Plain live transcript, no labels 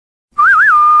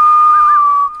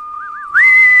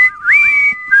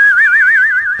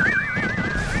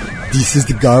This is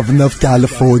the governor of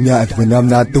California, and when I'm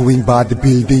not doing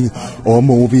bodybuilding or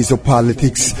movies or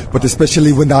politics, but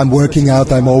especially when I'm working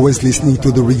out, I'm always listening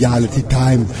to the reality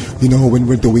time. You know, when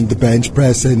we're doing the bench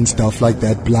press and stuff like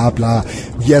that, blah blah.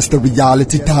 Yes, the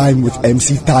reality time with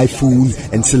MC Typhoon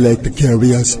and Select the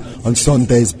Kurious on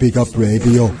Sunday's Big Up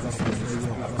Radio.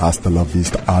 Hasta la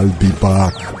vista, I'll be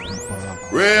back.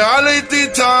 Reality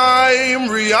time,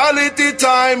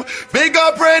 big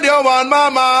up radio on my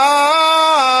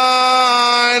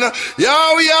mind.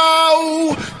 Yo,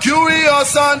 yo,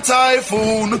 Kurious and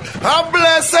Typhoon, a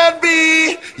blessed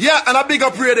be. Yeah, and a big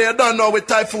up radio, you don't know, with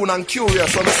Typhoon and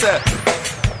Kurious on the set.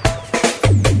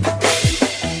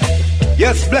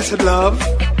 Yes, blessed love,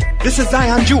 this is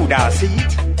Zion Judah, see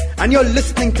it? And you're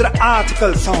listening to the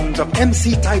article sounds of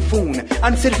MC Typhoon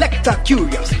and Selector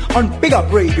Kurious on Big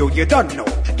Up Radio, you don't know.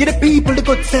 Give the people the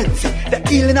good sense, the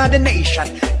healing of the nation.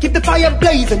 Keep the fire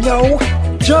blazing, yo.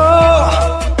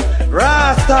 Joe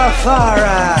Rastafari.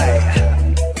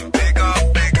 Big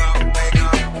up, big up, big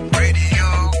up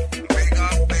radio. Big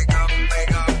up, big up,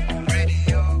 big up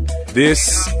radio.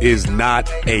 This is not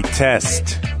a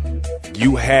test.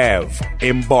 You have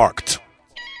embarked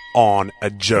on a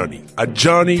journey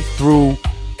through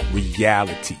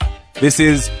reality. This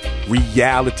is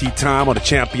reality time on the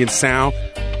Champion Sound,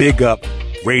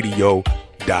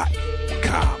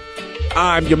 bigupradio.com.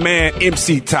 I'm your man,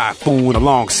 MC Typhoon,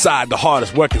 alongside the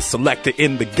hardest working selector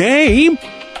in the game,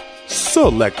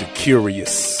 Selector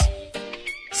Kurious.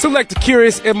 Selector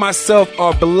Kurious and myself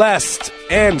are blessed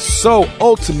and so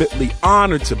ultimately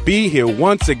honored to be here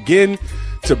once again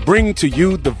to bring to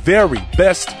you the very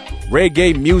best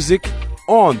reggae music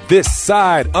on this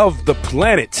side of the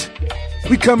planet.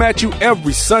 We come at you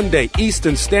every Sunday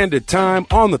Eastern Standard Time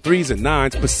on the 3s and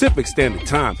 9s, Pacific Standard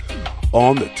Time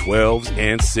on the 12s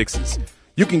and 6s.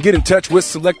 You can get in touch with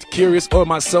Selector Kurious or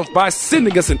myself by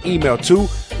sending us an email to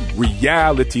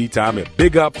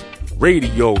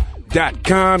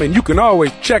realitytime@bigupradio.com, and you can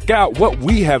always check out what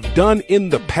we have done in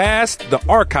the past, the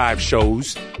archive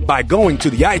shows, by going to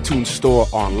the iTunes store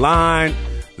online.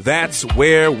 That's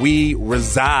where we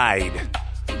reside.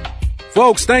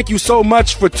 Folks, thank you so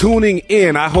much for tuning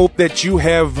in. I hope that you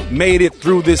have made it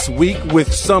through this week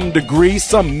with some degree,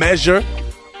 some measure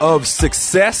of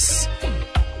success,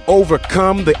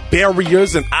 overcome the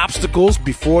barriers and obstacles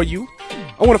before you.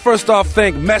 I want to first off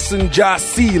thank Messenger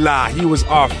Sila. He was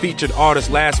our featured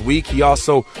artist last week. He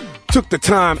also took the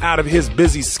time out of his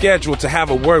busy schedule to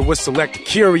have a word with Selector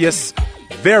Kurious.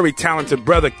 Very talented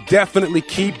brother. Definitely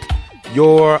keep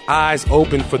your eyes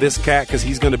open for this cat, because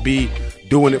he's going to be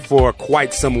doing it for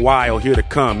quite some while here to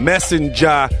come.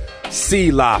 Messenger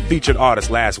Sila, featured artist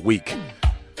last week.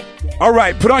 All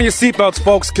right, put on your seatbelts,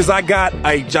 folks, because I got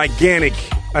a gigantic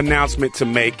announcement to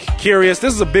make. Kurious,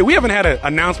 this is a big, we haven't had an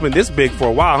announcement this big for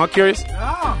a while, huh, Kurious?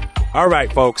 No. All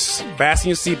right, folks, fasten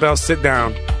your seatbelts, sit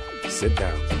down. Sit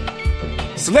down.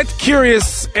 Select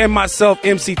Kurious and myself,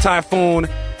 MC Typhoon,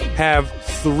 have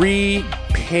 3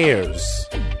 pairs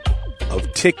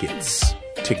of tickets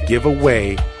to give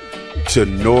away to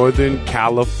Northern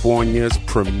California's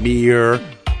premier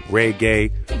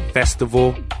reggae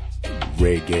festival,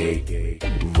 Reggae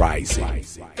Rising.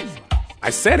 I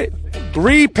said it.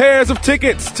 3 pairs of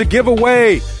tickets to give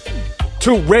away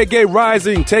to Reggae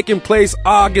Rising, taking place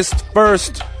August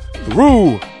 1st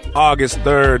through August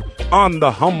 3rd on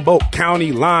the Humboldt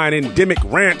County line in Dimmick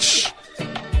Ranch.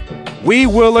 We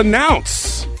will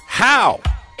announce how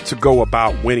to go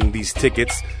about winning these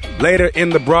tickets later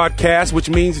in the broadcast, which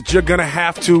means that you're going to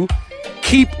have to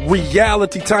keep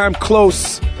reality time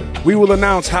close. We will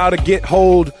announce how to get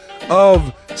hold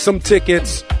of some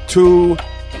tickets to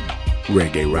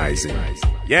Reggae Rising.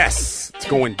 Yes, it's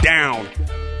going down.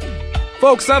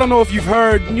 Folks, I don't know if you've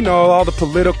heard, you know, all the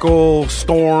political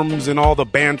storms and all the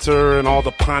banter and all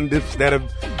the pundits that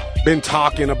have been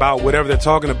talking about whatever they're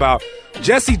talking about.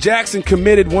 Jesse Jackson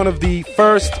committed one of the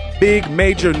first big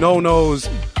major no-nos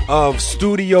of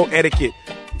studio etiquette.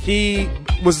 He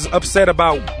was upset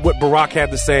about what Barack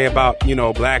had to say about, you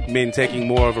know, black men taking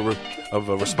more of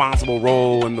a responsible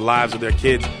role in the lives of their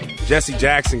kids. Jesse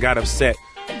Jackson got upset,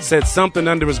 said something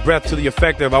under his breath to the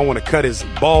effect of, "I want to cut his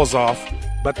balls off."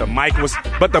 But the mic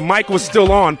was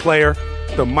still on, player.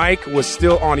 The mic was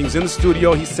still on. He was in the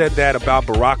studio. He said that about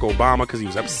Barack Obama because he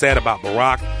was upset about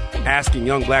Barack asking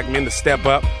young black men to step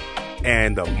up,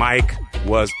 and the mic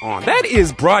was on. That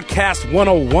is broadcast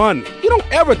 101. You don't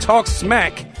ever talk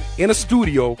smack in a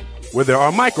studio where there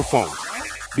are microphones,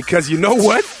 because you know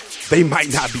what? They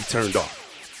might not be turned off.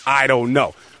 I don't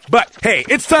know. But hey,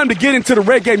 it's time to get into the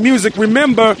reggae music.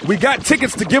 Remember, we got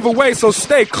tickets to give away, so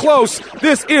stay close.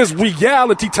 This is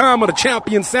reality time of the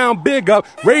Champion Sound Big Up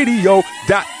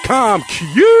Radio.com.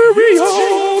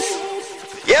 Kurious.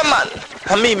 Yeah, man.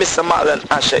 And me, Mr. Marlon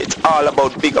Asher, it's all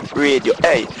about Big Up Radio.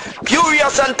 Hey,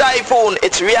 Kurious and Typhoon,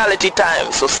 it's reality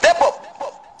time, so step up.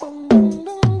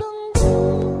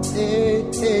 Hey,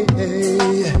 hey, hey.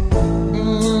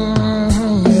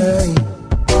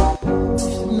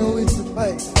 You know it's a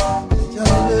fight.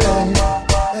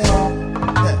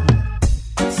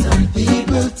 Some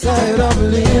people tired of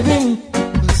living,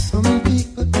 but some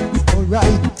people it's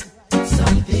alright.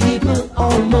 Some people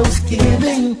almost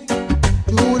giving.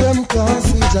 To them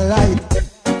cause it's a light.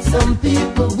 Some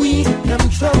people weak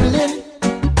and troubling,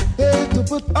 fail to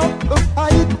put up a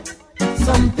fight.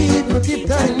 Some people keep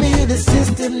telling me the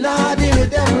system not doing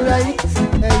them right.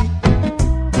 Hey,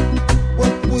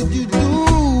 what would you do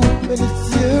when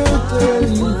it's your turn?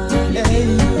 Hey,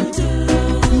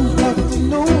 you have to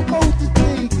know how to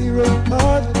take your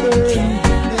hard turn.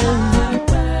 Hey,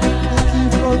 they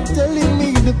keep on telling me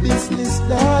the business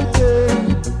not turn.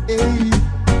 Hey,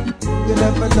 you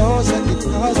never know that it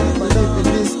cause me for living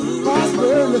this fast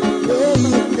world. Hey,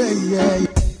 hey, hey.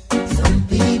 Some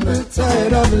people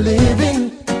tired of living,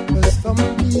 but some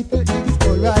people it's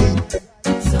alright.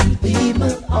 Some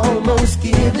people almost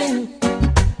giving.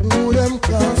 To them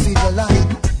can't see the light.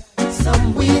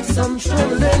 Some weak, some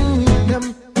struggling.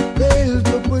 Them fail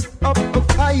to put up a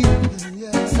fight.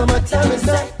 Summertime is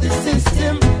like the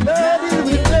system, burning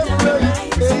with them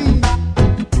right. Hey,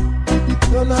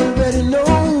 you already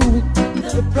know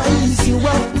the price you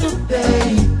have to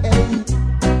pay. Hey,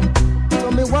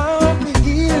 tell me why we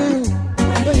here.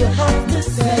 You have to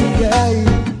say, hey,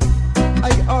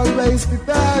 I always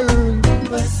prepare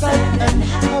for sad and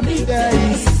happy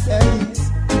days. Hey,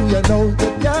 do you know the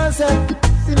dancer?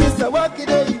 See Mr. Wacky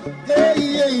Day. Hey,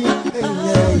 hey, hey,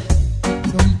 hey.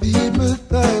 Some people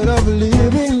tired of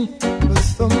living, but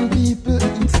some people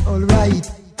it's alright.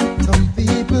 Some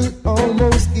people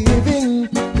almost giving.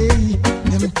 Hey,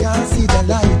 them can't see the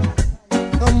light.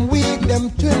 Some weak, them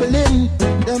trembling,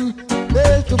 them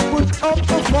fail to put up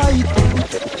a fight.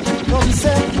 Come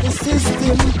set the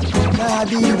system, now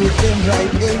deal with them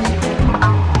right in.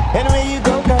 Anywhere you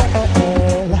go,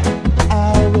 girl, I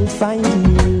will find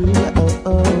you. Oh,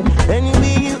 oh.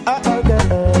 Anywhere you are,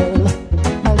 girl,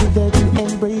 I'll be there to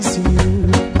embrace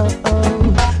you. Oh,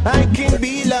 oh. I can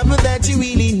be love that you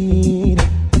really need,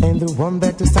 and the one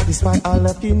that to satisfy all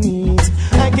of your needs.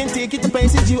 I can take you to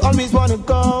places you always wanna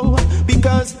go,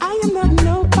 because I am not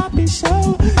no poppy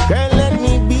show. Girl, let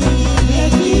me be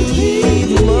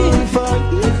the one for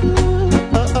you.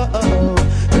 Oh, oh, oh.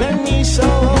 Let me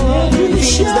show you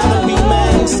things that we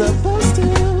man supposed to.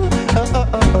 Oh, oh,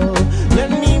 oh, oh. Let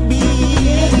me be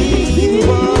the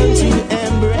one to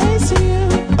embrace you.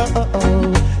 Oh, oh,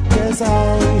 oh. 'Cause I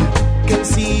can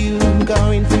see you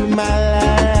going through my life.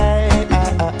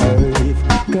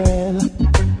 Girl,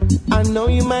 I know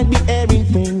you might be hearing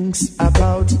things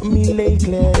about me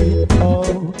lately.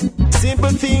 Oh, simple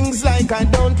things like I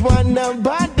don't want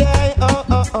nobody. Oh,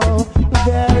 oh, oh,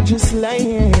 they're just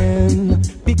lying,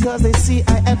 because they see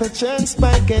I have a chance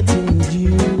by getting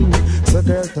you. So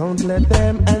girl, don't let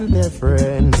them and their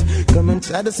friends come and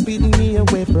try to speed me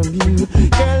away from you.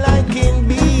 Girl, I can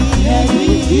be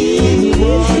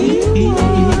what you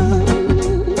want.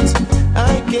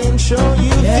 I can show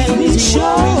you things you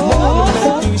always want.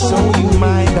 Let me show you,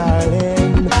 my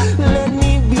darling. Let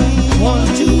me be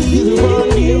the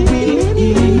one you really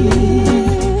need,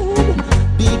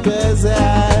 because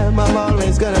I'm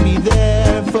always gonna be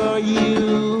there for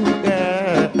you,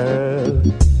 girl.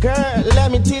 Girl,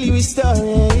 let me tell you a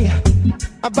story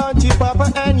about your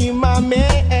papa and your mommy.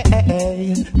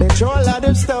 They throw a lot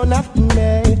of stone after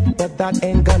me, but that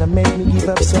ain't gonna make me give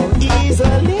up so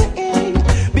easily.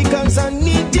 Because I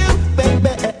need you,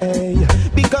 baby.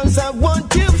 Because I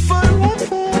want you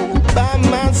forever by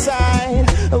my side.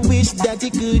 I wish that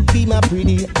you could be my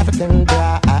pretty African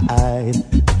bride.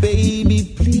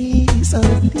 Baby, please, oh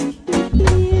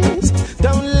please,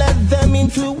 don't let them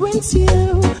influence you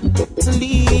to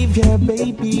leave your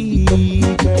baby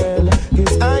girl.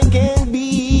 'Cause I can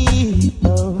be,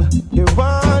 oh, your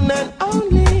one and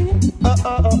only. Oh,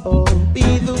 oh, oh, oh,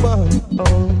 be the one,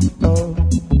 oh, oh.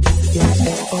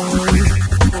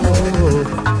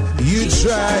 You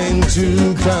trying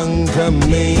to conquer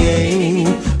me,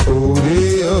 oh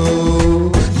dear.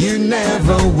 You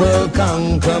never will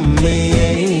conquer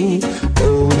me,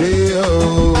 oh dear.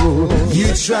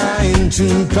 You trying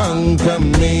to conquer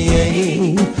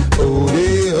me, oh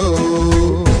dear.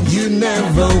 You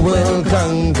never will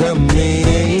conquer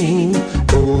me,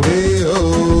 oh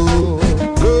dear.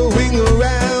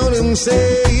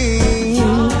 saying you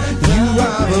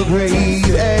are the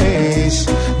greatest.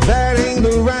 That ain't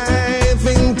the right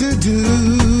thing to do.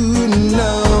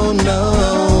 No,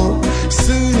 no.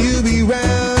 Soon you'll be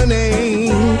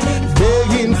running,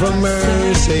 begging for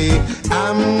mercy.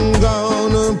 I'm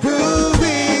gonna prove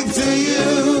it to you.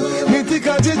 Me think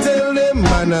I just tell them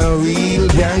I'm a real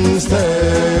gangster.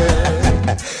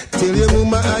 Tell your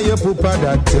mama and your papa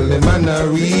that. Tell them I'm a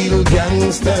real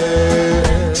gangster.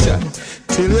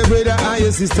 Tell your brother and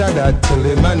your sister that. Tell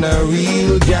them I'm a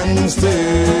real gangster.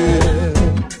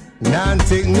 Now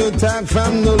take no talk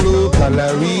from no local,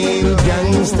 a real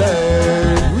gangster.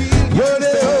 You're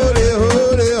the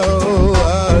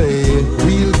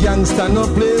real gangster, no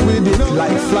play with it.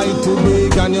 Like fly too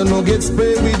big and you no get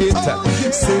spray with it.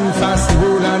 Sing fast,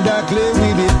 roll and dark, play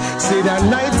with it. Say that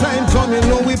night time come, you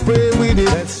know we pray with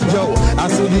it. Yo, I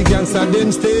saw the gangster,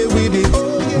 them stay with it.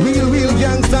 Real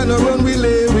gangster, no run, we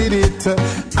lay with it.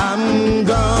 I'm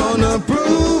gonna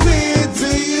prove it to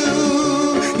you.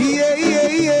 Yeah, yeah,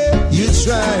 yeah. You're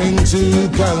trying to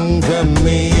conquer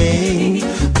me.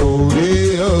 Oh,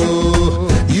 oh.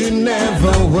 You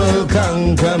never will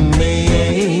conquer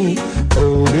me.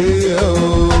 Oh,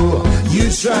 oh.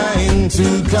 You're trying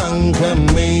to conquer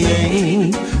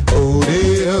me. Oh,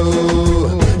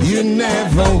 oh. You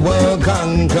never will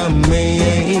conquer me.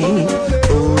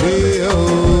 Oh, oh.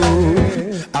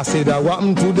 I said I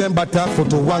want to them but I put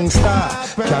to one star.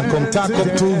 Can't come talk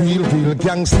up to real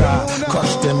gangster.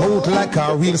 Crush them out like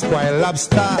a real spoiled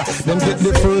lobster. Them get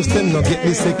the first, them no get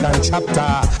the second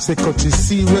chapter. Say cut you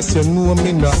serious, you know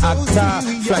me no actor.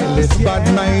 Fly left bad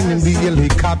mind in the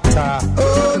helicopter.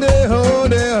 Oh,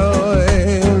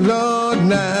 Lord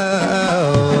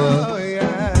now.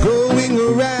 Going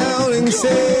around and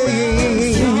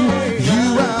saying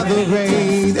you are the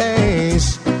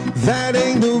greatest. That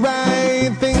ain't the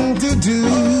right thing to do.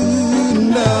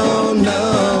 No,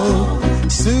 no.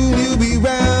 Soon you'll be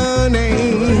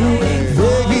running,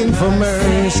 begging for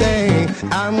mercy.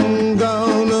 I'm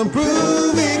gonna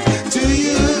prove it to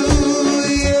you.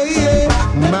 Yeah,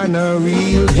 yeah. Man, a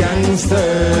real gangster.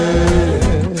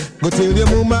 Go tell your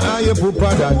mama and your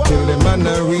papa that. Tell them man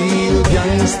a real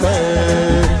gangster.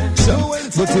 So,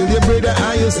 go tell your brother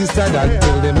and your sister that.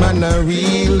 Tell them man a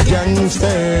real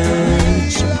gangster.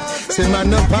 Say man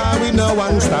no party, no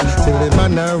gangster. Tell them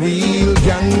man a real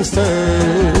gangster.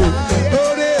 Oh,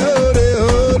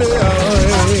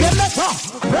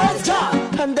 Praise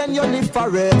God, and then you live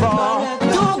forever.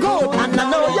 Do good, and I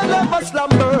know you never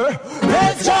slumber.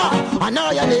 Praise God, I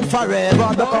know you live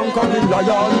forever. The conquering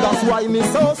lion, that's why me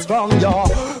so strong, yo.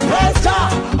 Praise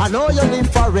God, I know you live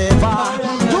forever.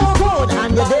 Do good,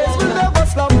 and your days will never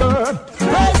slumber.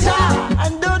 Praise God,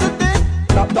 and do the thing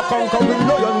that the conquering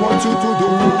lion wants you to do.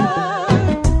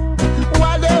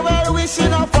 While they were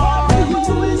wishing a fall,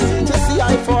 to see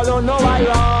I follow, no I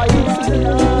rise.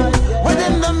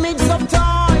 Within the midst of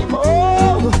time,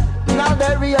 oh, now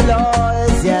they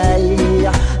realize, yeah,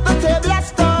 the table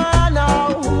has turned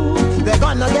now. They're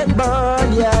gonna get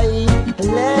burned, yeah.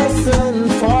 Lesson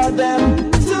for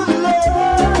them to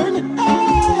learn.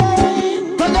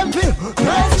 Hey. Tell them feel,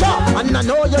 praise God, and I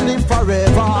know you live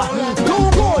forever. Do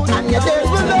good, and your days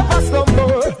will never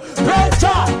slumber. Praise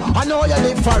God, I know you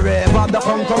live forever. The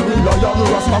conquering lion,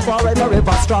 Rastafari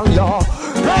forever strong, yo.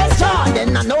 Praise God,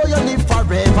 then I know you live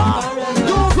forever.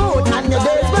 Do good and your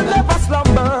days will never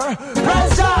slumber.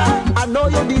 Praise God, I know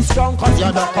you'll be strong cause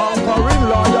you're the conquering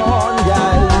lion,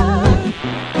 yeah.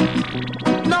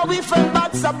 Now we feel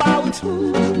that's about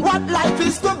what life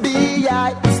is to be,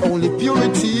 yeah. It's only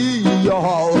purity,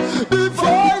 yo.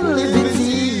 Divine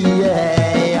liberty,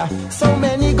 yeah. So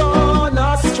many gone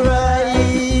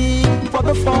astray for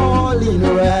the falling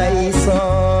race,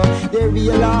 so they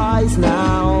realize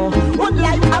now what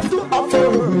life has to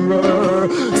offer.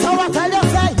 So I tell you,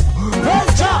 say,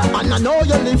 praise God, and I know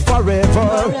you live forever.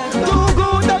 Do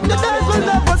good and the days will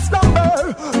never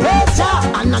slumber. Praise God,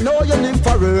 and I know you live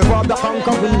forever. The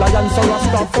conquering lion, so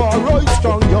Rastafari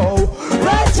strong, yo.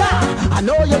 Praise God, I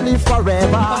know you live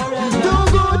forever. Do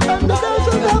good and the days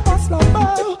will never slumber.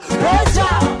 Praise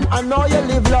God, I know you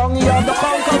live long, you're the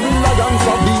conquering lion,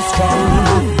 so be strong.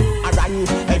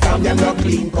 If from them no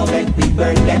clean, come and we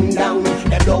burn them down.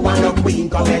 Them don't want no queen,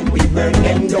 come and we burn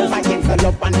them down. Against the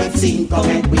love and the scene, come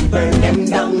and we burn them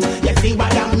down. You see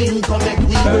what I mean, come and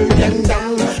we burn them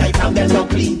down. If from them no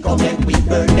clean, come and we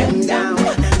burn them down.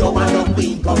 Them don't want no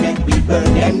queen, come and we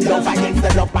burn them down. Against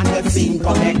the love and the scene,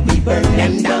 come and we burn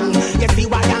them down. You see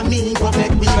what I mean, come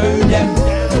and we burn them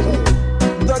down.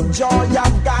 The joy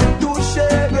I've got to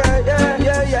share, yeah, yeah,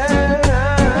 yeah, yeah.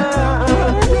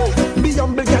 Be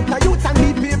humble, get a youth and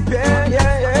be prepared,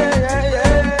 yeah, yeah, yeah,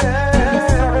 yeah.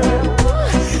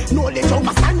 Knowledge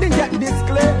understanding get this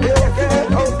clear. Yeah.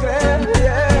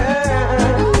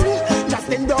 Just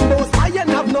in the most high and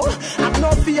have no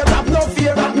fear.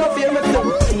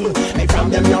 From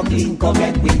them no clean, come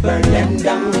make we burn them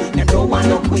down. Them don't want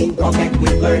no queen, come make we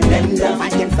burn them down.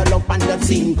 Against the love and the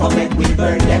scene, come make we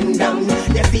burn them down.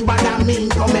 You see what I mean?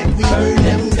 Come make we burn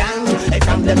them down.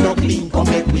 From them no clean, come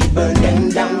make we burn them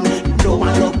down. Don't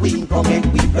want no queen, come make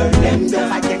we burn them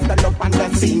down. Against the love and the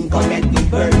scene, come make we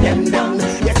burn them down.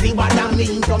 You see what I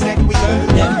mean? Come make we burn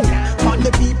them down. On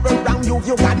the people around you,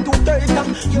 you got to take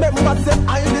them. Remember, say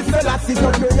I this fella sit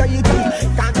up here,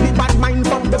 can't be bad mind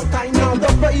from the kind of the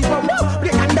paper.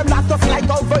 And them last us like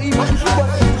a vibe.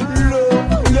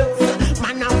 Love, yes,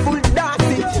 man, I'm full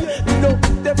dancing.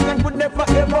 Love, them man could never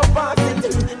ever pass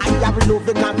it. I have love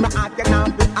in my heart and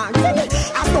I'll be answering.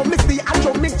 I saw me see, I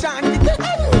show me chanting.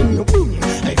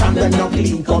 From them no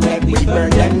clean, come make we burn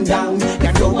them down.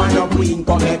 Them don't want no queen,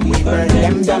 come make we burn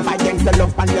them down. Fight against the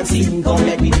love and the scene, come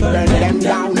make we burn them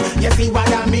down. You see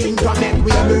what I mean? Come make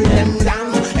we burn them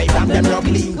down. From them no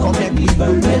clean, come make we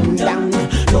burn them down.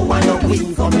 No one no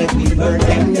queen, come make we burn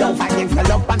them down. Fight against the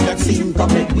love and the scene,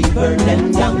 come make we burn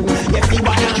them down. You see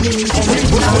what I mean? Come make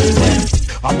we burn them.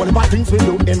 And one of the things we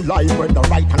do in life, we're the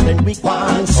right and then we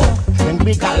want so, then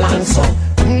we gallant so.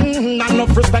 Not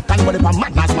enough respect and whatever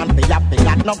madness man they have, they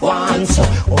got no one so,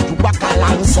 or to back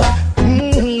along so.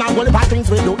 Now one of the things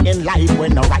we do in life, we're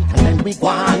the right and then we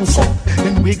want so,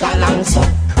 then we gallant so.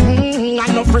 Not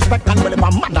enough respect and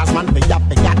whatever madness man they have,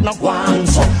 they got no one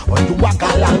so, or to back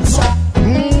along so.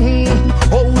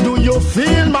 How do you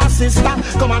feel, my sister?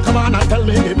 Come on and tell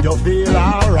me if you feel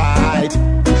alright.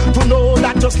 To know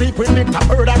that you're sleeping with a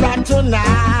murderer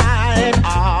tonight.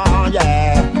 Oh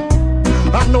yeah.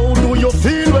 And how do you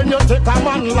feel when you take a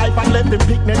man's life and let them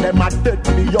picnic them at dead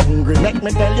be hungry? Let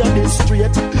me tell you this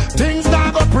straight. Things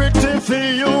not go pretty for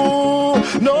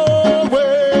you. No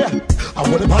way.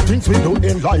 And what about things we do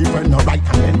in life when right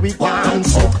and then we want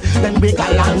so, then we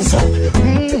gallant so.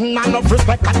 And no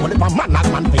respect and what about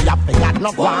man they have, they got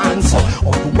no one so,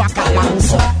 or to walk along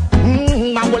so.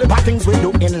 And what about things we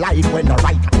do in life when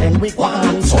right and then we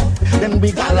want so, then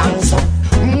we gallant so.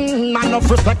 Man of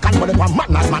respect and whatever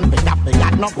man they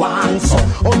got no one so,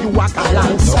 or you walk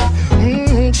along so.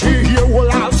 She here will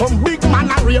have some big man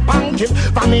a rape and kill.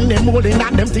 From in the molding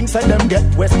and them things say them get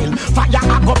wet still. Fire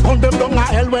a up on them down a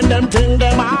hell when them think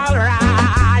them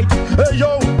alright. Hey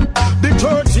yo, the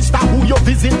church sister who you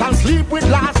visit and sleep with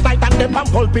last night and them on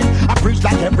pulpit I preach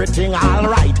like everything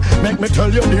alright. Make me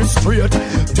tell you this straight.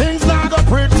 Things not go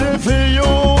pretty for you.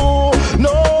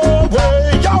 No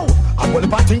way, yo. And what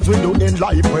about things we do in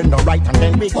life when no right and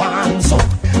then we want so,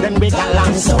 then we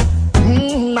gallant so.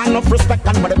 Not enough respect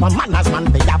and whatever manners man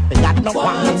they have, they got no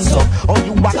one so, or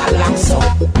you walk along so.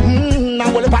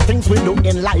 Now what about things we do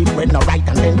in life when no right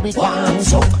and then we want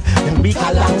so, then we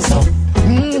gallant so.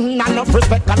 Not enough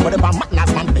respect and whatever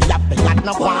manners man they have, they got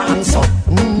no one so,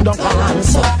 don't gallant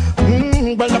so.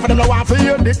 Well, enough of them no want to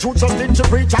hear the truth, so did you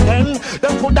preach again?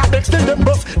 Them could have extended them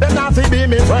bus, then have to be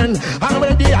me friend. And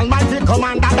when the Almighty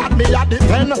commander that me a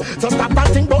defend, so stop and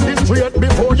think about this straight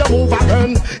before you move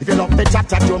again. If you love the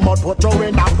chat, you must put you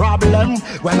in a problem.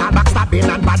 When I backstabbing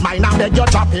and bad mind, I beg you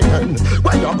chop it in.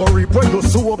 When you go reap when you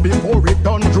sow before it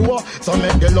done grow, so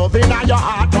make the love in your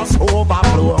heart just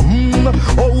overflow.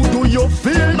 How do you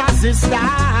feel, my sister?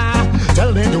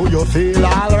 Tell me, do you feel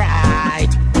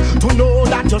alright? To know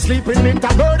that you're sleeping with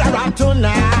a murderer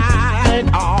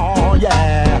tonight. Oh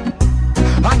yeah.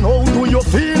 And how do you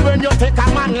feel when you take a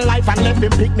man's life and let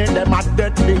him picnic them at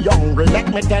dead be hungry?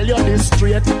 Let me tell you this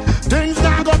straight. Things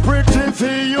not go pretty for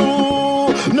you.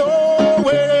 No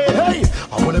way. Hey,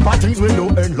 and what about things we do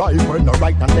in life when no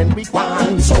right and then we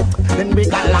want so, then we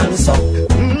gallant so.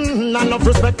 None of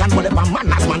respect and whatever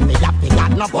manners man they have, they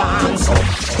got no one so.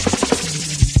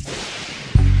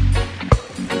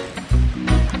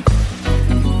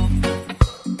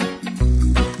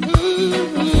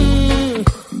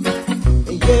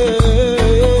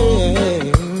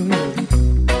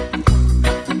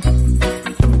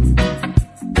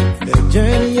 The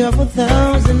journey of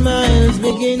 1,000 miles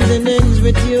begins and ends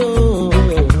with you.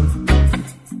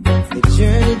 The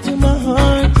journey to my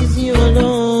heart is you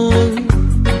alone.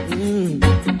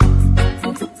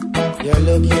 You're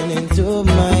looking into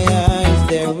my eyes,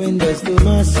 they're windows to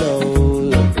my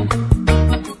soul.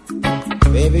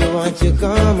 Baby, won't you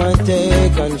come and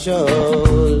take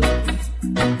control?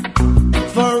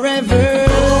 Forever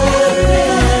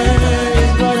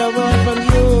is what I want from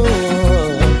you.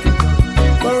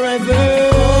 Forever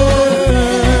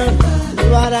is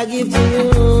what I give to you.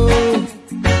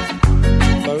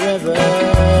 Forever.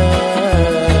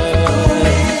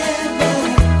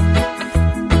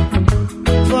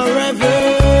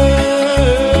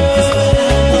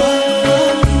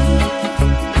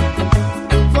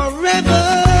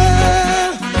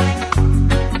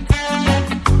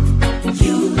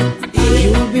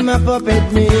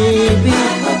 puppet, maybe.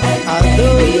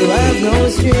 Although you have no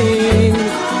strings,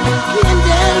 you can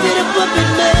tell me the puppet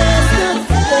master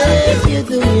if you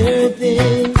do your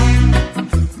thing.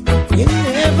 You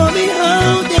never be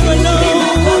out there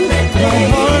alone. My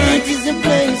heart is a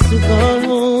place to call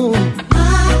home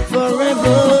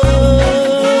forever.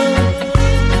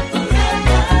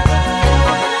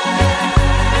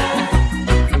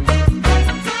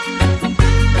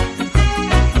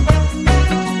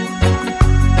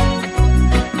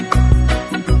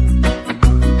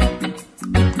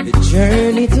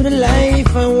 Journey to the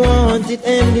life I want, it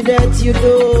ended at your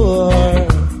door.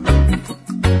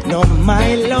 No,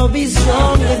 my love is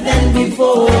stronger than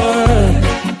before.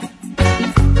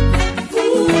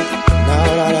 Now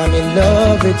that I'm in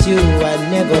love with you, I've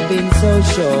never been so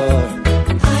sure.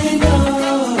 I know.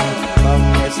 Come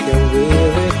rest your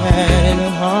weary hand in the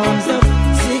arms of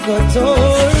Sigotor.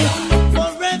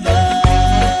 Forever,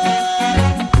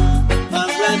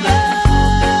 forever.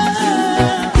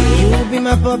 You'll be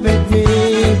my puppet,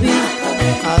 baby.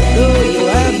 Although you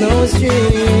have no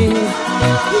strings,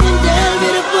 you can tell me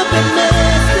the puppet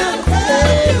master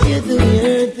if you do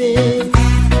your thing.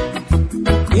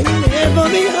 You'll never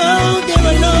be out there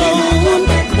alone.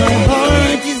 My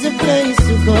heart is a place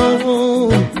to call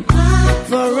home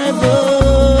forever.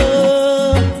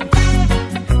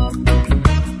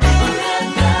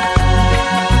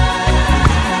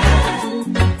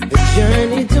 The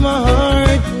journey to my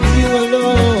heart with you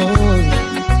alone.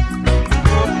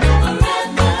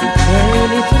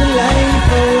 To the life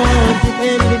I want, it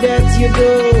ended at your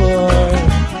door.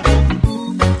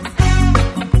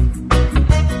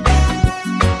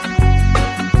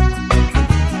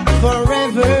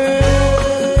 Forever.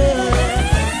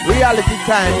 Reality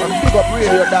time on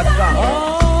BigUpRadio.com. Oh,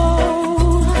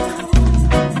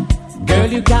 girl,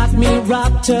 you got me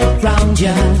wrapped around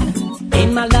ya.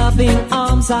 In my loving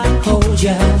arms I hold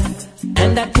ya.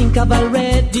 And I think I've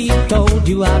already told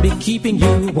you I'll be keeping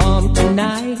you warm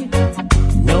tonight.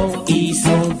 No ease,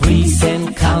 no breeze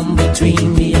can come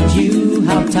between me and you.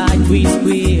 How tight we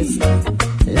squeeze.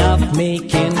 Love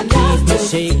making, keep me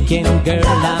shaking. Girl,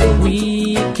 I'm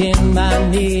weak in my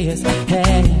knees.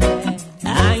 Hey,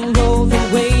 I know the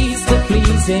ways to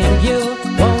pleasing you.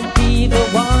 Won't be the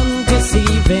one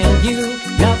deceiving you.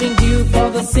 Loving you for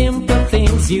the simple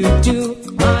things you do.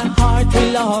 My heart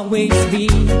will always be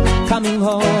coming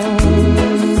home.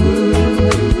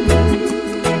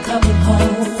 Coming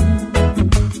home.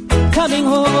 Coming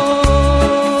home.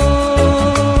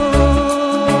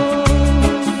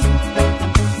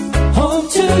 Home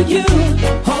to you.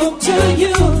 Home to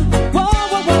you. Whoa,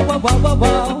 whoa, whoa, whoa, whoa, whoa,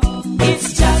 whoa. It's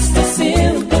just the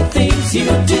simple things you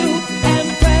do.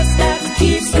 Empress that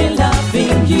keeps me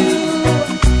loving you.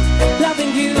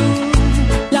 Loving you.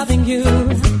 Loving you.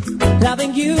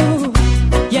 Loving you.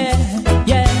 Yeah,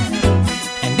 yeah.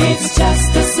 And it's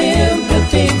just the simple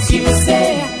things you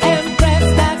say. Empress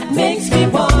that makes me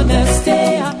wanna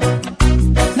stay up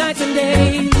night and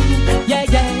day. Yeah,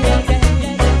 yeah, yeah, yeah,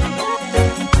 yeah.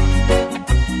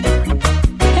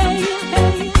 Hey,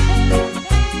 hey,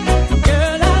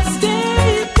 girl, I'll stay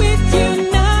with you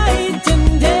night and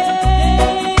day.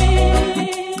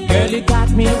 Girl, you got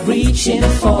me reaching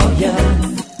for you.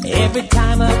 Every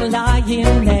time I'm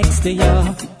lying next to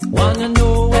you, wanna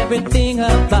know everything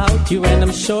about you, and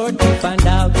I'm sure to find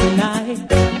out tonight.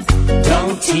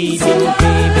 Don't tease me,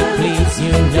 baby, please.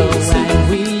 You know I'm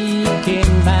weak in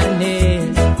my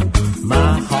knees.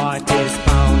 My heart is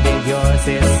pounding, yours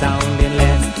is sounding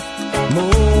less.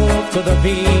 Move to the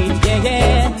beat, yeah,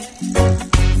 yeah.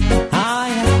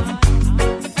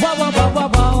 Whoa, whoa, whoa, whoa,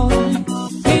 whoa.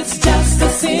 It's just the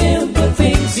simple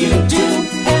things you do.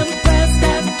 Empress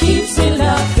that keeps me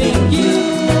loving you.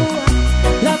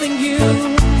 Loving you,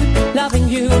 loving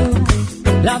you,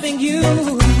 loving you.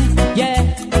 Yeah,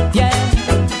 yeah.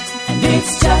 And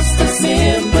it's just the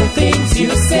simple things you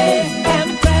say.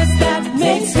 Empress that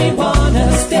makes me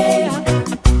wanna stay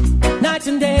night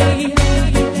and day.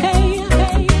 Hey, hey,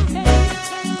 hey.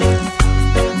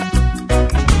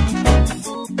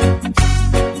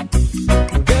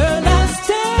 Girl, I'll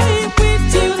stay with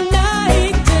you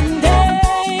night and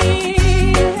day.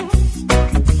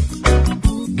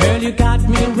 Girl, you got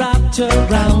me wrapped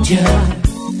around you.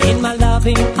 In my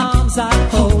loving arms I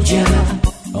hold you.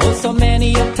 Oh, so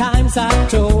many a times I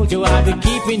told you I'd be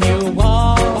keeping you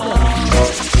warm.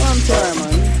 Come here,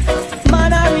 man.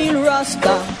 Man, a real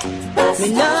Rasta. Me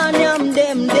nah yam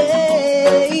them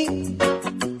day.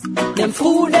 Them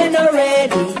food ain't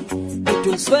ready. It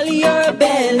will swell your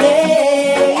belly.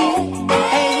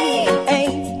 Hey, hey,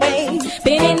 hey.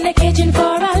 Been in the kitchen for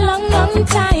a long, long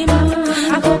time.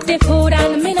 I cook the food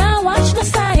and me nah watch the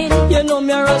sign. You know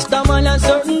me a Rasta man and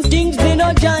certain things me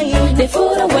no join. The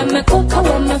food when me cook,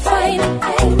 when me fine.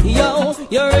 Yo,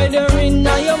 you're ready in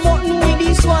now your mutton with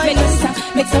this wine.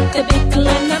 Mix up the pickle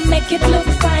and I make it look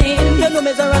fine. You know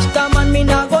me's a Rasta man, me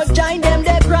now go join them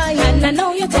they grind. And I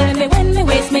know you tell me when me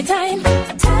waste my time.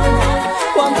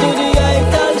 Come to the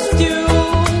idol stew.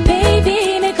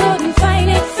 Baby, me couldn't find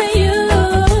it for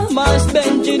you. Mas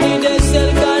Benji need a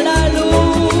sell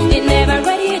galaloo. It never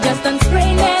ready, just on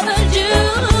spray, never do.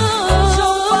 So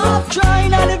pop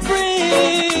trying at the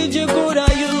fridge, you coulda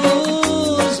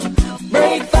use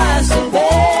breakfast in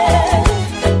bed.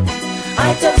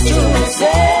 I just you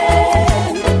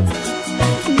said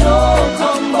no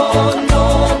combo, no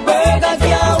burger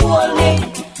can't hold me.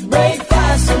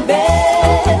 Breakfast in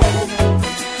bed.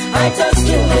 I just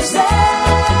you said.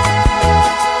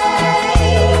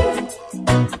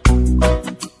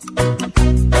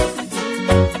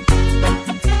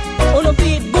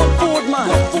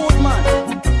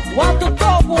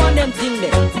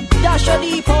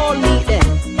 Deep all meet them.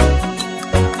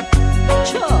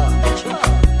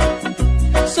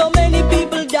 So many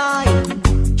people die.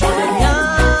 Children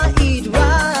not eat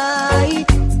right.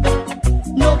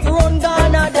 No run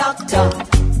down a doctor.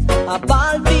 A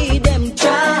ball be them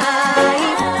try.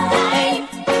 Hey,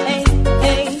 hey,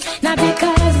 hey. Not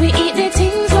because we eat the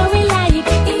things what we like.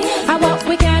 And what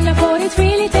we can afford, it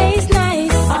really tastes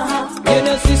nice. You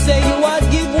know, she say you would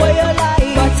give away your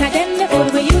life. But again, the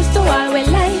food we used to all we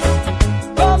like.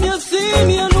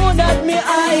 You know that me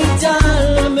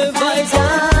idol, me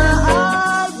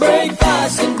vital.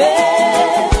 Breakfast in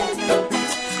bed.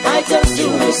 I just do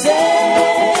the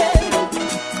same.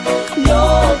 No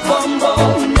combo,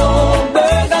 no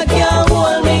burger can't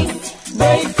hold me.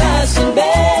 Breakfast in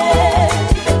bed.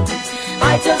 I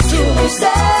just do the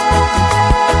same.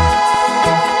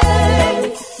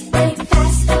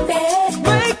 Breakfast in bed.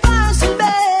 Breakfast in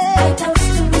bed. I just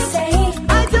do the same.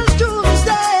 I just do the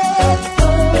same.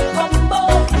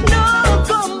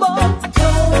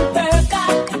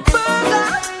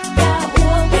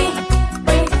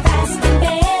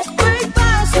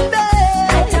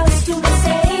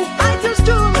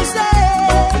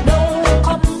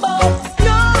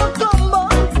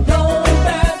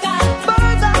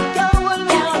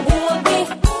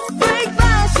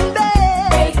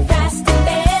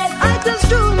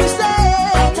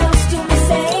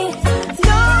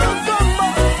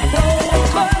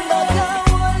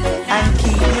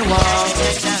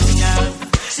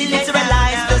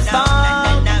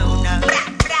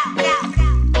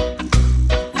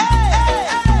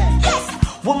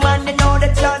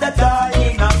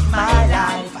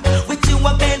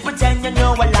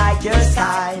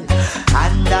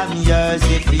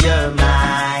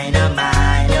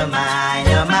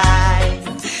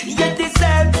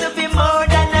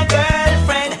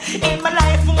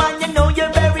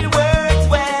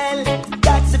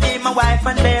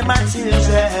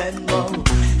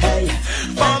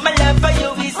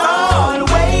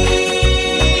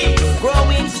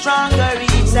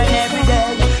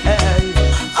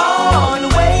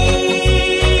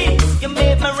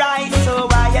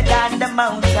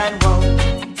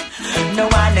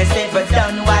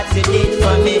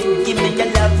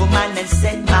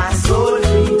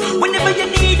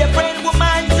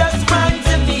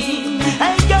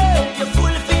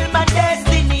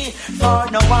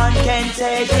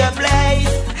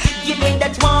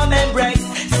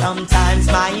 Sometimes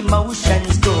my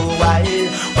emotions go wild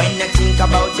when I think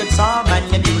about your charm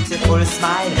and your beautiful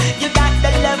smile. You got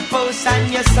the love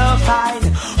potion, you're so fine.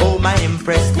 Oh, my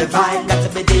empress divine. Got to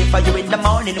be there for you in the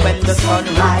morning when the sun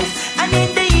rises, and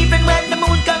in the evening when the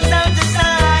moon comes out to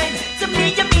shine. To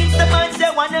me you mean so much,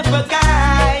 you're one of a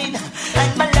kind.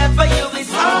 And my love for you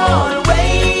is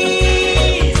always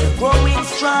growing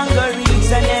stronger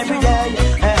each and every day.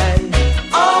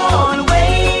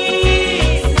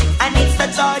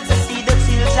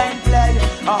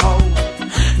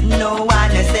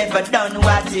 Done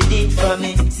what you did for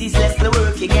me. Ceaselessly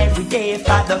working every day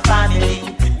for the family.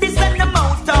 This and the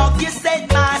mouth talk, you set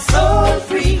my soul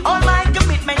free. All my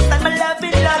commitments and my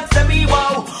loving luxury.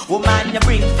 Wow, woman, you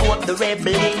bring forth the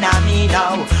rebel in me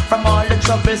now. From all the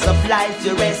troubles of life,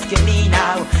 you rescue me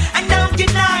now. And don't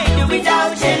deny you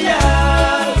without your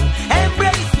love.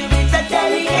 Embrace me with a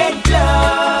delicate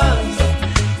gloves.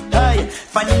 Hey,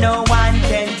 for no one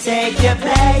can take your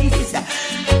place.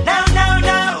 No, no,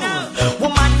 no.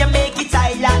 Woman, you make it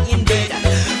higher in bed.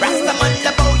 Rastaman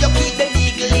love how you keep the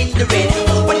eagle in the red.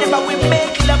 Whenever we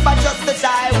make love, I just the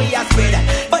tie we are spread.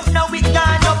 But now it's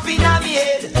gone up in our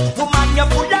head. Woman, you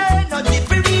full of energy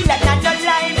for real, and I don't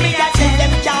lie me. I tell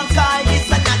them can't call this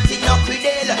a nothing no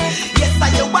credel. Yes, I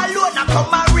you alone, I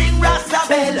come and ring Rasta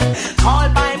bell. Call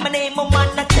by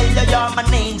warm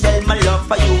and angel. My love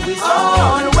for you is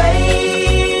always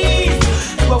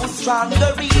grow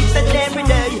stronger each and every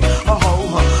day.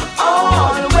 Always.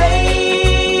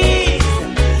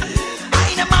 I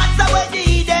no matter what the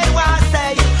day was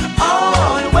say.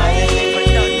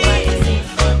 Always.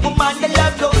 Woman, the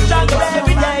love grows stronger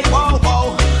every day.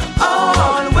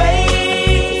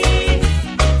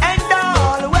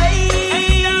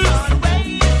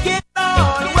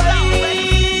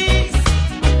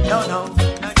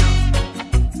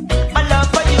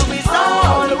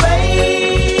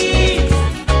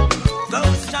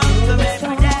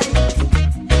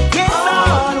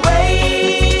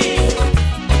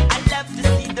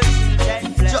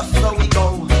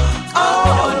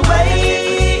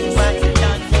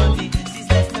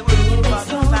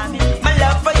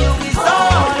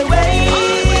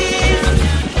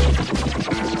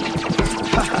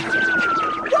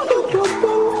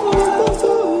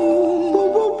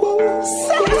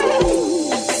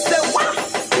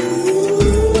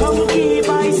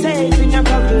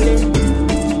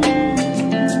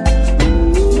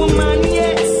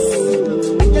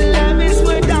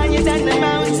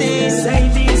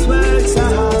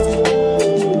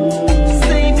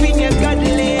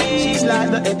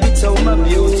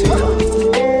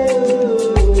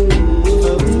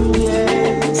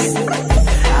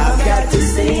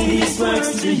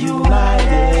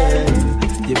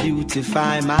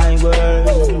 Beautify my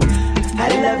world. I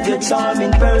love your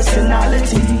charming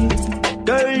personality.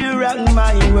 Girl, you rock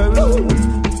my world.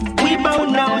 We both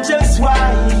know just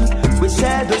why. We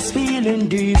share this feeling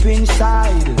deep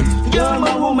inside. You're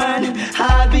my woman,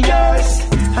 I'll be yours.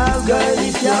 Oh girl,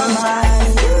 if you're mine.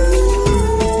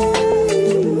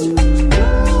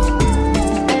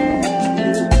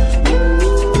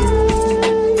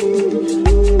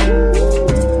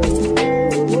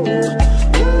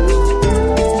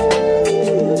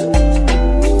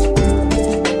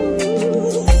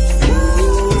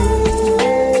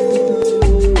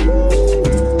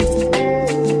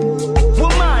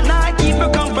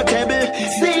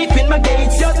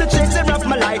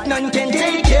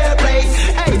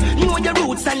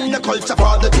 Culture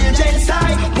for the children's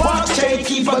side. Walk straight,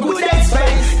 keep a good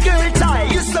space. Girl tie,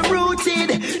 you're so rooted,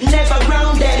 never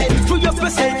grounded. Free up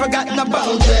yourself, forgotten the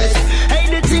boundaries. Hey,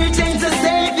 the children's are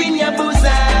safe in your bosom,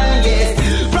 yes.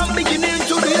 From beginning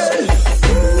to the end.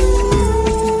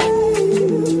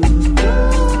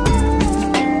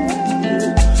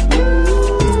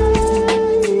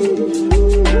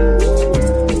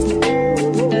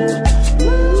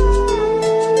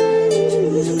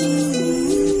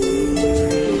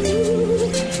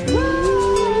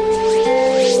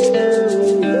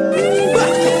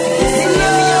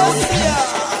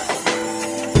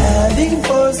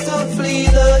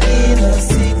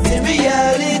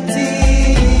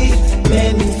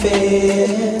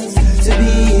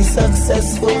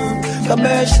 Successful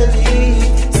commercially,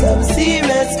 some see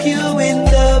rescue in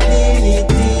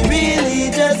divinity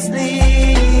religiously.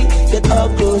 Yet all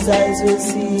closed eyes will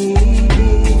see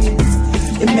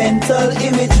the mental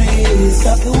imageries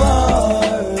of the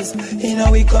wars in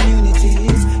our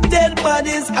communities. Dead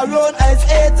bodies around eyes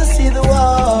hate to see the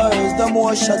wars. The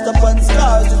more shut up and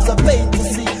scars, it's a pain to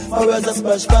see. Or as a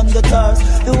splash from the tars,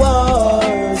 the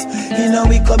wars in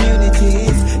our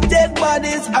communities. Dead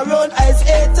bodies around eyes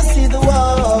hate to see the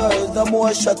wars. The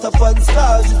more shut up and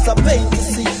scars, it's a pain to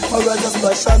see. Or as a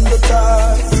splash on the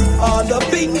tars. On the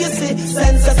ping you see,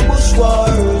 senseless bush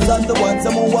wars. And the ones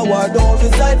who are war don't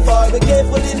reside far. Be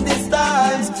careful in these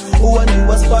times. Who and you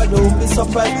was far, don't be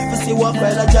surprised to see one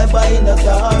friend I drive by in a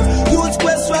car. Youth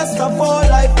quest rest of all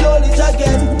life knowledge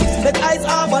again. Let eyes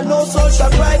armor, no social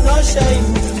pride, no shame.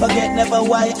 Forget never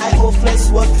why I go flesh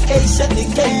was patiently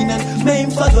Canaan, main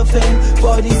for the pain.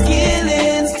 For these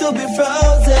killings to be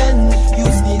frozen,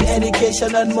 youth need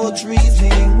education and much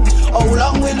reasoning. How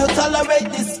long will you tolerate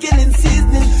this killing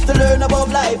seasoning? To learn about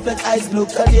life, let eyes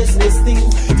look and ears listening.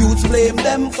 Youth blame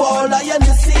them for lying and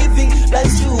deceiving.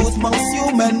 Life's youth, most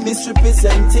human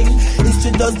misrepresenting.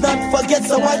 History does not forget,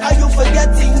 so why are you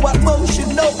forgetting what most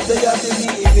should know they are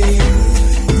believing?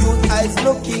 Eyes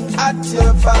looking at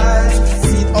your files.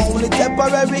 See, only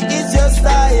temporary is your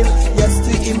style. Yes,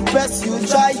 to impress you,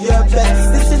 try your best.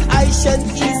 Listen, I shall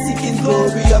seeking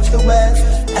glory of the West.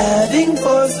 Having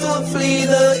forced to flee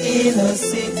the inner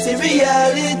city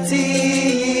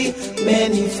reality.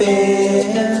 Many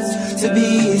fails to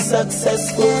be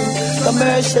successful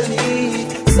commercially.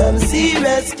 Some see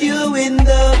rescue in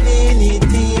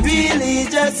divinity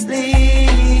religiously.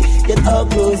 Yet all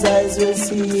closed eyes will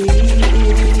see.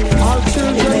 All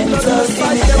children of the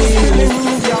sight them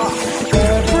spinning, yeah.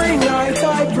 Every night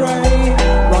I pray,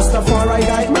 Rastafari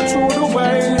guide me through the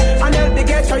way, and help the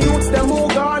ghetto youths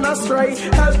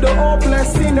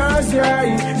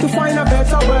sinners, yeah, to find a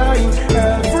better way.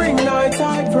 Every night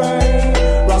I pray,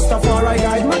 Rastafari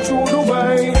guide me through the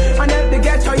way, and help the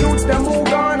ghetto youths them who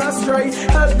gone astray.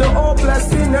 Help the hopeless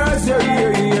sinners, yeah.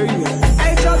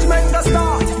 Hey, judgment the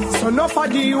start. So enough of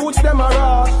the youths them are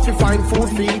raw. To find food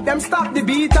feed them, stop the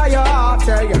beat of your heart,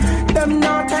 yeah. Them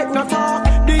not take no talk.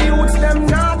 The youths them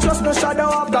not trust no shadow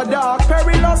of the dark.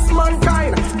 Perilous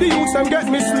mankind. The youths them get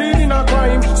mislead in a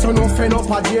crime. So no fend up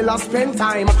a jail or spend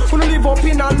time. Wanna live up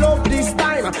in a love this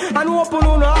time, and open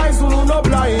on eyes, on no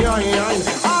blind.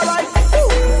 Alright.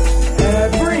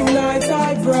 Every night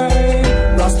I pray,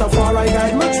 Rastafari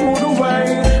guide me through the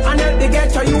way, and help the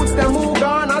ghetto youths them who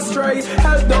gone astray.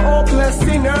 Help the hopeless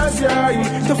sinners,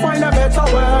 yeah, to find a better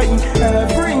way.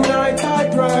 Every night I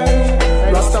pray,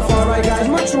 Rastafari guide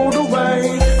me through the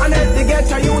way, and help the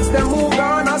ghetto youths them who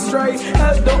gone astray.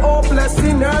 Help the hopeless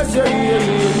sinners,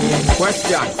 yeah.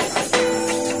 Question.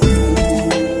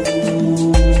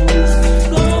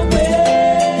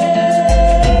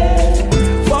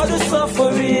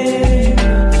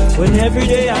 When every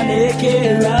day I make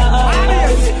it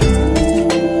right.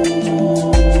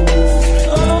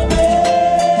 Oh, babe,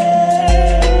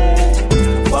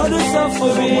 for the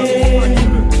suffering.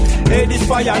 Hey, this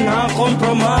fire now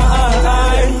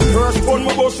compromise. First born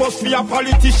my boss was for a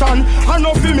politician, and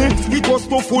not for me, it was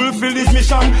to fulfill his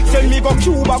mission. Tell me go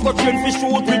Cuba, go train for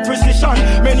shoot with precision.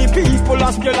 Many people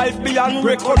ask your life beyond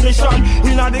recognition.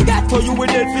 In the ghetto you will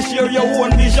help to share your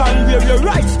own vision, where your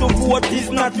rights to vote is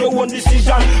not your own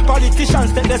decision.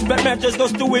 Politicians take desperate measures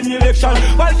just to win election,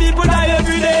 while people die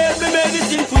every day, they made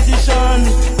this in position.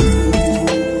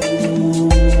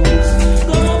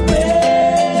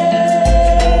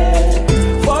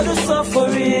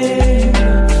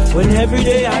 When every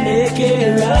day I make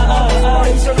it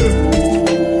right.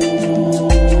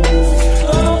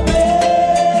 Oh, babe,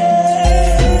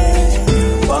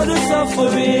 for the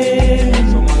suffering.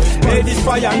 Hey, this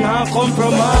fire now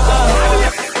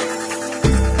compromise.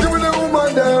 Give me the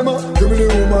woman them, give me the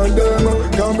woman them.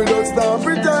 Can't be just stop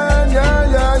pretend, yeah.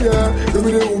 Give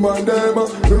me the woman them,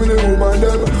 give me the woman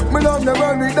them. Me love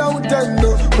never be down 10,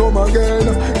 come again.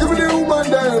 Give me the woman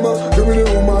them, give me the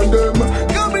woman them.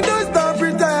 Can't be just stop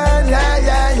pretend, yeah.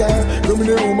 Give me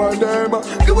the woman them,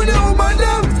 give me the woman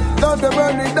them. Love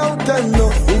never be down 10,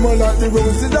 woman like the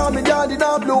roses on me garden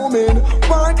are blooming.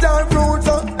 Part-time fruits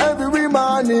every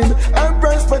morning.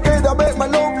 Empress package I make my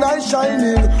love light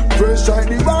shining. Fresh like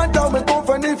the water we come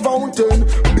from the fountain.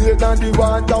 Bathe on the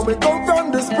water we come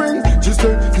from the spring. She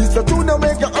said this a tune that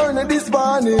make her earn this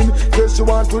morning. Say she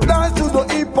want to dance to the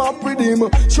hip hop rhythm.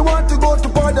 She want to go to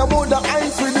party about the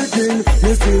ice with the king.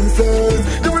 Me sing say,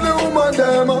 give me the woman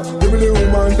them, give me the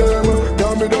woman them.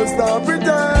 Tell me don't stop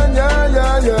pretend, yeah.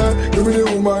 Give me the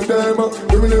woman them,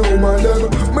 give me the woman them.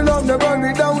 Me love never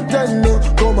be down 10,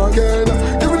 come again.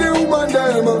 Give me the woman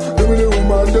them, give me the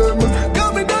woman them.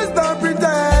 Give me don't stop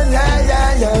pretend,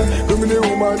 yeah. Give me the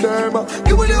woman them,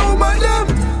 give me the woman them.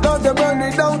 Love them burn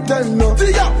it down 10,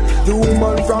 see ya. The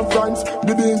woman from France,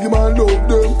 the big man love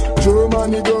them.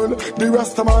 Germany girl, the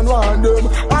rest of man want them.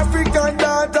 African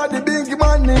daughter, the big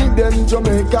man need them.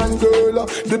 Jamaican girl,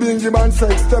 the big man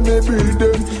sex them, me breed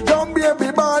them. Young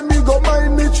baby man, me go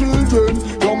mind me children.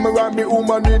 Come around me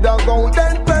woman with a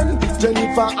golden pen.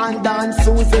 Jennifer and Dan,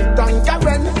 Suzette and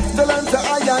Karen. The land say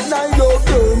I and I love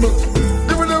them.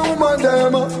 Give me the woman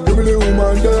them, give me the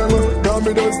woman them. Come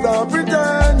me don't stop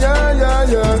pretend, yeah.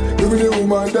 Give me the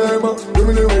woman them, give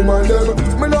me the woman them.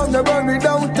 Me love never be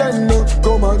down 10,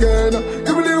 come again.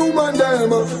 Give me the woman them,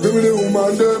 give me the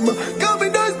woman them. Come me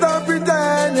don't stop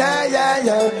pretend,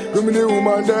 yeah. Give me the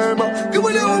woman them, give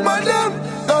me the woman them.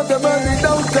 Love never be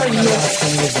down 10.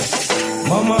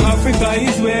 Mama Africa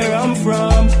is where I'm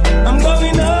from. I'm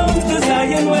going home to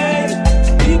Zion way.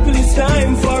 People, it's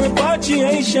time for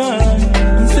repatriation.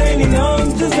 I'm sailing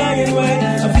home to Zion way.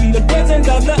 I feel the presence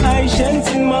of the Haitians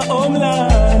in my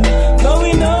homeland.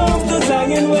 Going home to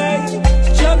Zion way.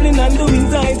 Traveling and doing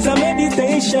sights of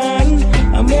meditation.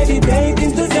 I'm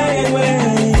meditating to Zion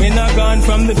way. When I'm gone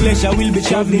from the flesh, I will be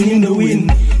traveling in the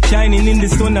wind. Shining in the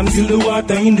sun, I'm still the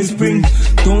water in the spring.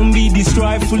 Don't be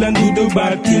distrustful and do the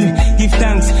bad thing. Give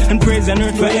thanks and praise and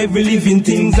earth for every living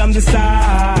thing. I'm the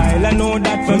style, I know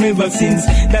that from ever since.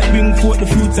 That bring forth the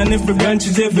fruits and every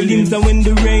branches, every limbs. And when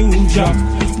the rain drop,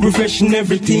 refreshing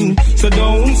everything. So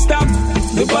don't stop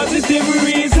the positive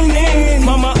reasoning.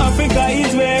 Mama Africa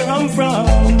is where I'm from.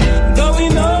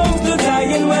 Going home to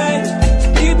Zion way.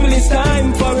 People, it's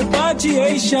time for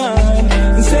repatriation.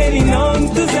 Sailing on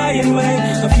to Zion way.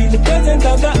 I feel the presence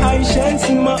of the Haitians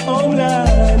in my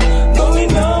homeland. Going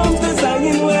home to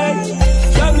Zion way.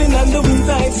 Traveling on the wind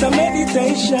sights of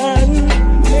meditation.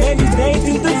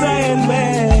 Meditating to Zion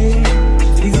way.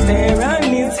 is there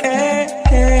and it's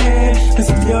as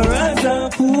pure as a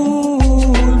cool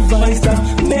voice of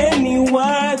many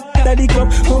water. The cup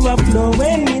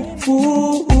overflowing with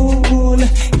full.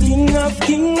 King of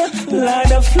king,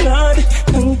 Lord of lord,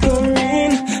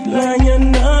 conquering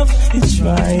lion of the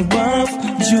tribe of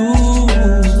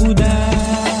Judah.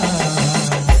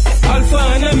 Alpha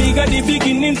and Omega, the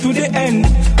beginning to the end.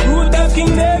 Root of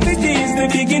King David is the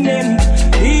beginning.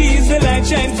 He is the light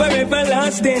shine forever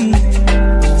lasting.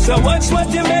 So watch what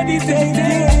you're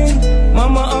meditating.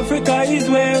 Mama Africa is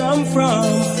where I'm from.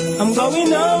 I'm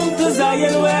going home to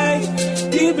Zion way.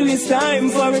 People, it's time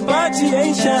for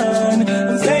repatriation.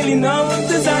 I'm sailing home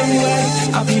to Zion way.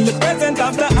 I feel the presence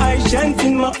of the Haitians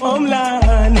in my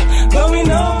homeland. Going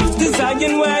home to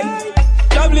Zion way.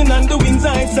 Traveling on the winds,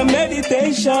 it's a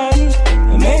meditation.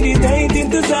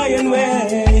 Meditating to Zion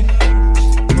way.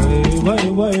 Way,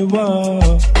 way, way.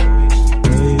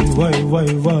 Way,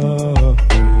 way, way.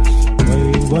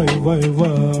 Way, way,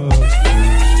 way.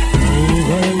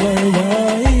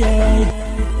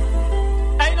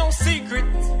 Ain't no secret,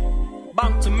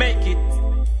 bound to make it.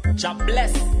 Jah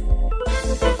bless.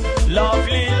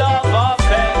 Lovely love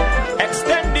affair,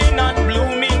 extending and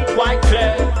blooming quite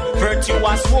clear.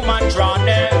 Virtuous woman drawn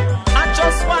near. I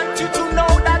just want you to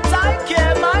know that I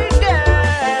care, my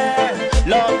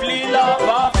dear. Lovely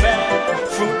love affair,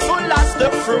 fruitful as the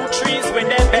fruit trees when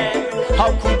they bear.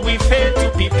 How could we fail to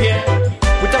prepare?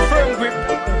 With a firm grip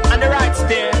and the right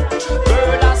stare.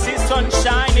 Girl, I see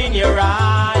sunshine in your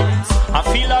eyes. I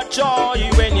feel a joy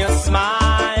when you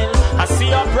smile. I see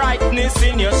a brightness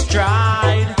in your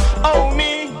stride. Oh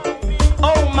me,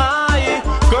 oh my.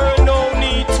 Girl, no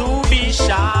need to be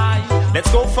shy. Let's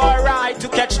go for a ride to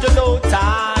catch the low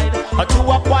tide. Or to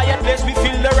a quiet place we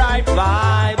feel the right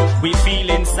vibe. We feel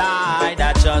inside,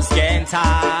 I just can't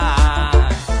hide.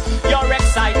 You're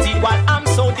excited while I'm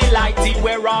so delighted.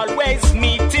 We're always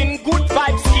meeting, good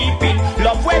vibes keeping.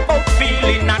 Love we're both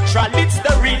feeling natural, it's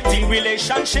the real thing.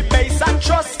 Relationship based and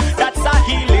trust, that's a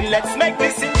healing. Let's make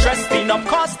this interesting, of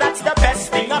course that's the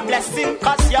best thing. A blessing,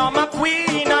 cause you're my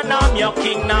queen and I'm your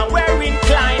king. Now we're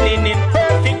inclining in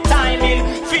perfect timing.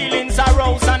 Feelings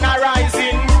arouse and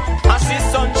arising. I see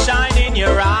sunshine in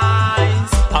your eyes.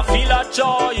 I feel a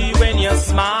joy when you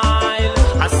smile.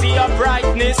 I see a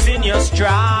brightness in your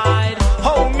stride.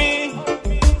 Oh me,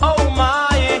 oh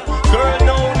my. Girl,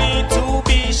 no need to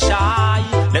be shy.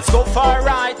 Let's go for a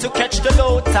ride to catch the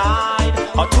low tide.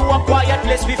 Or to a quiet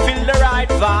place we feel the right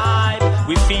vibe.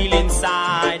 We feel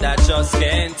inside, I just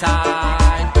can't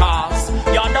hide. Cause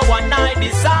you're the one I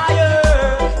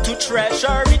desire. To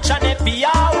treasure each and every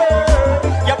hour.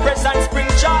 Your presence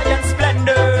brings joy and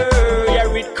splendor.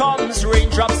 Here it comes,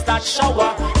 raindrops that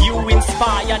shower. You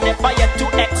inspire, never yet to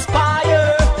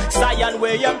expire. Zion,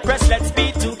 where you impress, let's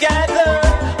be together.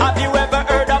 Have you ever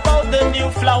heard about the new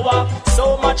flower?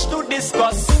 So much to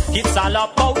discuss, it's all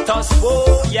about us,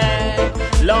 oh yeah.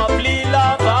 Lovely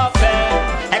love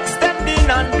affair, extending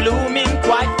and blooming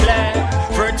quite clear.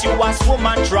 Virtuous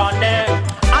woman drawn near.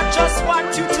 I just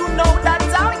want you to know that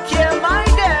I care, my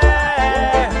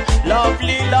dear.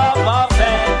 Lovely love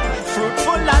affair,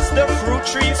 fruitful as the fruit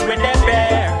trees when they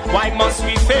bear. Why must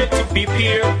we fail to be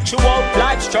peer? Throughout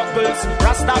life struggles,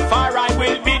 Rastafari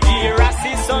will be dear. I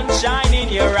see sunshine in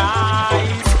your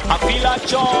eyes. I feel a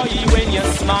joy when you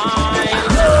smile.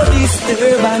 No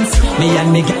disturbance. Me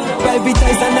and me get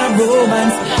privatized and a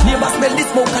romance. Neighbors smell the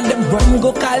smoke and them run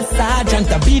go call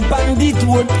sergeant. A beat band the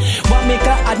door. Want make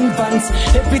a advance.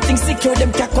 Everything secure,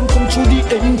 them can come through the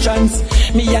entrance.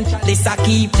 Me and Lisa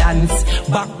keep dance.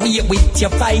 Back way with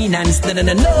your finance.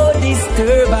 No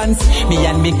disturbance. Me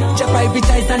and me get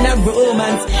privatized and a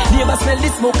romance. Neighbors smell the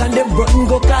smoke and them run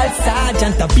go call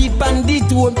sergeant. A beat band the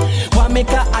door. Want make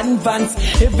a advance.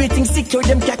 Everything secure,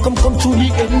 them can come through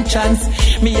the entrance.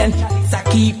 Me and Lisa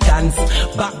keep dance.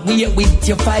 Back way with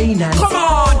your finance. Come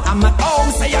on, I'm at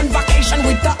home, say on vacation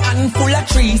with a handful of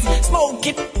trees. Smoke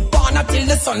it, burn until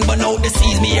the sun burn out the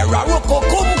seas. Me hear a rocko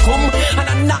come, and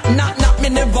a knock. Me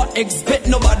never expect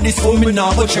nobody, so me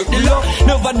now go check the law.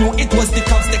 Never knew it was the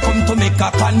cops, they come to make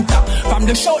a contact. From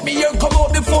the shout, me hear come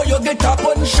out before you get a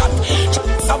gunshot.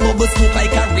 Some bubble smoke like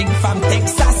a rig from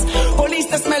Texas. Police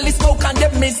they smell the smoke and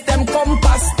they miss them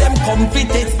compass. Them come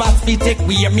fit it, fast fit take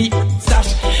where me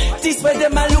stash. This way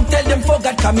them a look, tell them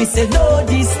forgot, come me say no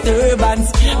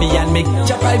disturbance. Me and me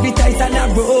just privatize and a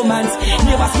romance.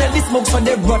 Never smell the smoke, so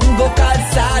they run go call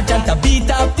sergeant. A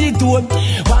beat up the door,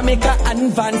 want make a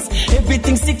advance.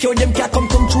 Everything secure, them can come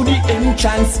through the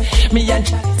entrance. Me and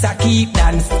I keep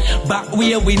dance. Back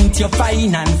where win your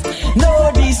finance.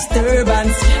 No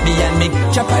disturbance. Me and me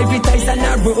chop prioritize and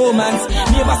a romance.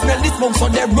 Never smell this smoke so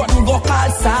they run go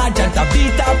call sergeant. A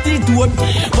beat up the door.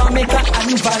 Want make a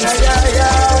advance.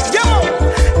 Yo!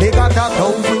 They got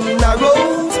 1,000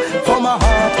 arrows for my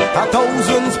heart,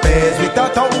 1,000 spares with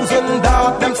 1,000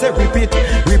 darts. Them say rip it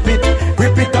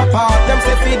apart. Them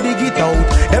say fi dig it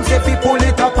out. Them say fi pull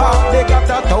it apart. They got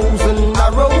 1,000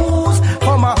 arrows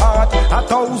for my heart,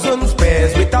 1,000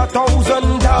 spares with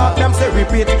 1,000 darts. Them say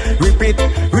rip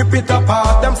it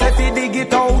apart. Them say fi dig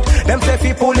it out. Them say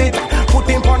fi pull it. Put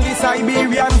him on the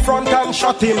Siberian front and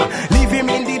shut him. Leave him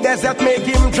in the desert, make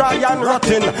him dry and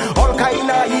rotten. All kind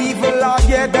of evil, I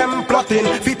hear them plotting.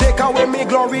 Fi take away me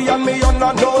glory and me on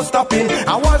no stopping.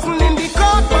 I wasn't in the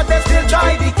court, but they still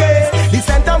try the case. The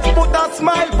sentence put a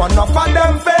smile on enough of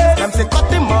them face. Them say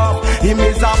cut him off, him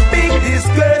is a big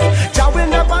disgrace. Jah will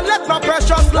never let my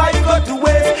precious life go to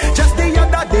waste. Just the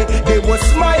other day, they were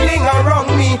smiling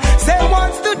around me. Say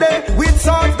once today, with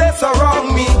swords they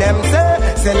surround me. Them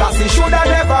say Lassie shoulda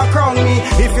never crown me.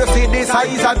 If you see the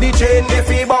size of the chain, they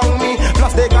fi bong me.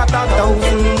 Plus they got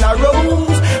 1,000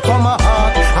 arrows for my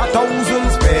heart, 1,000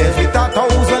 spares with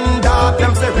 1,000 darts.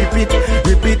 Them say rip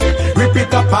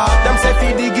it apart. Them say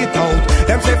fi dig it out.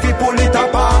 Them say fi pull it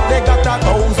apart. They got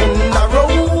 1,000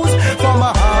 arrows for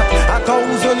my heart,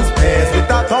 1,000 spares with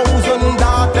 1,000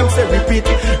 darts. Them say rip it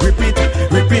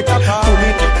apart.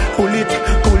 Pull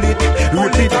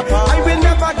it apart. I will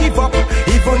never give up,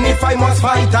 even if I must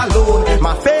fight alone.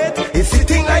 My faith is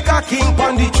sitting like a king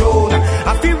on the throne.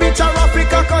 I feel rich in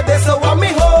Africa, cause they so want me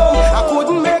home. I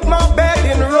couldn't make my bed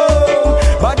in Rome,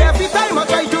 but every time I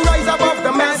try to rise above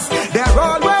the mess, they're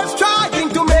always trying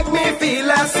to make me feel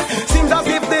less. Seems as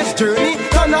if this journey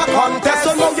turn a contest.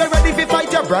 So now you're ready to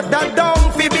fight your brother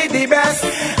down, fi be the best.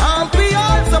 Aren't we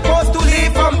all supposed to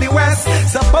live from the west?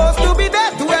 Supposed to be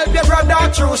there to help your brother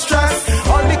through stress.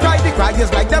 All the cry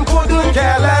is like them couldn't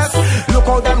care less. Look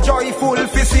how them joyful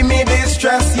fi see me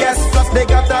distress. Yes, plus they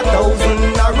got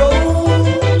 1,000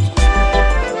 arrows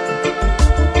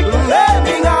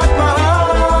aiming at my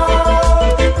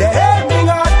heart. They're aiming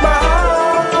at my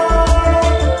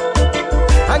heart.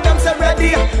 And them say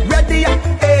ready,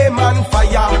 aim and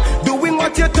fire. Doing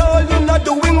what you told, you not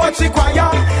doing what's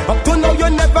required. Up to now you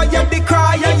never hear the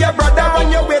cry of your brother,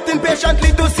 and you're waiting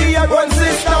patiently to see your one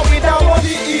sister without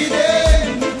the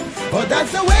Eden. But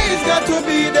that's the way it's got to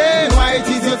be then. Why it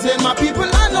is you tell my people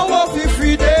I know how to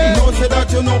free them. Don't say that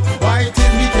you know why it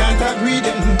is we can't agree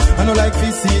them. I know like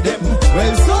we see them.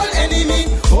 Well, soul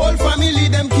enemy, whole family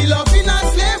them kill off in a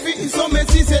slavery. So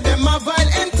messy say them a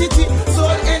vile entity.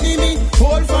 Soul enemy,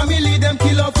 whole family them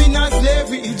kill off in a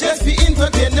slavery. Just be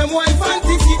entertain them wild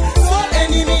fantasy. Soul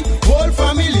enemy, whole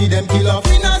family them kill off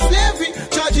in a slavery.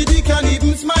 Tragedy can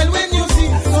even smile when you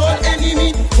see. Soul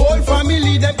enemy, whole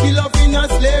family them kill off in a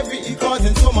slavery. It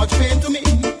causing so much pain to me.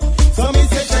 So me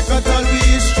say check out all we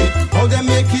history, how they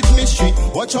make it mystery.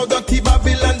 Watch how dirty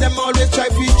Babylon, them always try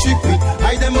to trick me.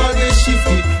 I them always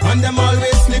shifty, and them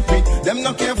always slippery. Them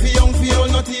not care for young, for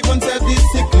old, not even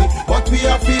self-discipline. But we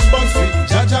are fit bounce free,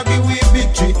 Jaja give we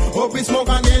victory. Hope we smoke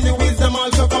and gain the wisdom,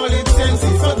 also call it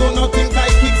senses. So do not think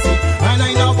like Kixie, and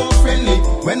I now go friendly.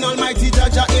 When Almighty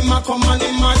Jaja in my command,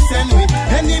 in my send me.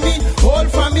 Enemy, whole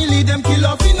family, them kill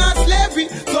off in a slavery.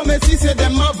 So Messi say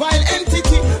them a vile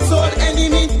entity. Soul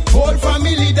enemy, whole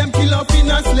family, them kill off in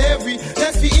a slavery.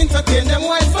 Just be entertain them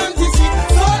wild fantasy.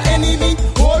 Soul enemy,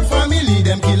 whole family,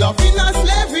 them kill off in a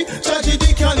slavery.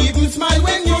 Tragedy can't even smile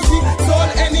when you see. Soul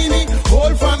enemy,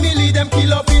 whole family, them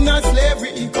kill off in a slavery.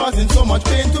 It causing so much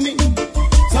pain to me.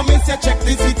 So me say check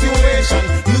the situation,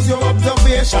 use your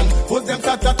observation. First them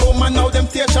start at home and now them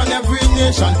station every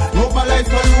nation.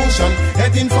 Globalized pollution,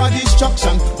 heading for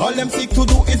destruction. All them seek to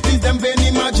do is please them vain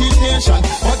imagination.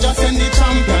 Or just send the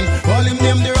champion, call him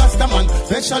name the Rastaman.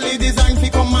 Specially designed to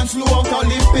come and slew out all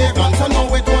the pagans. So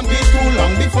now it won't be too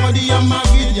long before the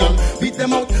Armageddon. Beat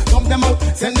them out, dump them out,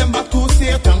 send them back to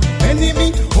Satan.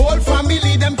 Enemy, whole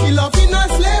family, them kill off in a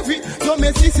slavery. So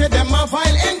Messi say them a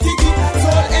vile entity.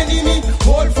 Soul enemy,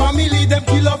 whole family, them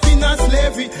kill off in a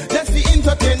slavery. Just be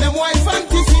entertain them wild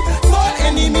fantasy. Soul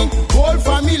enemy, whole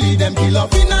family, them kill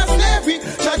off in a slavery.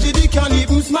 Tragedy can't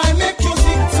even smile, make you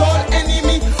see. Soul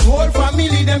enemy, whole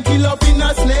family, them kill off in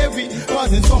a slavery.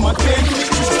 Causing so much pain to me.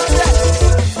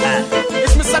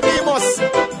 It's Mr. Demos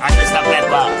and Mr.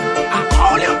 Pepper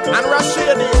and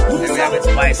Rashidi. We have it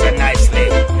spicy nicely.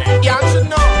 Yeah, you should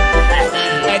know.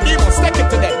 Hey, Demos, take it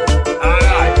to them.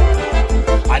 Alright.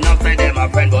 I know for them a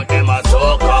friend, but them a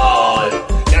so-called.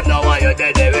 Them know why you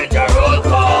dead, they reach a roll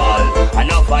call. I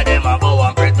know for them a bow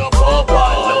and pray to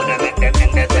Popal. So they make them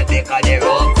think they say because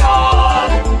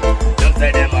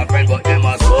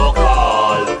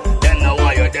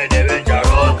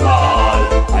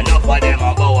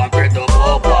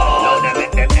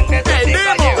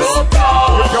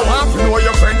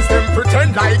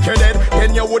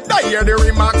would die hear the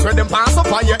remarks where them pass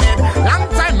up on your head. Long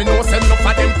time me know send enough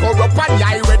of them corrupt and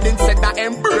yeah, read instead that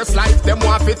embrace life, them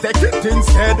want to take it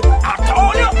instead. I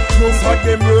told you, most of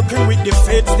them working with the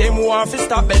feds, them want to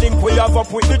stop belling, we have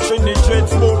up with the Trinidad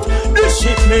boat. The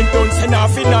shipment don't send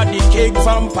off in the cake,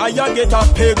 vampire get a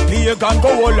pig and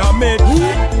go all a med.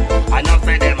 I know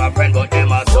friend them a friend, but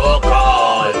them a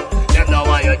so-called. Them know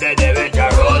why you dead, they with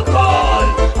your roll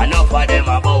call. Enough of them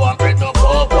a bow and pray to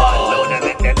couple. Now they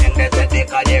make them think they say they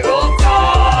call the rope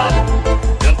tall.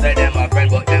 Them say them a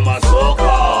friend, but them a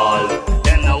so-called.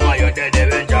 Them know why you dead, they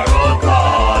with your roll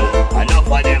call.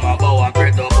 Enough of them a bow and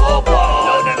pray to couple.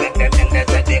 Now they make them think they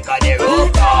say they call the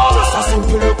rope tall. Just a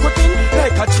simple cooking,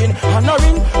 like a chin and a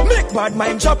ring. Make bad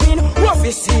mind dropping, what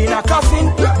we see in a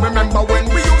coffin. Remember when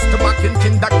we used to back in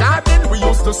kindergarten, we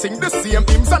used to sing the same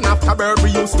hymns and afterward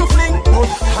we used to fling. But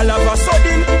all of a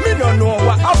sudden, me don't know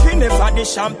what happened. If I the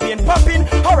champagne popping,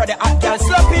 or the hot girl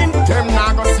slapping. Them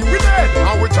now go see we dead,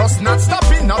 and we just not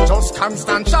stopping. Not just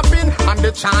constant shopping, and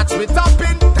the charts we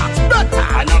topping. That's better.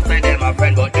 I know friend them a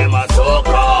friend, but them a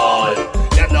so-called.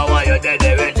 Them know why you dead,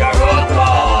 they with your roll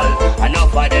call.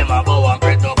 Enough of them a bow and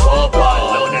pray to couple.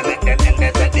 Now they make them think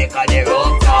they say they call the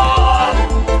rope tall.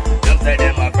 Them say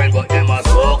them a friend, but them a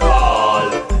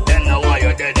so-called. Them know why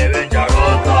you dead, they with your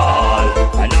roll call.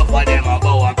 Enough of them a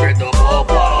bow and pray to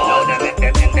couple. Now they make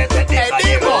them think they say they call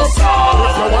the rope tall.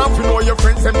 If you want to know your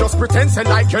friends, them just pretend say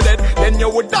like you're dead. Then you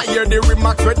would die hear the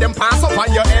remarks where them pass up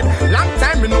on your head. Long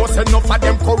time you know say enough of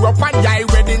them corrupt and yeah,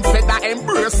 ready instead that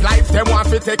embrace life, them want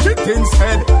to take it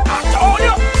instead. I told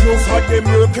you, most of them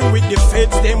working with the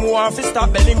feds, them want to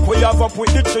stop belling, we have up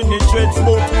with the Trinidad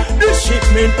boat. The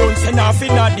shipment don't send off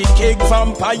in the cake,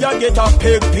 vampire get a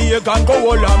pig and go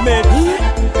all a med.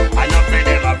 I know friend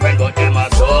them a friend, but them a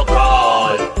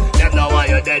so-called. Them know why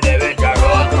you dead, they with your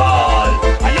roll call.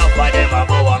 Enough of them a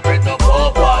bow and pray to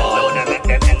couple. Now they make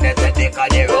them think they say they call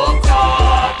the rope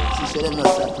tall. She said them not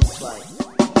satisfied.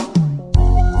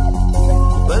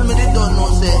 Well, me they don't know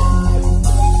say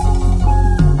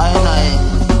I and I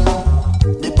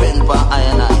depend on I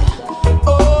and I.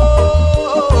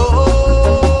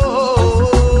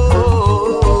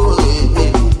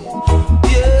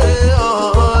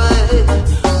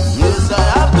 Yes, I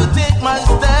have to take my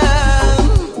stand.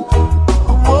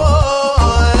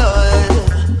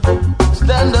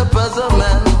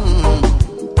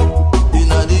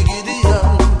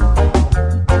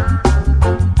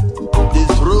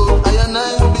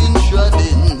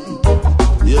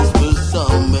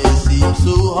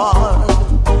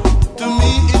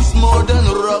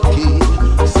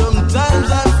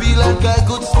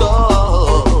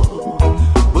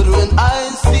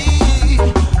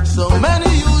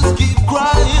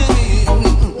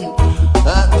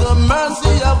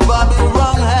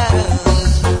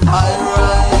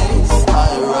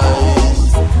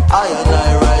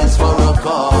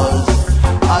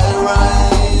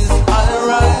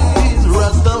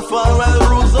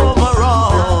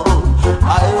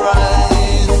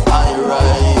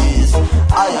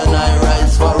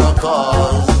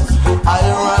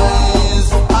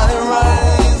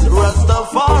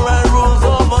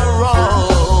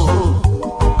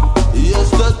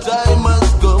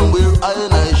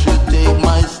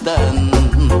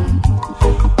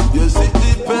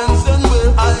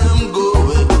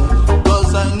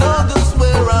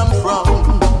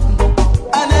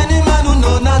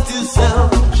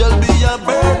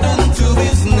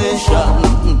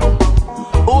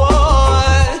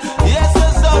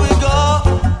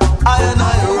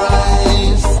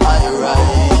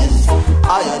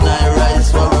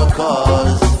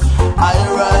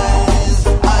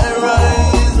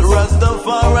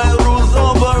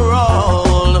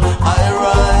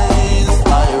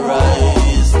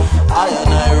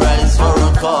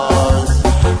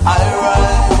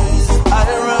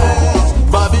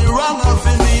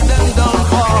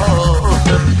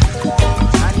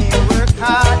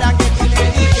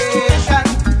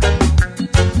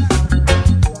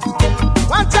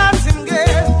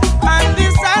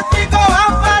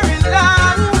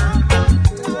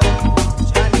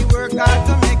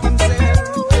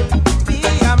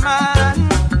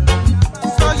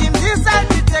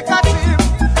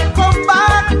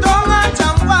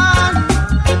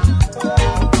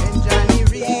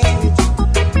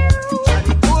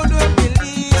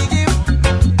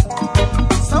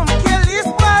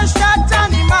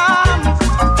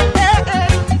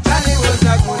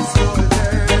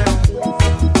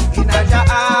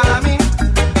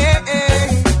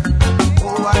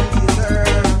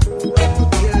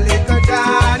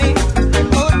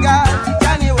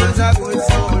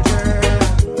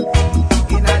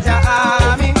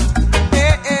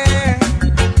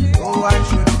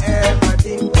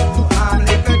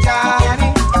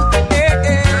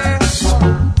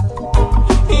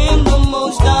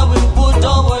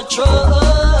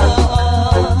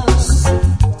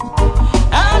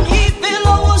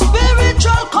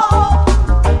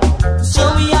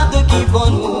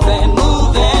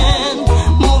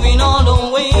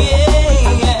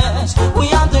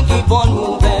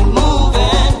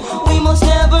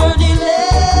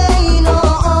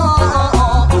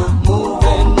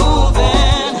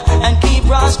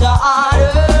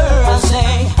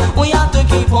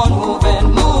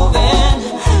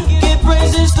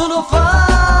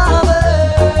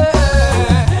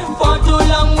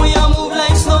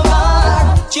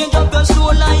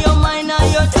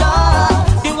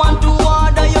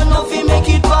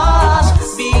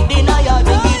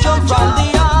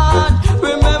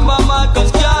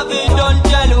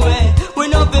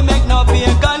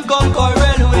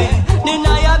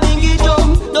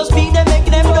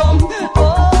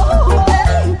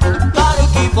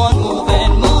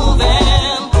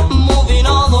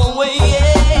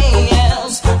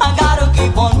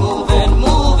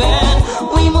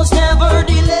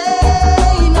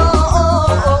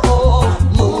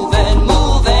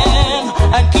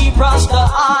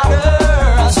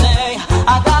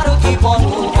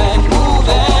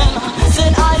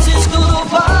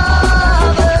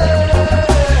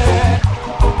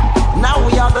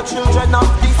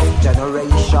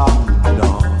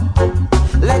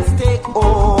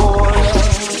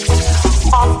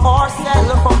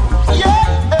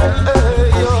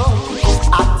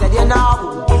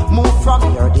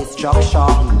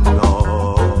 destruction.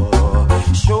 No,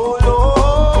 show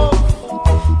love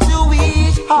to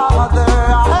each other.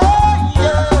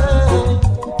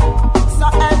 So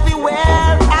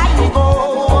everywhere I go,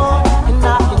 and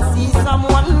I can see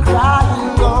someone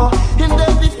crying. In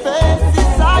every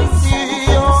faces I see,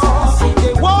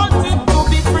 they want it to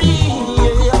be free.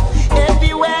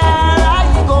 Everywhere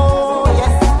I go,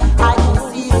 yes, I can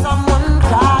see someone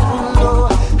crying.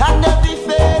 And every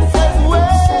face is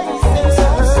wasted.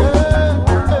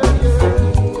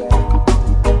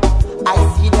 I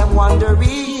see them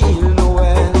wondering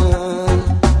when,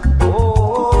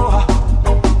 oh,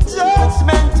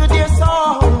 judgment to their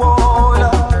soul.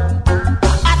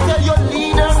 I tell you,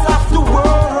 leaders of the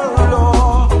world,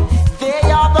 oh, they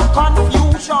are the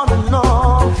confusion.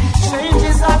 Oh,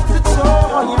 changes of the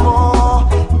time. Oh,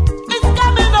 it's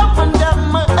coming up on them.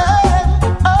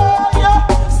 Oh, yeah.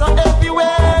 So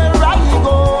everywhere I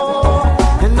go,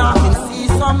 and I can see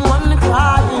someone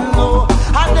crying. Oh,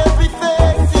 and every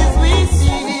face is we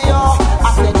see. Oh, I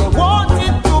said they want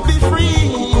it to be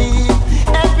free.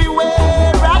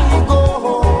 Everywhere I go,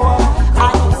 I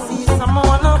can see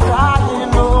someone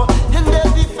crying. Oh, and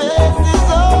every face is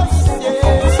us.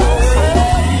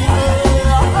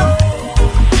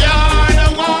 You're the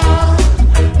one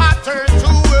I turn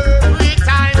to every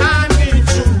time I need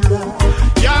true love.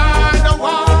 You're the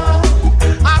one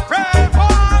I pray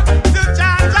for, the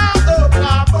judge of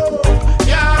above.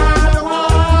 You're the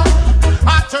one I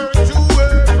turn to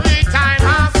every time I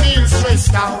feel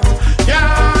stressed out.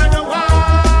 You're the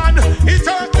one, it's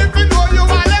hurt if you know you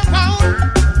are left out.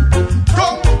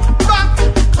 Come back,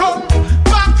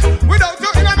 without you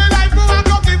in my life, you are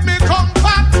gonna give me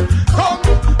comfort. Come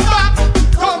back,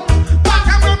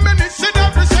 I'm reminiscing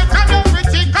every second, every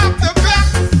tick of the clock.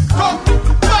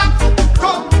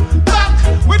 Come back,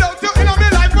 without you in my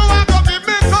life, you are gonna give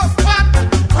me comfort.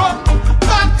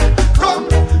 Come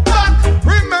back,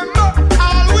 remember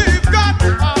all we've got.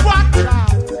 Watch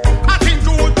out, I think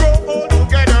you would grow old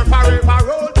together, forever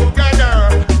roll together,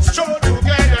 stroll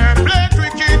together, play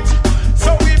cricket, so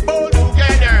we bowl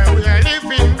together. We're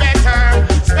living better,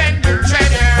 spending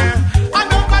cheddar. I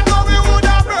know we would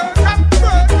have broke up.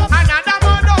 Another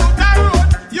man out the road,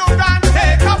 you can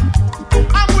take up.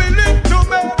 I'm willing to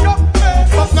make up,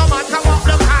 but no matter what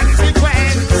the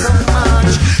consequence. So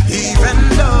much, even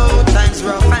though times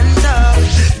rough and tough,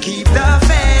 keep the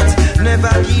faith,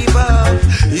 never give up.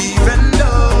 Even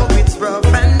though it's rough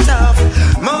and tough,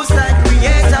 most I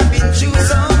create have been through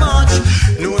so much.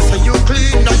 No, so you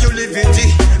clean, now you live it.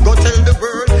 Go tell the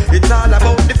world, it's all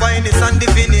about divineness and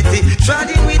divinity.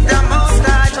 Treading with the Most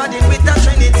High, treading with the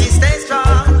Trinity. Stay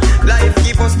strong, life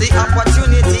give us the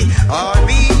opportunity. All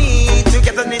we need,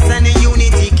 togetherness and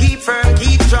unity. Keep firm,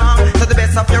 keep strong, to the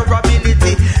best of your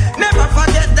ability. Never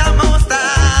forget the Most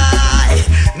High.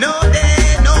 No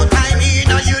day, no time, you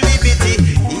know you liberty.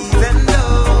 Even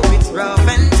though it's rough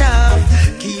and tough,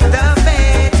 keep the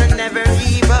faith and never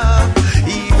give up.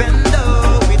 Even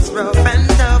though it's rough and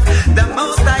tough, the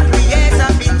Most High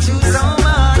Creator been through so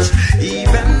much.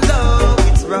 Even though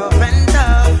it's rough and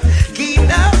tough, keep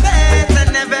the faith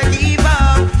and never give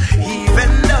up.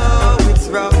 Even though it's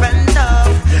rough and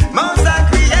tough, Most High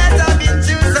Creator been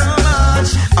through so much.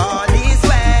 All is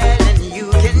well and you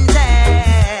can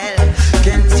tell.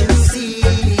 Can't you see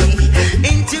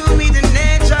into me the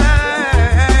nature?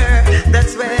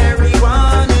 That's where we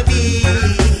wanna be.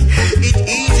 It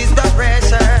eases the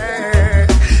pressure,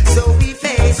 so we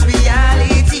face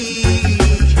reality.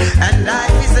 And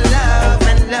life is love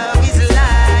and love is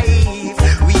life.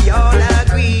 We all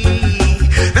agree.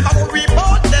 Never worry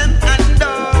about them and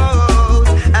those,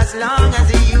 as long as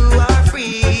you are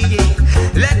free.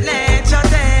 Let nature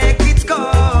take its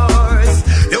course.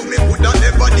 No, we would not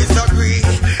never disagree.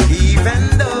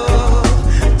 Even though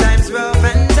times rough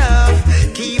and tough,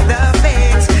 keep the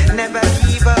faith, never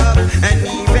give up. And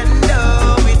even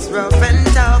though it's rough and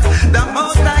tough, the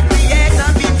Most High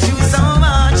Creator been through so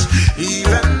much.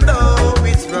 Even though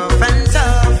it's rough and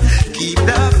tough, keep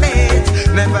the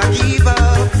faith, never give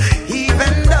up.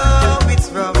 Even though it's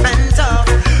rough and tough,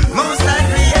 Most High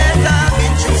Creator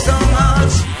been through so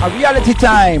much. A reality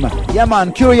time. Yeah,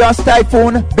 man. Kurious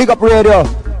Typhoon. Big up radio.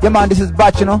 Yeah, man. This is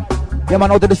Batch, you know. Yeah,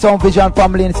 man. Out of the Sound Vision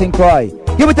family in St. Croix.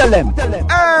 You will tell them.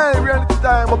 Hey, reality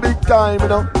time, a big time, you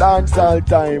know. Dancehall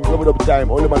time, rub it up time.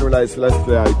 Only man realize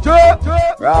Celestial.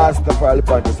 Rastafari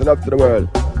Panthers, love to the world.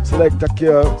 Select a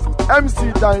cure.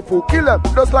 MC Typhoon, kill them,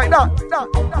 just like that.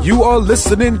 You are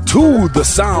listening to the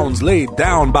sounds laid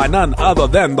down by none other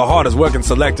than the hardest working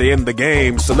selector in the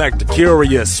game, Selector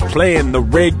Kurious, playing the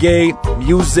reggae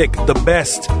music, the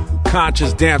best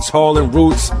conscious dance hall and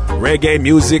roots reggae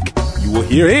music you will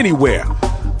hear anywhere.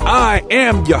 I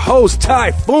am your host,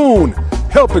 Typhoon,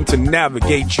 helping to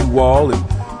navigate you all and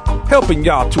helping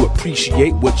y'all to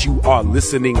appreciate what you are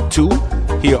listening to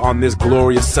here on this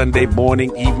glorious Sunday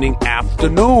morning, evening,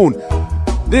 afternoon.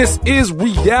 This is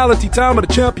Reality Time of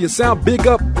the Champion Sound.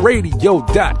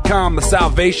 BigUpRadio.com, the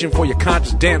salvation for your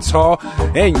conscious dance hall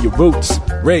and your roots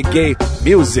reggae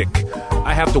music.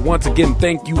 I have to once again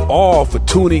thank you all for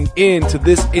tuning in to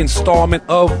this installment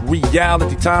of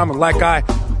Reality Time. And like I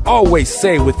always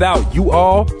say, without you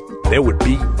all, there would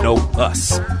be no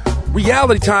us.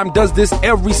 Reality Time does this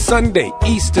every Sunday,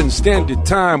 Eastern Standard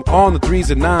Time on the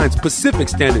 3s and 9s, Pacific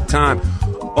Standard Time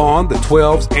on the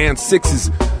 12s and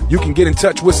 6s. You can get in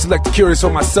touch with Select Kurious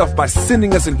or myself by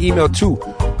sending us an email to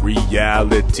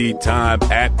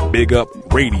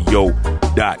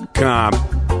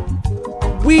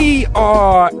realitytime@bigupradio.com. We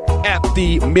are at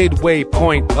the midway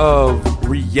point of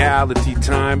Reality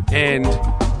Time, and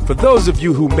for those of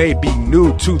you who may be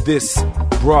new to this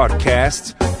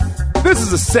broadcast, this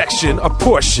is a section, a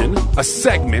portion, a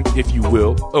segment, if you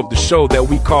will, of the show that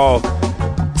we call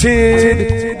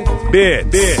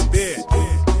Tidbits.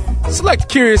 Select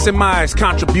Kurious and my's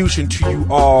contribution to you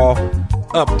all,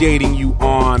 updating you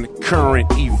on current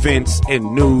events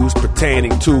and news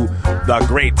pertaining to the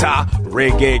greater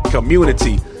reggae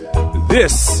community.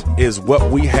 This is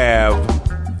what we have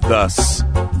thus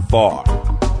far.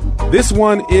 This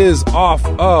one is off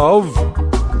of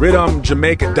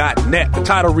RhythmJamaica.net. The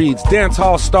title reads,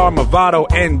 Dancehall star Mavado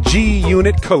and G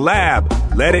Unit collab.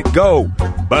 Let it go.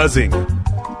 Buzzing.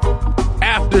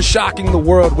 After shocking the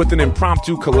world with an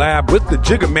impromptu collab with the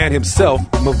Jigga Man himself,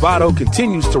 Mavado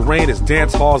continues to reign as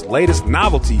dancehall's latest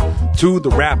novelty to the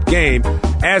rap game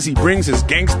as he brings his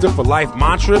gangster for life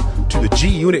mantra to the G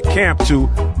Unit camp to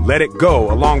Let It Go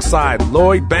alongside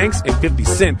Lloyd Banks and 50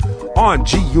 Cent on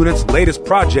G Unit's latest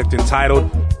project entitled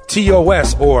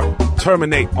TOS, or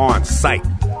Terminate on Sight.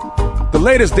 The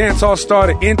latest dancehall star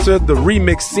to enter the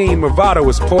remix scene, Mavado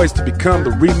is poised to become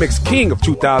the remix king of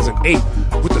 2008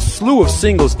 with a slew of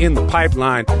singles in the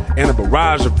pipeline and a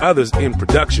barrage of others in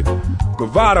production.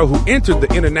 Mavado, who entered the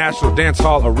international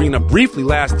dancehall arena briefly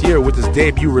last year with his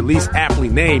debut release aptly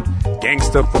named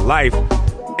Gangsta for Life,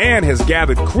 and has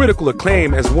gathered critical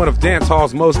acclaim as one of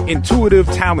dancehall's most intuitive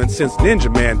talents since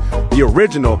Ninja Man, the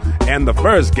original and the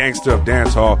first gangster of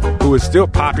dancehall, who is still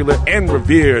popular and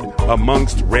revered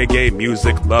amongst reggae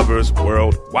music lovers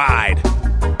worldwide.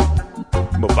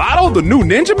 Mavado, the new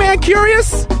Ninja Man,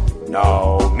 Kurious?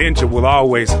 No, Ninja will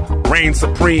always reign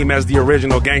supreme as the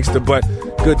original gangster, but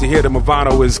good to hear that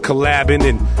Mavado is collabing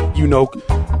and,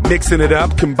 mixing it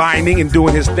up, combining and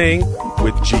doing his thing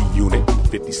with G Unit,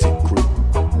 50 Cent Crew.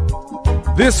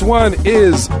 This one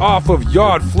is off of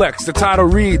Yard Flex. The title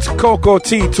reads, Coco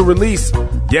T to release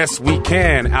Yes We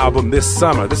Can album this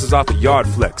summer. This is off of Yard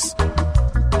Flex.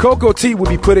 Coco T will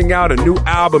be putting out a new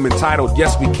album entitled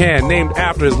Yes We Can, named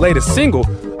after his latest single,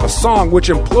 a song which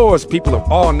implores people of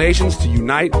all nations to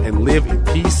unite and live in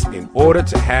peace in order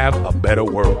to have a better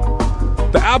world.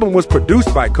 The album was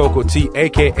produced by Coco T,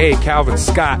 aka Calvin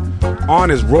Scott, on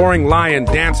his Roaring Lion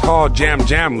Dancehall Jam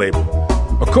Jam label.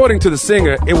 According to the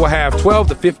singer, it will have 12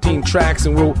 to 15 tracks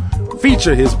and will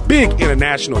feature his big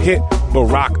international hit,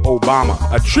 Barack Obama,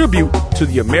 a tribute to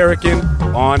the American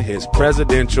on his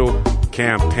presidential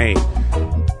campaign.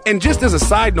 And just as a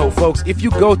side note, folks, if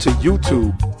you go to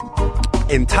YouTube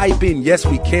and type in Yes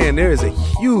We Can, there is a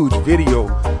huge video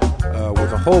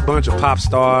with a whole bunch of pop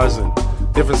stars and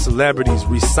different celebrities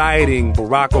reciting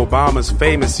Barack Obama's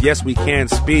famous Yes We Can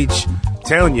speech.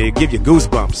 Telling you, it give you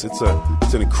goosebumps. It's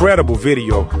an incredible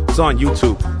video. It's on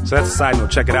YouTube. So that's a side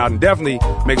note. Check it out, and definitely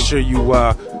make sure you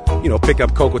pick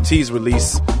up Coco T's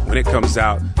release when it comes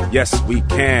out. Yes, we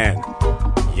can.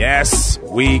 Yes,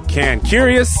 we can.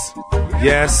 Kurious?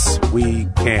 Yes, we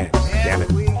can. Damn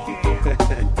it.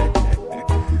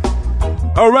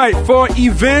 All right, for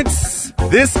events,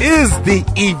 this is the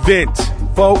event,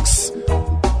 folks.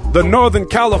 The Northern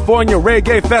California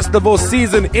Reggae Festival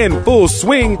season in full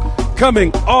swing,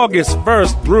 coming August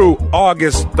 1st through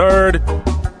August 3rd.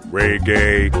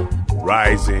 Reggae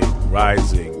rising,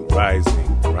 rising,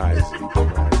 rising, rising,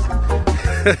 rising.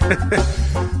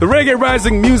 The Reggae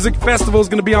Rising Music Festival is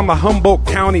going to be on the Humboldt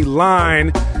County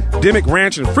line, Dimmick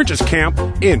Ranch and Fritch's Camp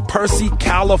in Percy,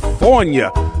 California.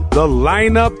 The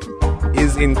lineup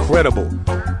is incredible.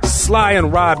 Sly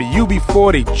and Robbie,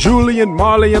 UB40, Julian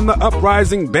Marley and the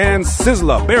Uprising Band,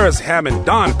 Sizzla, Barris Hammond,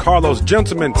 Don Carlos,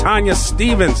 Gentleman, Tanya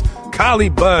Stevens, Collie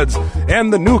Buds,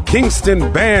 and the New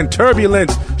Kingston Band,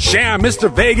 Turbulence, Sham,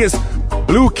 Mr. Vegas,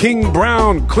 Blue King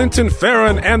Brown, Clinton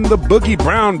Farron, and the Boogie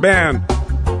Brown Band.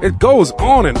 It goes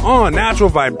on and on. Natural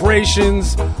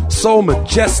Vibrations, Soul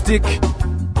Majestic,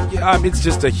 it's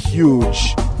just a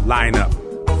huge lineup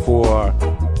for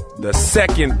the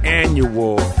second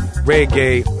annual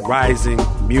Reggae Rising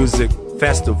Music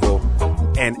Festival.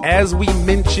 And as we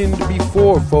mentioned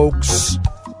before, folks,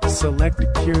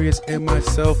 Selecta Kurious and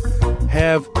myself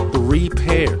have 3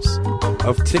 pairs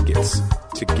of tickets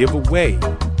to give away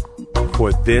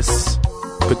for this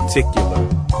particular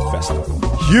festival.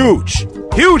 Huge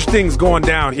things going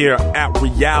down here at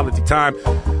Reality Time.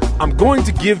 I'm going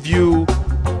to give you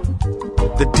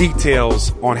the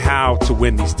details on how to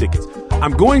win these tickets.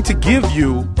 I'm going to give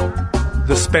you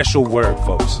the special word,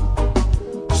 folks.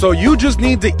 So you just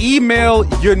need to email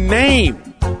your name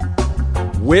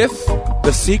with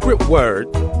the secret word.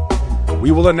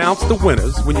 We will announce the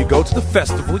winners when you go to the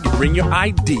festival. You bring your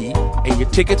ID and your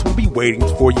tickets will be waiting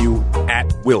for you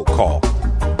at will call.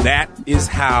 That is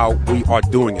how we are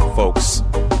doing it, folks.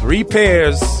 3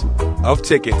 pairs of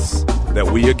tickets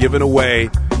that we are giving away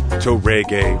to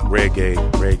Reggae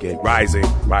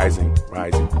Rising.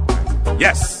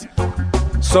 Yes.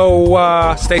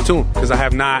 So stay tuned, because I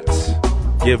have not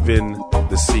given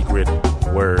the secret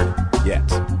word yet.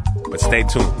 But stay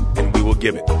tuned and we will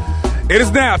give it. It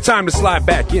is now time to slide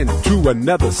back into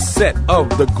another set of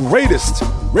the greatest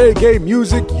reggae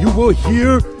music you will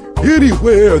hear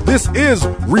anywhere. This is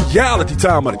Reality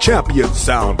Time on the Champion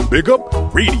Sound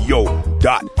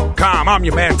BigUpRadio.com. I'm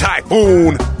your man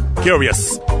Typhoon.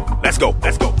 Kurious. Let's go.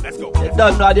 You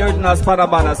don't know the original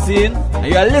Spanabana scene, and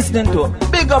you are listening to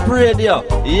Big Up Radio.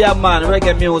 Yeah, man,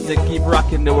 reggae music keep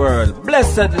rocking the world.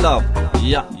 Blessed love.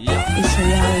 Yeah. It's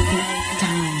Reality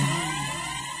Time.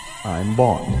 I'm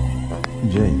Bond,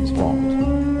 James Bond.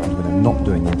 And when I'm not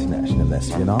doing international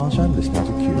espionage, I'm listening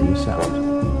to Kurious Sound.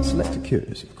 Selecta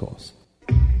Kurious, of course.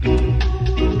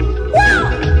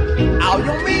 How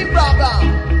you mean, brother?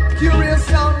 Kurious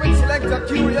Sound with Selecta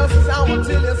Kurious Sound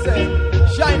until you say,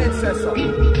 shine it, say so.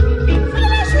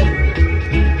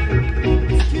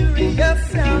 It's Kurious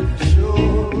Sound for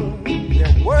sure.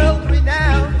 They're world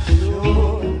renowned for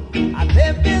sure. And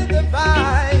they build the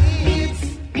vibes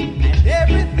and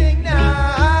everything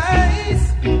nice.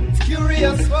 It's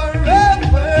Kurious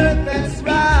forever, that's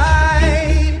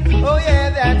right. Oh yeah,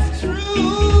 that's true.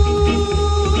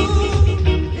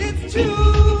 It's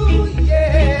true,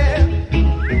 yeah.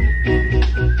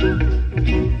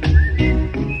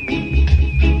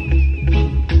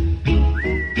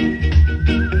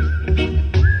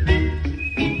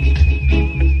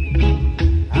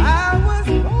 I was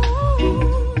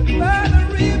born by the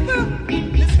river,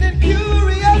 listening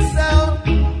Kurious Sound.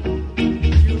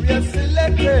 Kurious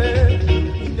Selecta,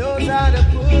 he knows how to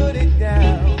put it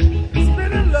down. It's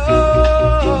been a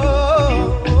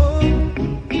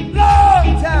long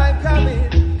time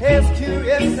coming. Here's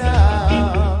Kurious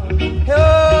Sound.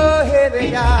 Oh, here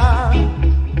they are.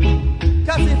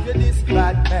 'Cause if you're this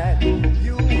bad man,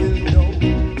 you will know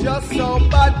just so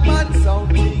bad man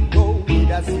sounding go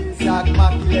with a zigzag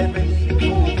Mach 11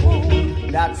 equal.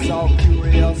 That's how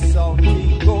Kurious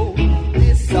sounding go.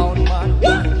 This sound man,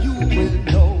 you will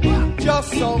know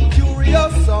just so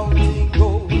Kurious sounding go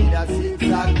with a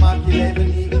zigzag Mach 11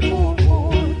 equal.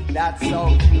 That's how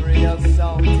Kurious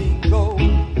sounding go.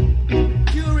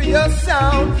 Kurious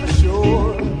Sound for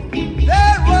sure.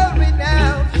 They're world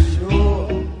renowned for sure.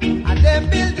 And they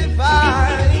build the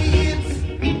vibes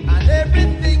and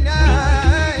everything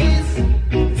nice.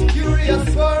 It's Kurious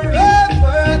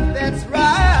forever, that's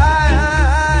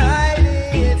right.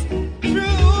 It's true.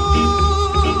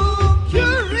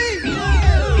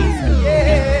 Kurious,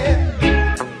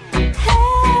 yeah.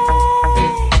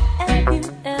 Have you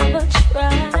ever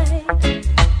tried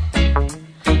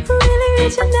really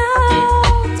reaching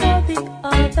out to the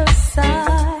other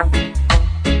side?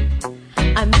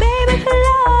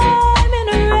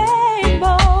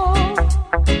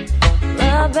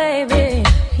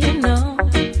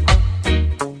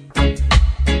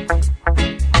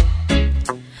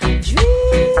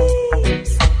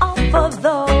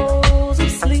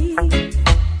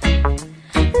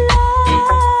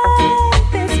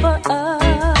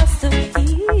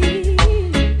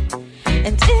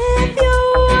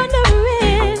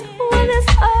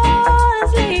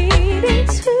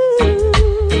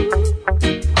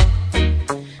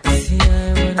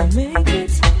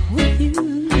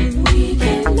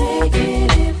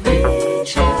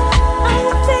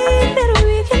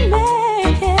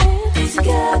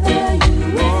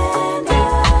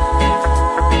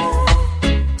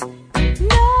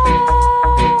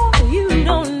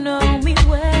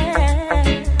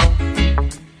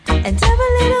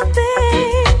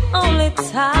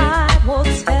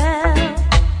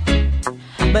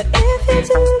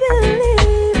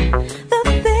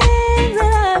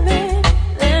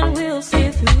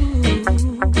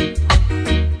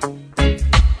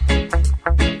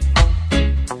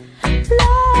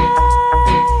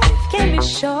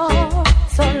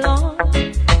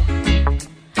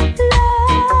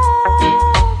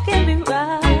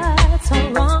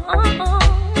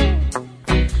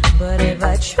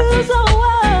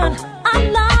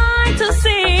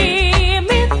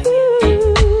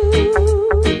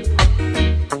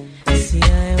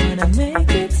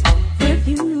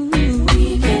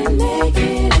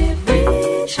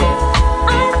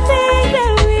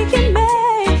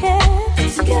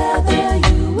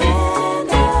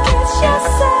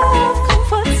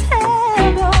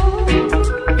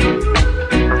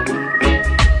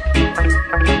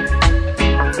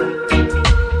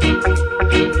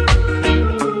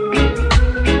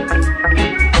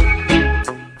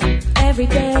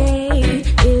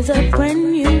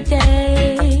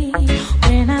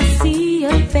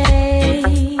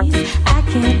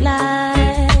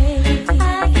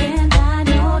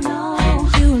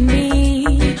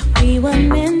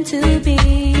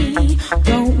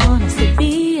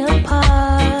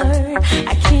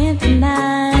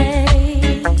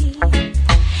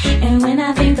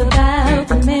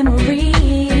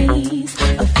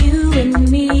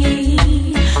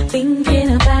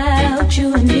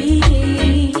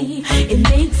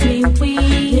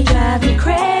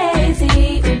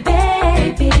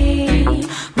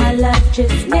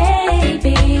 just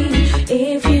maybe,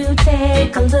 if you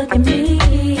take a look at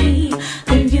me,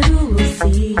 then you will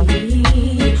see.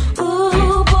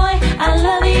 Ooh boy, I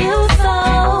love you so,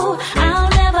 I'll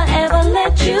never ever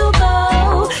let you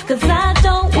go, 'cause I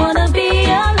don't wanna be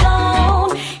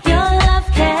alone. Your love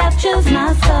captures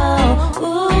my soul.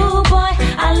 Ooh boy,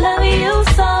 I love you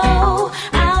so,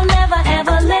 I'll never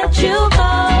ever let you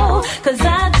go, 'cause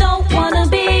I don't wanna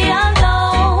be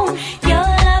alone. Your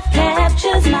love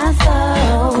captures my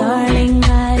soul. Darling,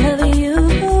 I love you,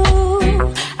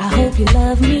 I hope you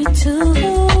love me too.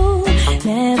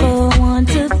 Never want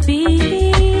to be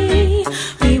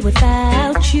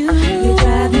without you. You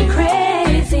drive me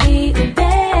crazy,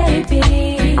 baby.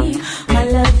 My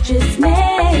love just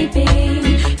maybe,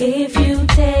 if you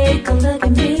take a look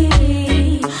at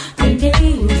me, then you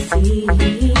will see.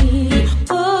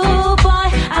 Ooh boy,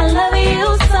 I love you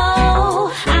so,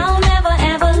 I'll never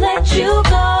ever let you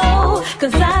go,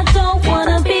 'cause I don't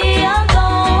wanna be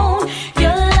alone.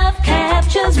 Your love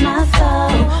captures my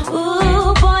soul.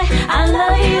 Ooh boy, I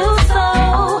love you so,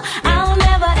 I'll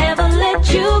never ever let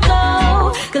you go,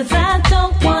 'cause I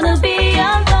don't wanna be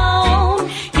alone.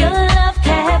 Your love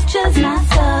captures my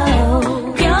soul.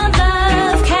 Your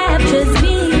love captures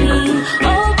me.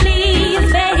 Oh please,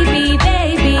 baby,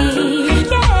 baby.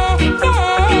 Yeah,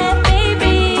 yeah,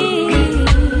 baby.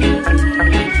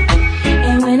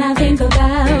 And when I think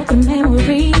about the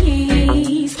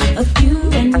memories of you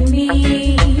and me,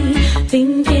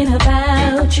 thinking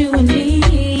about you and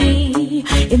me,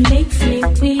 it makes me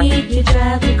weak. You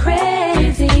drive me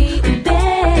crazy,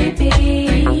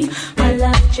 baby. My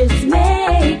love just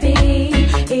maybe,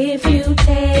 if you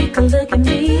take a look at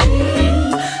me,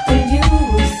 then you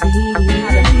will see.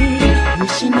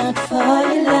 Wishing out for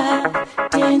your love,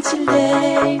 didn't you,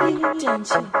 lady? Didn't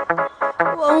you?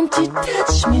 Won't you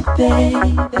touch me,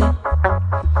 baby?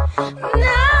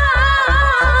 No.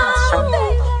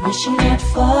 Wishing out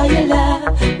for your love,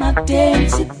 my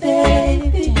dainty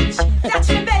baby. Touch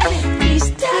me, baby. Please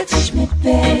touch me,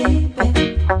 baby.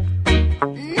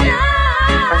 No.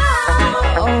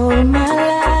 All my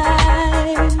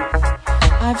life,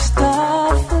 I've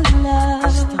starved for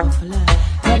love.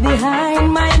 But behind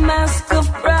my mask of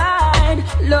pride,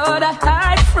 Lord, I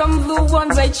hide from the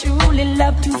ones I truly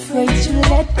love, too afraid to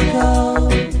let go.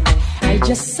 I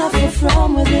just suffer from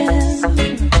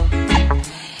within.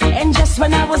 And just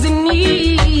when I was in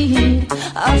need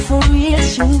of a real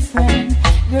true friend,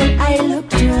 girl, I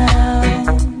looked around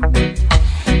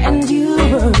and you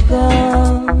were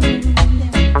gone.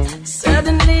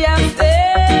 Suddenly I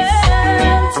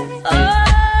felt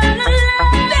all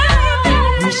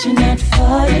alone. Wishing out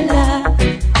for your love,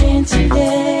 didn't you,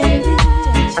 lady?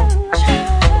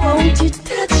 Won't you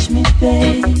touch me,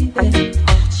 baby?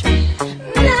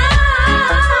 No.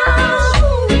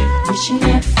 Wishing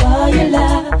out for your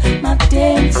love, my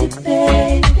dainty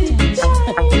baby.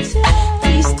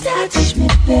 Please touch me,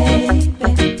 baby.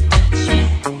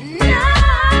 No.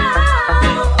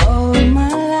 All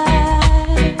my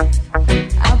life,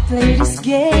 I play this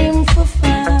game for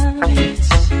fun,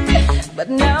 but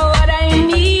now what I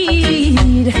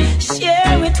need,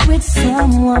 share it with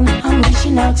someone. I'm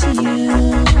reaching out to you,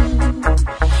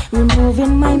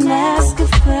 removing my mask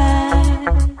of pride.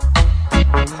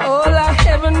 All I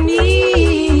ever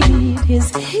need is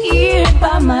here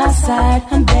by my side.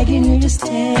 I'm begging you to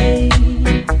stay,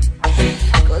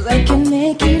 'cause I can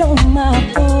make it on my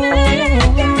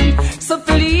own. So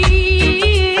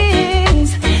please,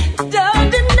 don't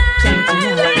deny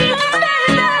me.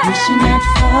 Wishing out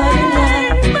for your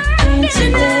love, ain't you,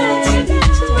 baby?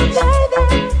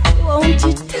 Won't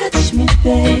you touch me,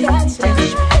 baby?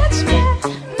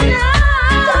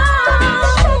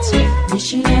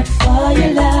 Wishing out for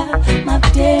your love, my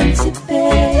dainty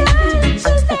baby.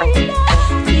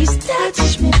 Please touch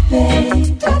me, baby.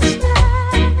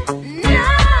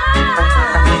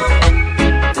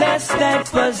 Last night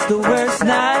was the worst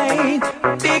night,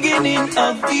 beginning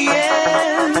of the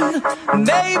end.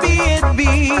 Maybe it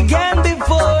began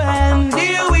before, and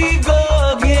here we go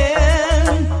again.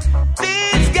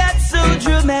 Things got so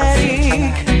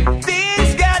dramatic,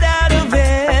 things got out of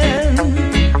hand.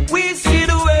 We see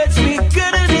the words we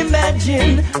couldn't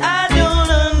imagine. I don't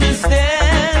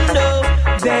understand. Oh,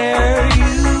 there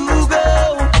you go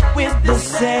with the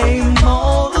same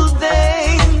old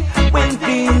thing. When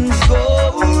things go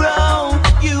wrong,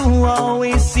 you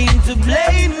always seem to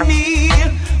blame me.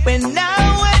 When now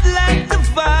I'd like to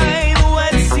find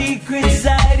what secrets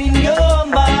hide in your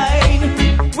mind.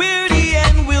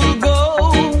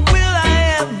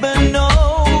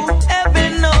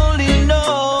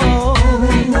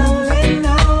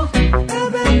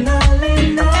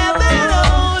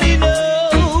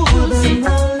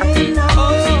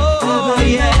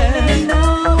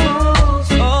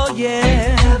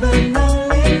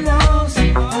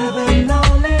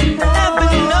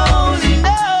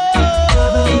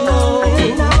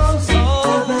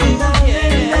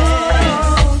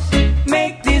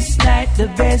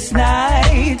 last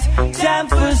night. Time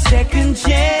for second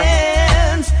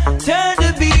chance. Turn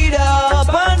the beat up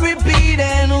and repeat,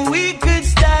 and we could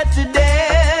start to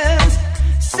dance.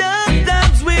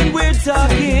 Sometimes when we're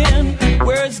talking,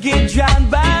 words get drowned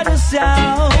by the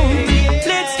sound.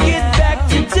 Let's get back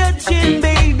to touching,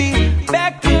 baby,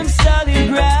 back on solid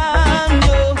ground.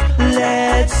 Oh,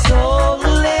 let's hold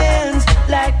hands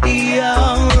like the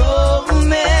young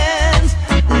romance.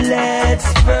 Let's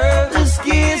first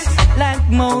kiss like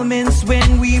moments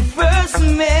when we first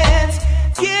met.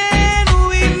 Can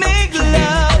we make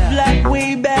love like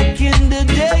way back in the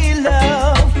day,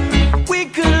 love? We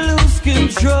could lose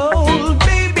control,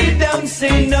 baby, don't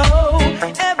say no.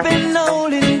 Heaven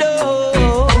only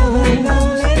knows. Heaven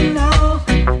only knows.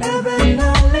 Heaven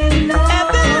only knows.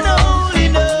 Heaven only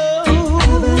knows.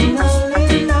 Heaven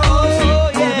only knows. Oh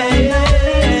yeah.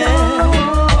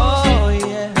 Oh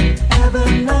yeah.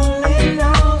 Heaven only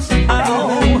knows.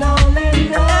 Heaven only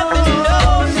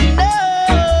knows.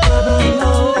 Heaven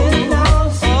only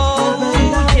knows. Oh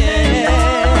yeah.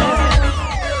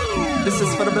 This is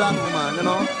for the black woman, you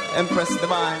know, Empress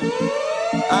Divine.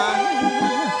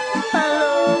 I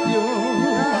love you,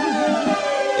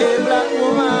 a black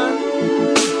woman.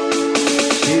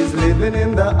 She's living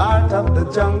in the heart of the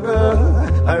jungle,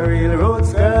 a real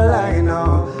roots girl I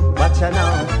know. Watch her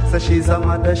now, so she's a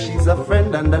mother, she's a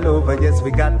friend and a lover. Yes,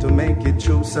 we got to make it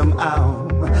through somehow.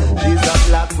 She's a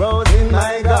black rose in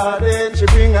my garden. She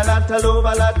bring a lot of love,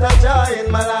 a lot of joy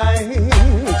in my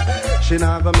life. She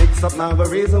never mix up, never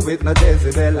reason with no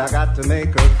Jezebel. I got to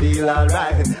make her feel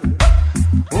alright.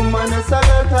 Woman is a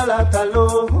lot of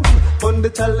love. On the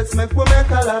chalice make we make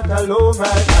a lot of love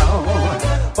right now.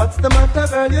 What's the matter,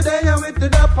 girl? You there with the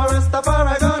dapper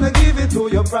Rastafari, gonna give it to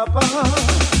you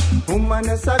proper. Woman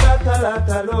is a lot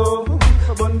of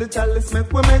love. On the chalice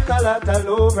make we make a lot of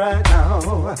love right now.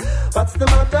 What's the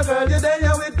matter, girl? You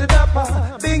there with the dapper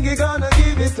Bingy, gonna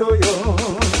give it to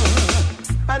you.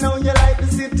 I know you like the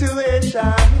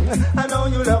situation. I know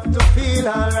you love to feel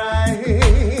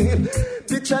alright.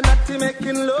 Picture Natty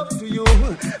making love to you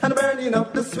and burning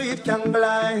up the sweet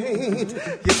candlelight.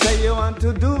 You say you want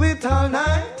to do it all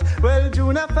night. Well,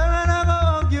 Juniper and I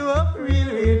hug you up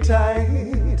real, real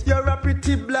tight. You're a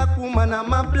pretty black woman,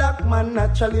 I'm a black man,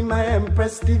 naturally my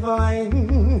Empress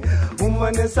Divine.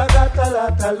 Woman is a got a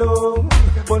lot of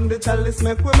love. On the chalice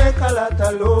make we make a lot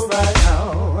of love right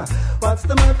now. What's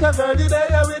the matter, girl? You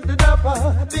there with the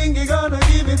dapper Bingy, gonna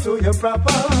give it to you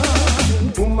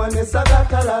proper. Woman is a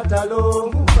got a lot of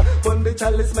love. On the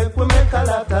chalice make we make a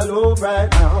lot of love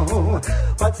right now.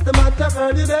 What's the matter,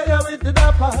 girl? You there with the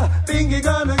dapper Bingy,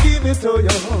 gonna give it to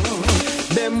you.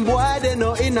 Them boy, they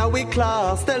know in a we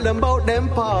class. Tell them about them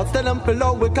parts. Tell them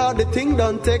below we call the thing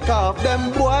don't take off.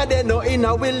 Them boy, they know in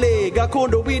a we leg. I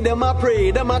couldn't with them a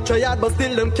pray. Them a try hard but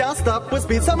still them can't stop. We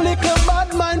speed some little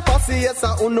bad mind fussy. Yes,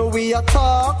 I know we a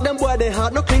talk. Them boy, they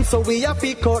hard no clean so we a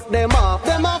fi cut them off.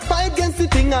 Them a fight against the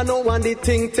thing I know when the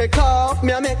thing take off.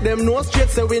 Me a make them know straight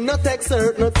so we no take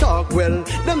cert no talk. Well,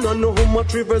 them don't know how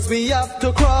much rivers we have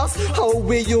to cross. How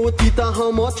we use it and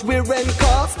how much we rent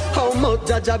cost. How much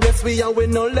Jaja bless we and we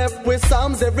no left with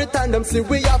Psalms. Every time them see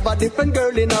we have a different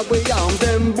girl in our arms.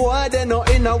 Them boy, they know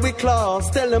in our class.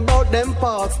 Tell them about them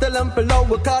parts. Tell them below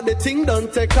we call the thing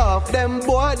don't take off. Them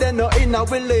boy, they know in our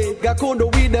league. I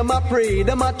couldn't with them a pray.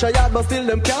 Them a try hard but still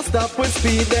them can't stop with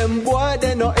speed. Them boy,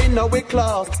 they know in our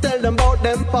class. Tell them about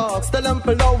them parts. Tell them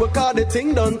below we call the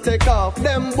thing don't take off.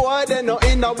 Them boy, they know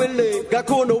in our league. I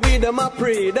couldn't with them a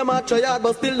pray. Them a try hard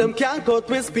but still them can't cut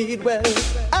with speed. Well,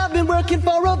 I've been working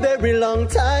for a very long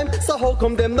time. So how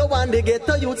come them the one they get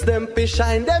to youths them fish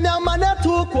shine? Them young man are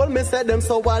too cool, me say them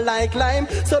so I like lime.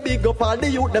 So big up all the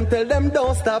youth, them tell them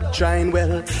don't stop trying.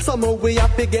 Well, somehow we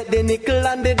have to get the nickel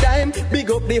and the dime.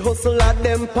 Big up the hustle at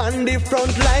them pan the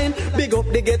front line. Big up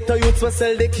the ghetto youths we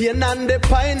sell the cane and the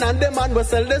pine. And the man we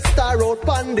sell the star out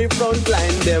pan the front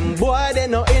line. Them boy they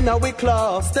know in our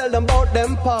class. Tell them about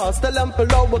them past. Tell them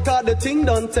below we call the thing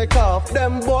don't take off.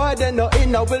 Them boy they know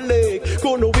in our league.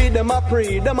 Couldn't with them a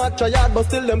pray. Them a try hard but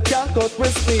still them can't cut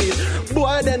with speed.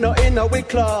 Boy they know in our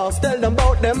class. Tell them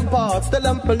about them parts. Tell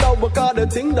them below we call the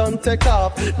thing don't take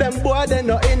off. Them boy they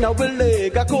know in our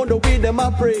league. I couldn't with them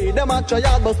a pray. Them a try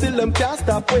hard but still them can't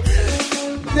stop with.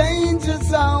 Danger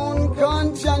sound,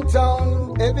 gunshot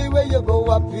town. Everywhere you go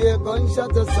up here,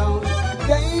 gunshot a sound.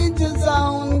 Danger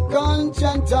sound,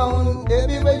 gunshot town.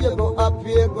 Everywhere you go up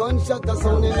here, gunshot a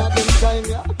sound. In a them time,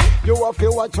 yeah. You have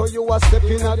to watch how you are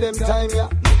stepping at them time, yeah.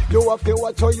 You have to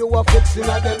watch how you are fixing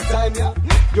at them time, yeah.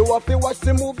 You have to watch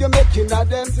the move you're making at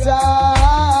them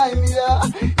time, yeah.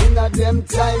 In a them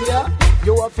time, yeah.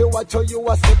 You have to watch how you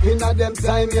are stepping at them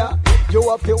time, yeah. You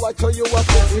have to watch how you are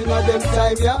fixing at them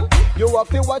time, yeah. You have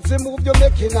to watch the move you're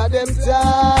making at them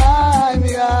time,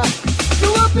 yeah.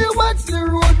 You have to watch the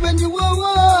road when you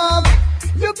walk.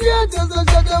 You can't just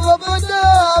a shadow of a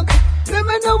dog.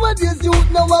 Remember nowadays you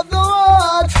know have the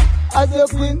heart. As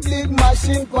a queen big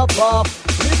machine pop up.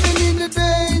 Living in the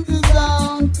danger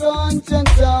zone,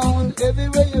 conscious town.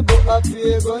 Everywhere you go up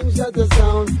here, gunshot the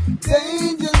sound.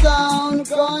 Danger zone,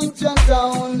 conscious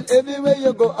town. Everywhere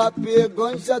you go up here,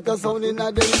 gunshot the sound in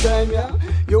a them time, yeah.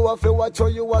 You have to watch how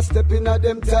you are stepping at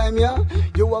them time, yeah.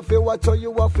 You have to watch how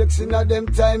you are flexing at them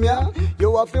time, yeah.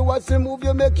 You have to watch the move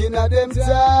you're making at them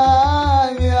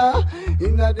time, yeah.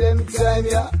 In a them time,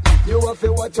 yeah. You have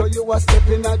to watch how you are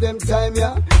stepping at them time,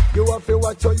 yeah. You have to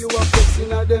watch how you are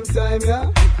flexing at them time,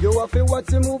 yeah. You have to watch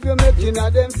the move you're making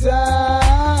at them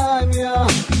time, yeah.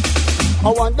 I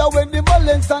wonder when the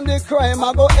violence and the crime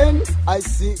are go end. I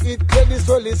see it clear, this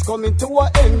world is coming to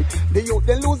an end. The youth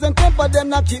they losing temper, them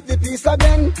not keep the peace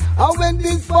again. And when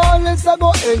this violence are go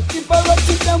end, if I rush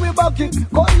it then we back it.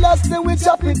 Cut last then we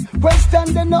chop it.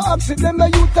 Question then no action, them a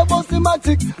youth about the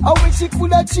matic. I wish it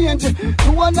could have changed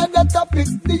to another topic.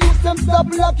 The youth them stop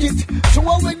lock it. Show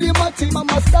away the matic,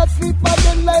 mama start sleep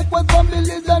again like what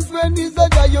families and friends is a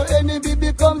guy. Your enemy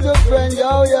becomes your friend,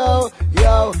 yo, yo,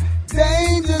 yo.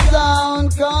 Danger zone,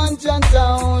 conscious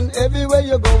town. Everywhere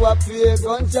you go up here,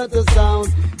 gunshot the sound.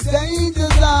 Danger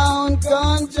zone,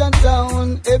 conscious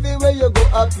town. Everywhere you go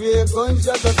up here,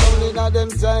 gunshot the sound in a them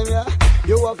time, yeah.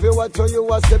 You have to watch how you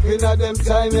are stepping at them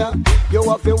time, yeah. You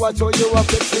have to watch how you are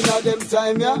flexing at them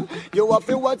time, yeah. You have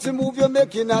to watch the move you're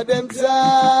making at them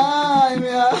time,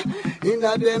 yeah. In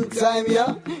a them time,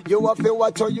 yeah. You have to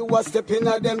watch how you are stepping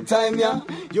at them time, yeah.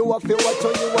 You have to watch how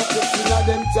you are flexing at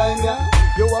them time, yeah.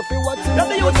 You have to watch the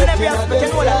move you're making at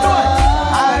them time.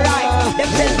 Alright, them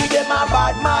tell me them a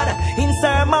bad man,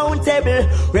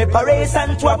 insurmountable.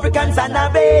 Reparation to Africans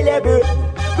unavailable.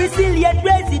 Resilient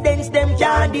residents, them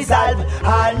can't dissolve.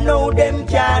 I know them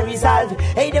can't resolve.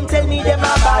 Hey, them tell me them a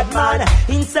bad man,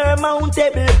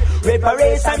 insurmountable.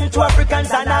 Reparation to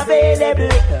Africans unavailable.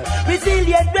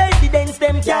 Resilient residents,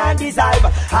 them can't dissolve.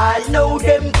 I know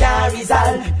them can't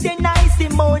resolve. Then I see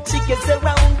more chickens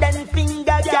around and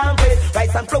finger can't press.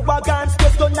 Rice and flour guns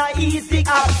just gonna easy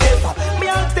access. Me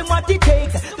ask them what it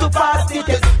takes to pass the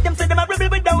test. Them say them a rebel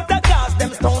without a cause.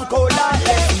 Them stone cold and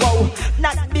less. Wow,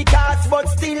 not because but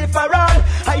still for all.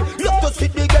 I look to see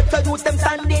the ghetto youth them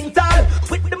standing tall.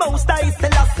 With the most I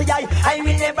Selassie I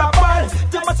will never fall.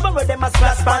 Too much more of them a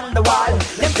splash on the wall.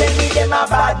 Them tell me them a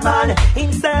bad man,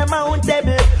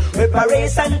 insurmountable.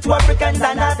 Reparation to Africans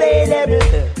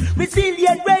unavailable.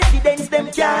 Resilient residents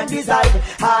them can't dissolve.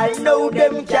 I know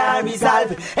them can't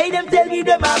resolve. Hey, them tell me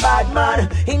them a bad man,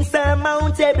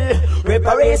 insurmountable.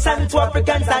 Reparation to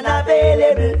Africans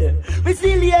unavailable.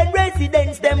 Resilient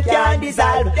residents them can't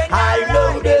dissolve. I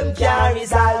know them can't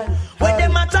resolve. When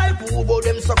them a try prove how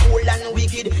them so cool and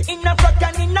wicked. In a frock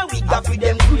and in a wig, off with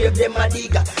them grave, them a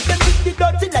digger. Them with the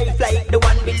dirty life like the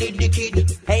one believe the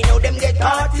kid. Hey, now them get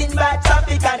caught in bad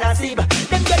traffic and a sib.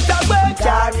 Them get a work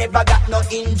car, never got no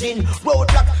engine.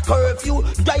 Roadblock, curfew,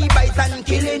 drive-bys and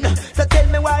killing. So tell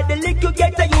me why the little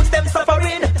get to use them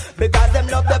suffering. Because them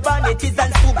love the vanities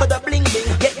and spook for the bling bling.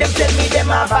 Yet them tell me them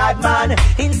a bad man,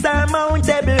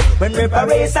 insurmountable. When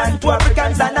reparation to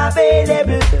Africans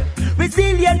unavailable.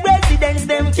 Resilient residents,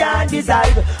 them can't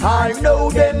dissolve. I know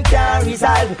them can't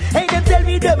resolve. Hey, them tell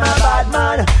me them a bad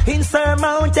man,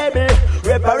 insurmountable.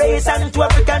 Reparation to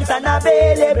Africans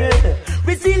unavailable.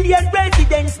 Resilient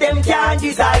residents, them can't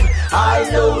dissolve. I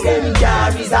know them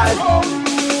can't resolve.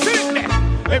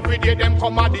 Every day them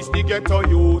come at this the ghetto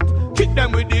youth. Kick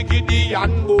them with the giddy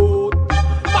and boot.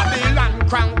 Babylon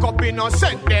crank up in us,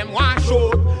 send them one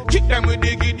shoot. Kick them with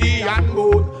the giddy and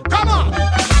boot. Come on,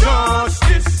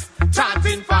 justice.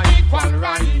 Chanting for equal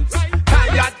rights.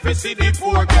 Tired to see the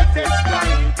poor get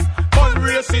exploited. But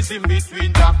racism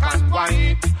between black and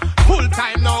white. Full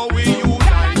time now we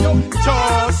unite.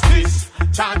 Justice.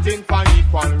 Chanting for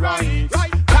equal rights.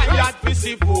 Tired to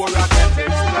see poor get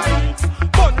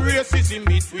exploited. But racism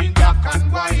between black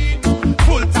and white.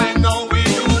 Full time now we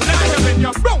unite. When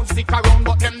you're brown stick around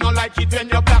but them no like it when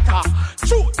you're blacker.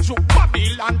 Shoot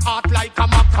Babylon art like a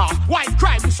maca. White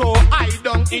crime so high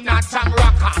down in a jam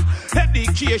rocker.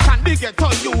 Education, they get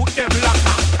on you, them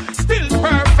locker. Still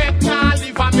perfect, now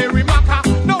live a merry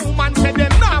maca. No man said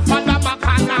them nah follow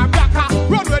maca, nah blacker.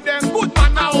 Run with them good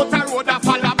man out a road a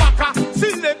follow backa.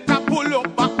 Select a pull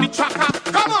up back the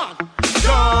tracker. Come on!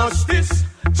 Justice,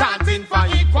 chanting for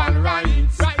equal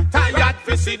rights. Tired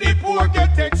to see the poor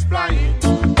get exploited.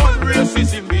 But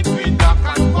racism between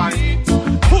black and white.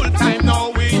 Full time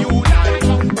now we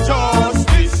unite.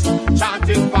 Justice,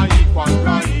 chanting for equal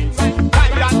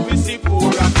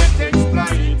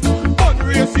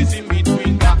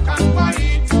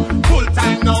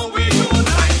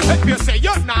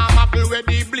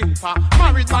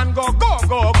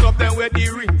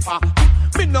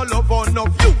no love on no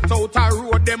youth out a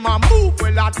road. Them a move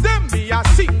well at them. Me a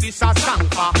sing this a song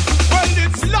for. Well,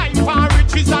 it's life and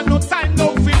riches and no time no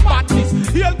for badness.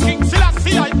 Hail King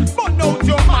Selassie, burn out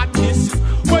your madness.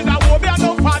 Well, I will be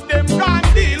enough of them can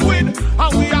deal with.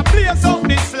 And we are blaze up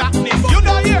this slackness. You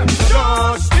know here,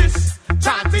 justice,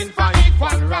 chanting for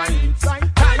equal rights.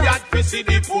 Tired to see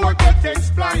the poor get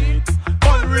exploited.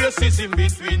 All racism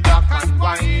between black and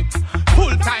white.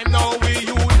 Full time now we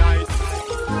unite.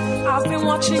 I've been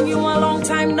watching you a long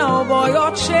time now, boy,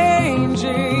 you're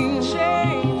changing.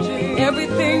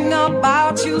 Everything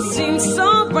about you seems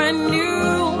so brand new.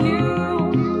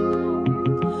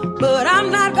 But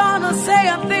I'm not gonna say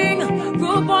a thing,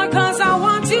 rude boy, cause I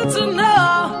want you to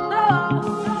know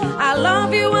I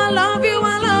love you, I love you,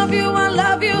 I love you, I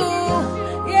love you.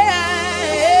 Yeah.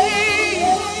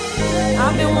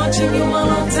 I've been watching you a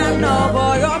long time now,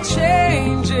 boy, you're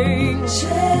changing.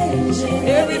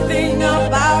 Everything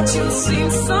about you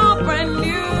seems so brand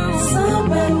new.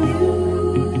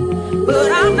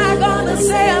 But I'm not gonna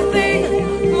say a thing,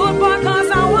 good boy, cause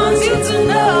I want you to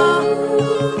know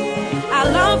I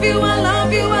love you, I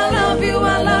love you, I love you,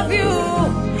 I love you.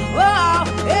 Oh,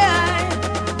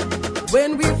 yeah.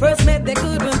 When we first met, they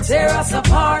couldn't tear us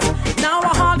apart. Now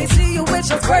I hardly see you,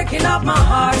 which is breaking up my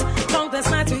heart. Countless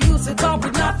nights we used to talk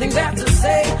with nothing better to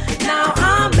say. Now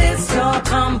I miss your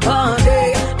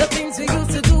company. The things we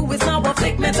used to do is now a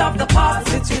figment of the past.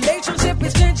 This relationship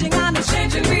is changing and it's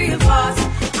changing real fast.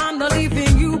 I'm not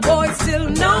leaving you, boy, still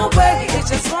no way. It's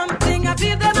just one thing I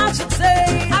did that I should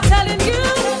say. I'm telling you,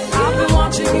 I've been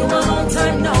watching you a long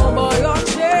time now, boy, you're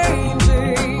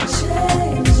changing.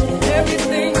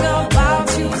 Everything about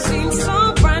you seems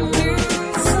so brand new.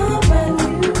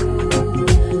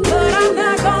 But I'm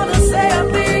not gonna say a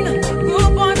thing,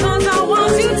 good boy, cause I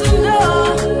want you to know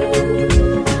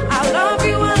I love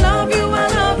you, I love you, I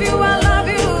love you, I love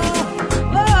you.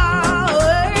 Oh,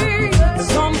 hey.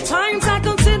 Sometimes I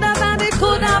consider that it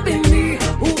could have been me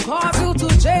who caused you to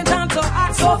change and to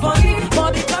act so funny.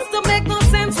 But it doesn't make no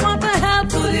sense, what the hell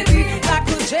could it be that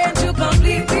could change you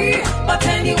completely? But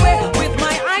anyway, with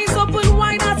my eyes open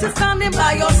wide as I'm standing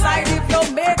by your side, if you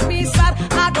make me sad,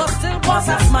 I go still bust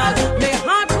a smile. My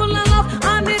heart full of love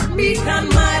and it meek and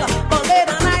mild, but late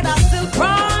at night I still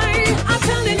cry. I'm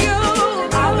telling you,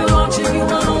 I've been watching you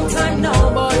a long time now,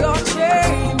 boy, you're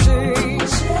changing.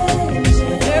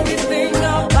 Everything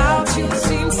about you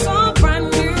seems so brand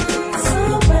new.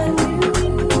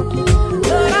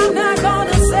 But I'm not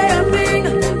gonna say a thing,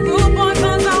 good boy,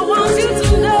 cause I want you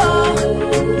to know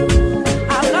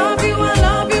I love you, I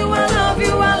love you, I love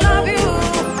you, I love you.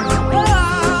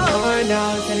 Oh,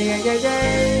 now,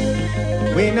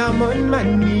 when I'm on my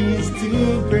knees to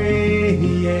pray,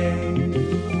 yeah.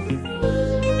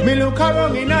 Me look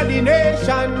around in the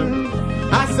nation,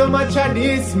 I so much of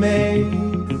dismay.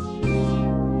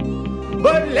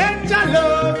 But let your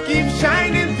love keep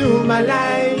shining through my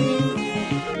life.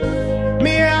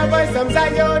 Me have voice some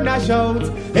Zion a shout,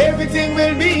 everything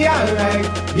will be alright,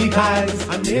 because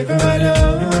I'm never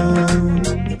alone.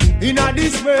 In all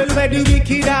this world where the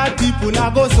wicked are people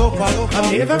are go so far,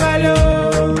 I'm never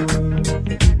alone.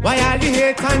 Why all the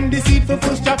hate and deceit for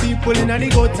push the people in the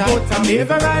gutter, I'm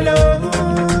never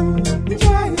alone.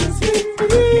 Just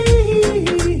me,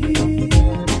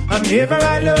 I'm never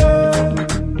alone.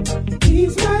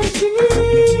 He's my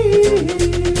shield.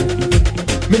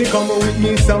 Me come with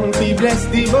me song, be bless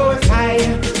the most high.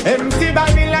 Empty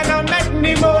Babylon and make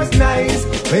the most nice.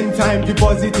 When time to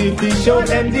positively show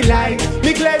them the light.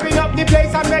 Me clearing up the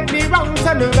place and make the wrong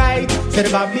turn right. Say the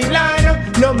Babylon,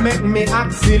 no make me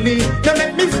act silly. No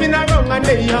make me spin around and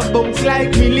lay your bones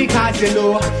like Millie. Cause you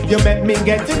know, you make me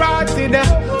get rotted.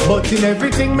 But in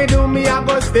everything me do, me I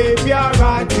go stay pure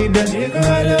rotted. Never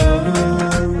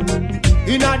alone.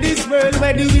 In all this world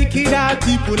where the wicked are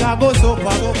people are go so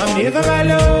far, I'm never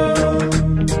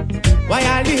alone. Why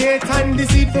all the hate and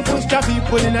deceit for push the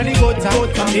people in the gutter,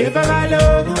 I'm never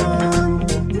alone.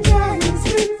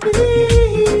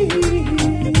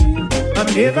 I'm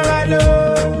never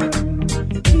alone.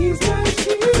 He's my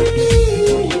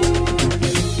shield.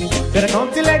 That I come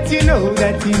to let you know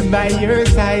that he's by your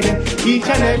side each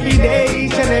and every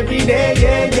day,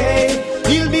 yeah, yeah.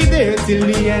 He'll be there till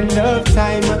the end of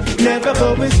time. Never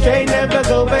go astray, never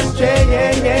go astray,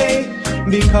 yeah, yeah.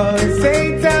 Because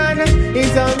Satan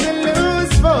is on the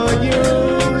loose for you.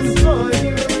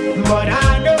 But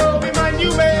I know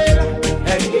Emmanuel,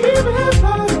 and he will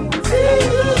come to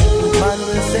you. Man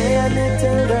will say a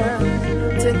little girl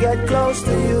to get close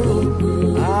to you.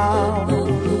 Oh,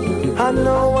 I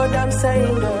know what I'm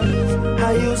saying, girl.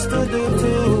 I used to do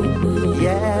too,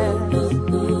 yeah.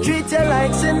 Treat you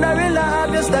like sin Cinderella,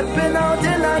 have you stepping out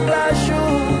in a glass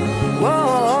shoe?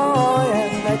 Whoa,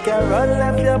 yes, make you run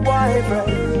left your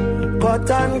boyfriend, cut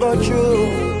and go through.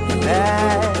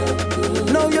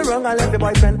 Hey. Now you wrong and left your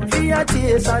boyfriend for a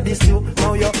taste of this too.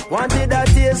 Now you wanted a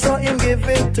taste, so him give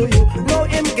it to you. Now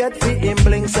him get for him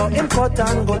blink, so him cut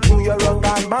and go through. You wrong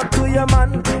and back to your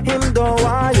man, him don't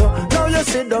want you. Now you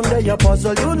sit down there, you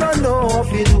puzzle, you don't know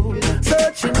what you do.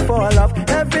 Searching for love,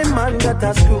 every man got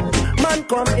a screw. Man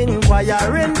come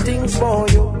inquiring things for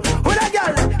you. Who that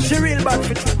girl? She real bad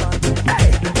for you.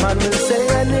 Hey, man will say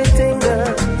anything,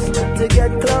 girls, to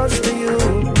get close to you.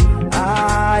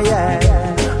 Ah, yeah.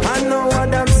 I know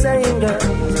what I'm saying,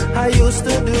 girls, I used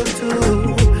to do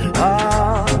too.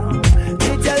 Ah,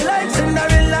 treat you like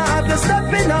Cinderella, have you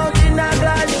stepping out in a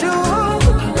glass shoe.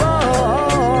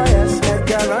 Oh, yes, make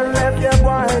you run left your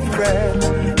boyfriend,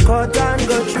 cut and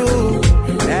go through.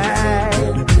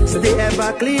 Hey, stay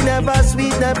ever clean, ever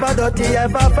sweet, never dirty,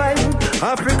 ever fine.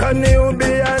 African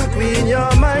Nubian queen,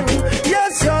 you're mine.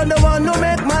 Yes, you're the one who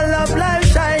make my love life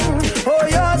shine. Oh,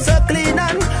 you're so clean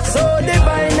and so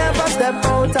divine. Never step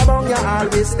out among you,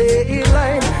 always stay in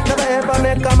line. Never ever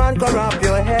make a man come up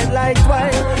your head like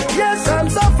wine. Yes, I'm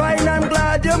so fine, I'm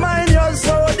glad you're mine. You're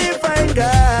so divine,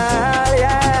 girl,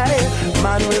 yeah.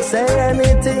 Man will say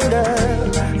anything,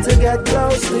 girl, to get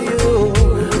close to you.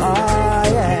 Oh,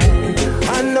 yeah.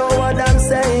 I know what I'm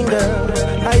saying, girl,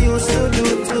 I used to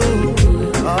do too.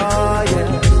 Oh, yeah.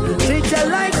 Treat you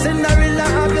like Cinderella,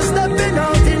 have you stepping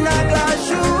out in a glass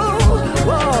shoe.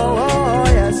 Whoa, oh,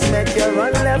 yes, make you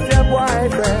run left your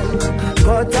boyfriend,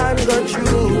 cut and go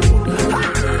through.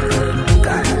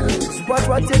 Girls, watch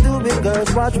what you do, big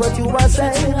girls, watch what you are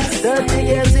saying. 30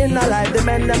 years in a life, the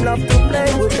men them love to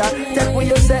play with that. Take what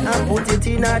you say and put it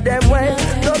in a them way.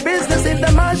 No business if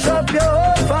they mash up your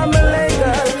whole family,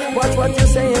 girl. Watch what you're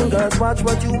saying, girls, watch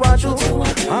what you watch.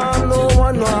 I'm no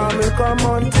one, no harm will come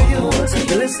on to you.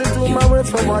 Listen to my words,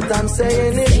 for what I'm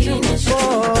saying is true. Oh.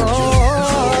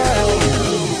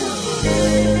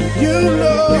 You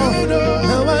know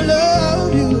how I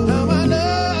love you.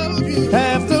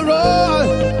 After all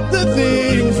the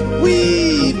things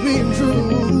we've been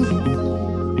through,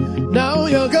 now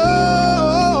you're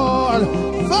gone,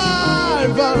 far,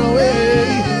 far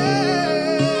away,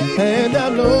 and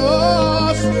I'm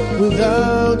lost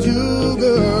without you,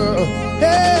 girl.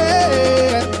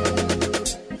 Hey,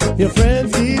 your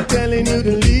friends keep telling you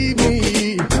to leave me.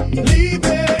 Leave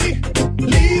me,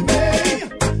 leave me.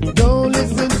 Don't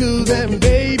listen to them,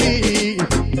 baby.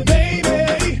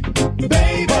 Baby,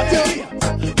 baby. But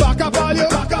you back up all you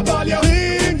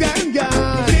think and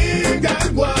gone. Think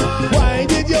and gone. Why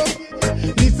did you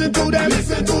listen to them?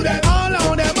 Listen to them. All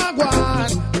on them are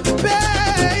gone.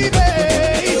 Baby,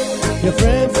 your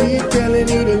friends keep telling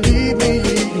you to leave me.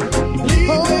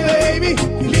 Oh, baby,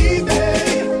 leave me.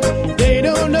 They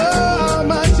don't know how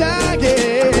much I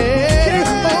care.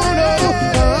 Oh, no,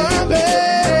 come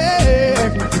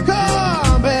back.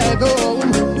 Come back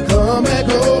home. Come back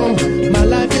home. My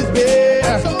life is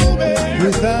bare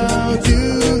without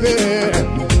you there.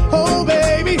 Oh,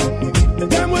 baby,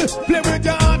 them will play with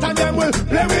your heart and them will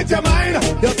play with your mind.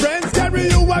 Your friends carry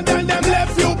you and then them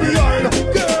left you behind.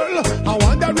 Girl, I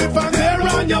wonder if I'm there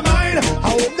on your mind. I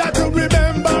hope that you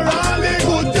remember all the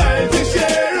good times we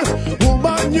share.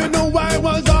 Woman, you know I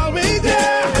was always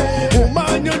there.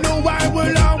 Woman, you know I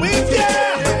will always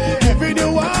care. Giving you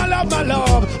all of my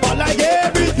love, but like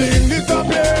everything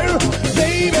disappear.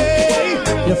 Baby,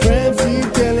 your friends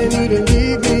keep telling you to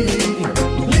leave me.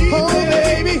 Oh,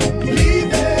 baby, leave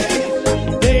me.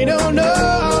 They don't know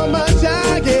how much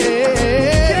I care.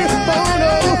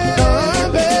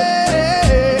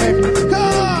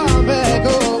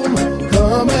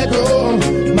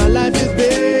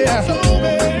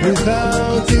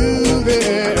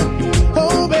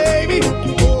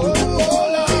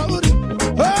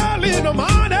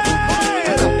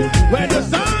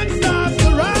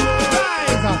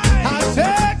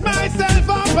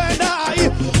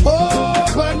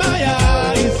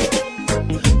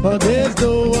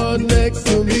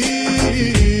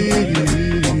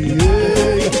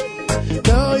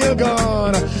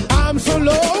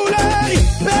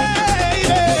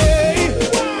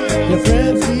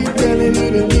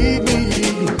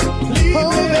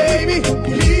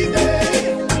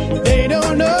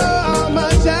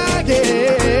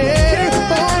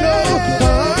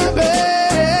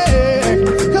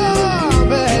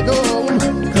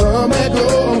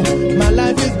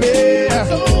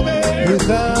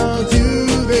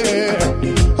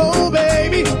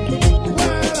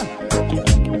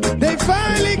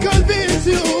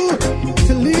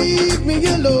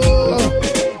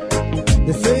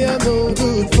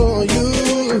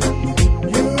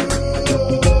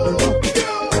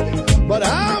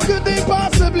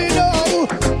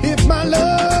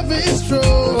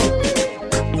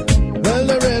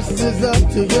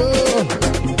 to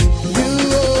you.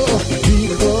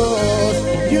 Because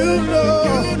you know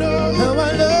how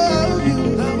I love you.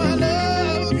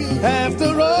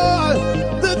 After all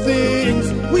the things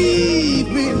we've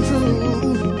been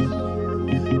through,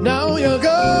 now you're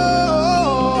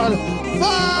gone,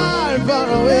 far, far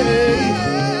away,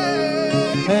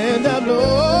 and I'm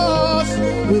lost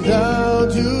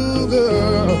without you,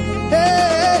 girl.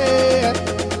 Hey,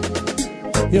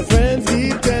 your friends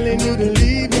keep telling you to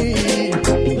leave me.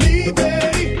 Leave me,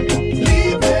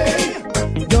 leave me.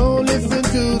 Don't listen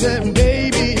to them,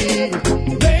 baby.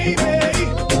 Baby,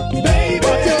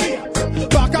 baby.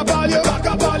 Back up all you,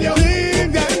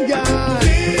 sing and gone,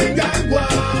 sing and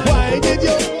gone. Why did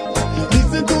you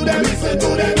listen to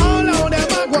them, all of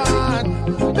them are gone,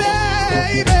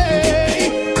 baby.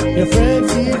 Your friends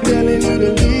keep telling you to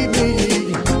leave me.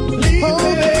 Oh,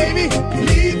 baby,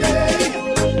 leave me.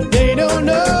 They don't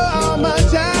know how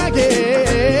much I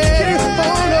care.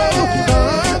 Oh, no,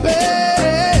 come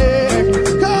back.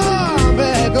 Come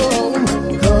back home.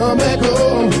 Come back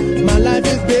home. My life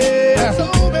is bare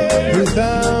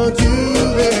without you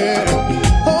there.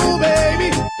 Oh, baby.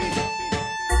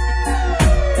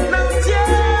 Now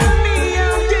tell me,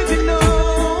 how did you know?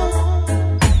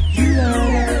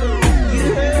 You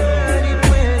heard it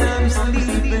when I'm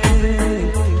sleeping.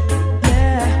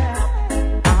 Yeah.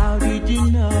 How did you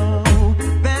know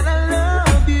that I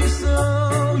love you so?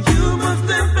 You must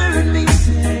have heard me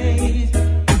say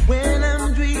when I'm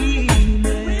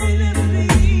dreaming.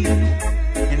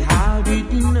 And how did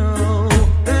you know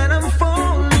that I'm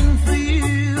falling for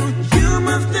you? You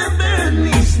must have heard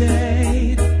me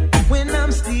say when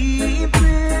I'm sleeping.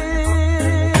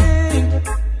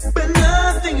 But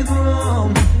nothing is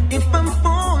wrong if I'm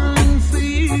falling for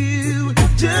you.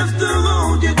 Just to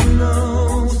hold you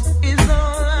close is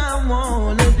all I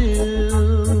wanna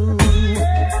do.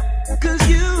 'Cause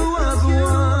you are the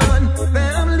one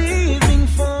that I'm living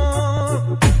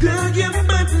for. Girl, you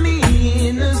put me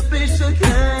in a special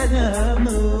kind of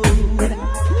mood.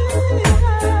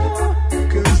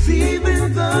 'Cause even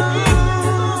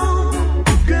though,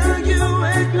 girl, you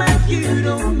act like you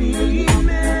don't need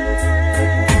me.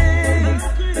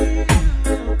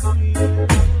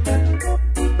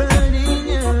 But in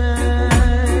your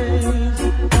eyes,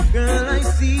 girl, I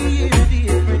see a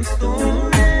different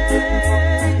story.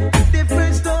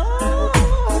 Different story.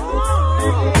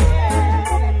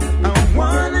 I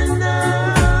wanna know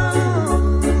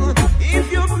if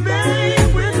you're playing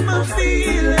with my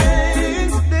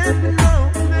feelings. No.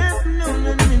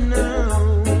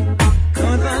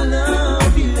 'Cause I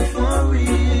love you for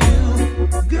real.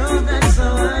 Girl, that's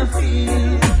how I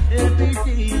feel every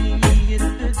day. It's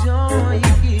the joy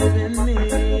you're giving me.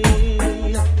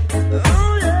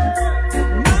 Oh yeah.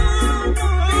 No,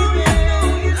 baby.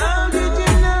 How did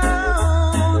you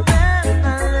know that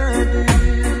I love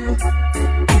you?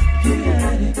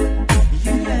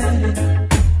 You got it.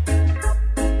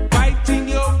 Fighting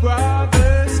your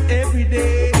brothers every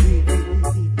day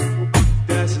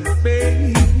doesn't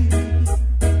fade.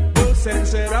 No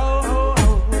sense at all.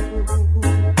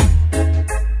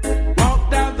 Walk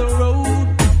down the road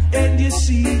and you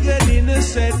see an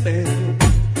innocent man.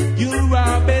 You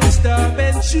rob and stop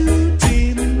and shoot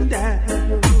him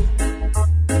down.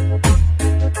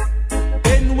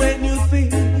 And when you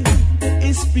think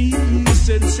it's peace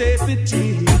and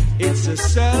safety, it's a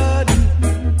sudden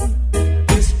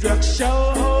destruction.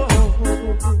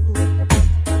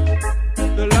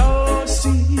 The Lord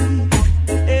seek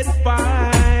and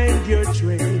find your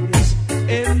trace,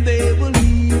 and they will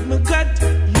even cut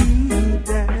you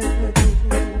down.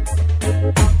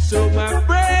 So my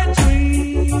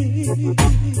brethren,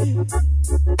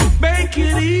 make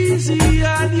it easy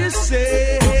on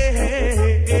yourself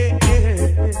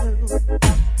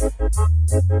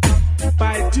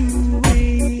by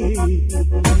doing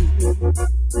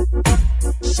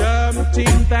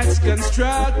something that's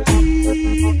constructive.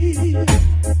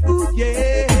 Ooh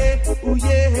yeah, ooh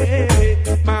yeah,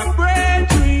 my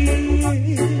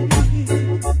brethren,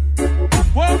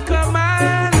 walk a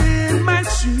mile in my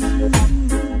shoes,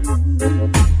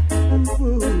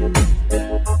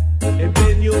 and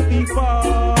then you'll be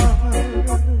far,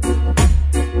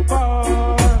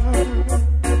 far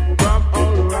from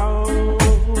all around.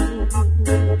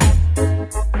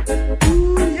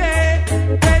 Ooh yeah,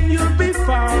 then you'll be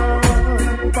far,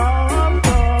 far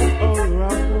from all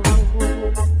around.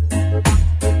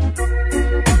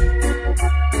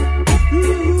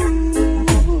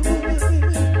 Ooh.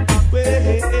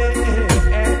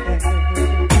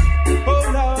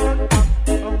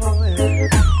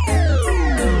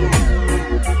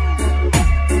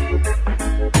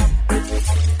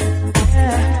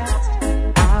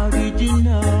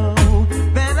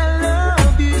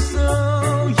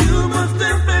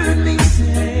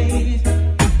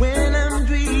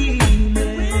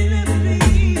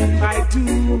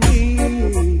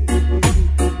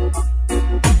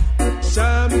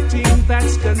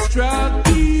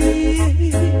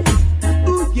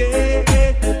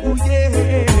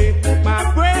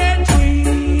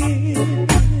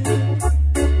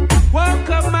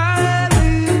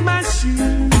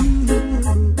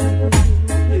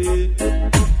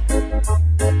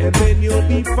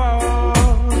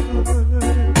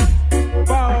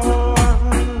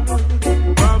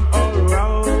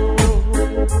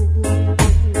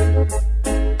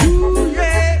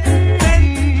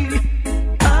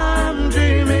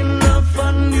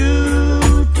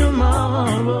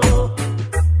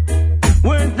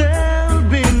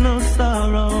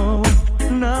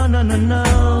 no, no,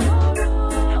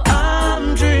 no.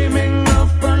 I'm dreaming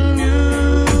of a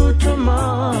new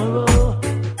tomorrow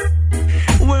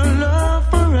where love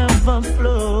forever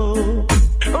flows.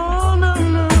 Oh, no,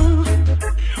 no.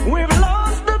 We've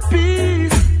lost the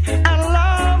peace and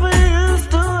love we used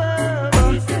to have.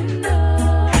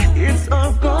 It's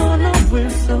all gone away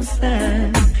so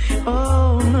sad.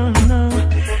 Oh, no, no.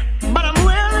 But I'm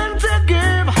willing to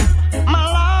give my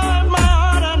life, my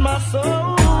heart, and my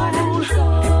soul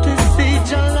to see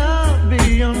your love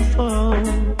be unfold.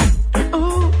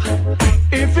 Ooh,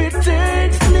 if it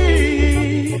takes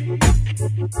me,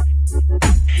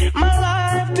 my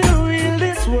life to heal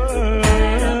this world,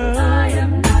 I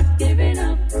am not giving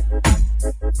up.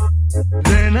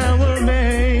 then I will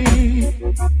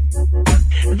make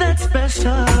that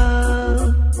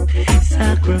special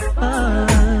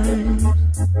sacrifice.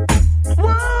 Whoa,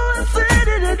 I said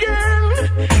it again.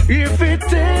 If it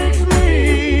takes me,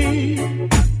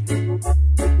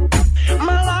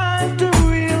 my life to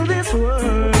heal this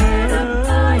world,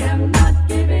 I am not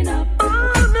giving up.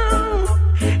 oh no,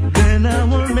 then I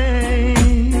will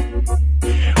make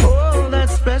all that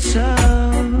special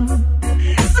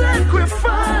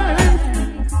sacrifice.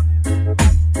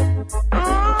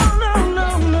 Oh no, no,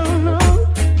 no, no.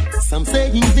 Some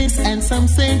saying this and some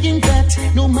saying that.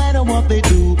 No matter what they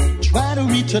do, try to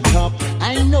reach the top.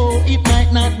 I know it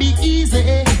might not be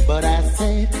easy, but I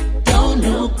said, don't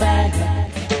look back.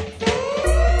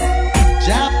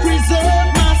 Jah preserve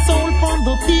my soul from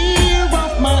the fear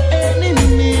of my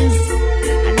enemies.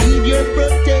 I need your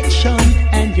protection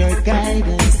and your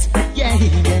guidance. Yeah,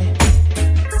 yeah.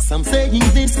 Some saying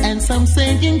this and some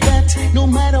saying that. No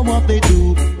matter what they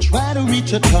do, try to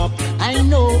reach the top. I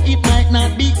know it might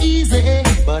not be easy,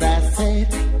 but I said,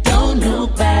 don't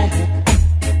look back.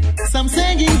 Some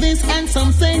saying this and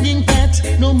some saying that.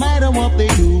 No matter what they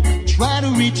do, try to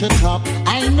reach the top.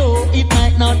 I know it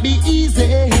might not be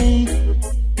easy,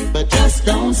 but just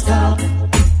don't stop.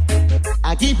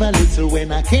 I give a little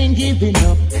when I can't give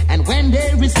enough, and when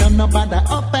there is some nobody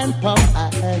up and pop, I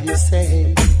hear you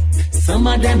say, some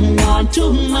of them want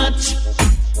too much,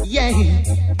 yeah.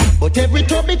 But every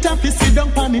top it up is sit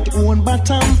down on its own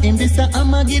bottom. In this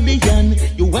Armageddon,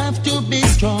 you have to be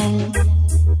strong.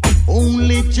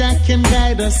 Only Jah can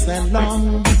guide us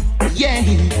along, yeah.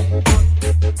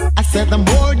 I said the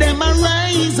more them I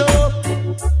rise up,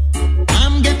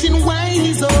 I'm getting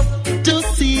wise up to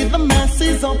see the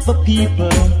masses of the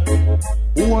people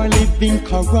who are living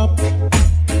corrupt,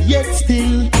 yet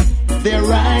still they're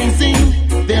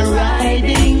rising, they're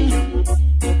riding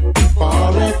for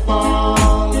a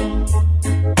fall.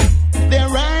 They're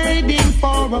riding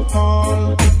for a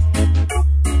fall.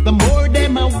 The more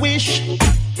them I wish,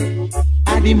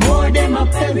 and the more them I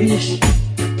perish.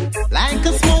 Like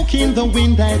a smoke in the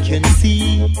wind I can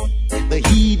see the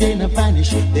heathen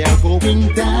vanish. They're going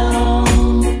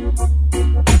down,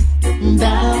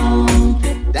 down,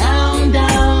 down,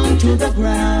 down to the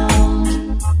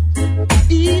ground.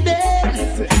 Eden.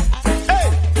 Hey,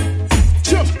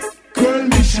 chop, girl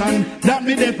mission, that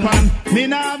me depend. Me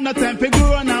nah have no time for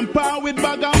grown and power with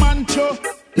bag of man, cho.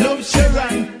 Love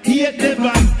Sharon, hate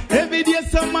Devon. Every day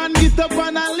some man get up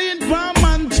and a lean for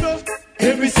man, cho.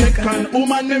 Every second,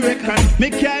 woman me reckon. Me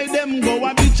carry them go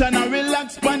a beach and a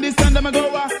relax. Pan the sand, me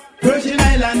go a Virgin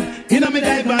Island. In a me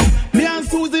dive van. Me and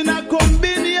Susie in a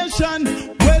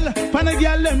combination. Well, pan a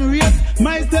girl them race.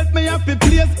 Myself me have to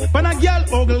place. Pan a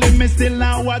girl ugly, me still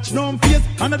now watch no face.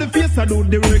 Another face I do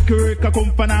the work a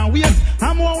come pan and waste.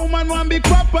 I'm one woman, one big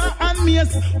papa and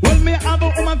mace. Well, me have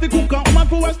a woman fi cook and woman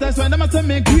fi wash. That's why them a say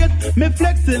me great. Me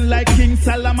flexing like King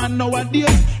Solomon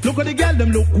nowadays. Look at the girl,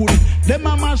 them look good. Them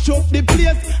a mash up the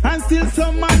place. And still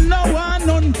some man now and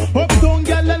none. Uptown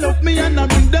girl, they love me and I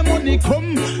bring the money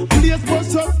come. Place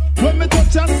bust up when me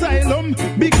touch asylum.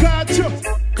 Because you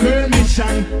girl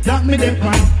mission, that me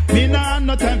depend. Me nah have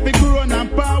no time for grown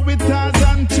and power with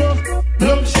Tarzan, cho.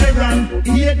 Love Sharon,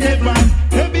 hate Devon.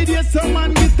 Every day some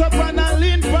man get up and a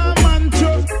lean for man,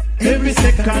 cho. Every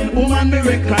second, woman me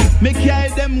reckon. Me carry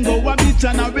them go a beach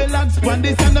and a relax. Pan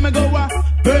this and me go a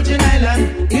Virgin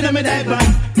Island. In a me dive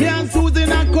van. Me and Susie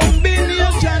in a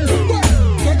combination.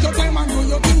 Take your time and do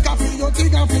your thing, feel your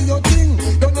thing and feel your thing.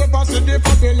 Don't ever see the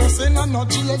fabulous and not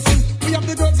chasing. We have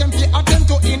the girls and play attend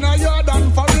to inner yard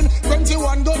and foreign.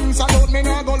 21 guns salute me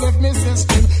now go left me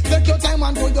system. Take your time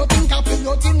and do your thing, feel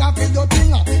your thing and feel your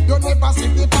thing. Don't ever see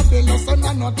the fabulous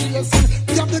and not chasing.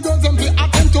 We have the girls and play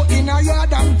attend to inner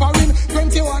yard and foreign.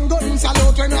 21 guns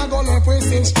salute when I go left with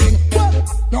system.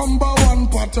 Number one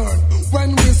pattern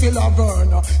when we see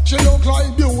Laverne. She look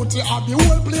like beauty and the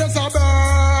whole place a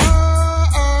burn.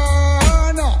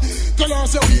 Tell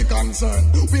us how we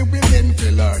concerned, we willing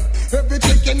to learn.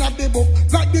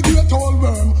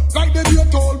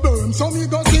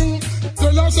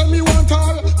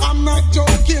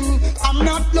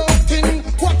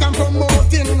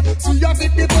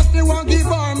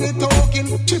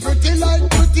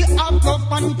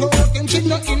 and clothing. She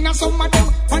no inna some of them,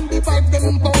 and the vibe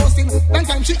them posting. Then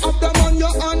time she up them on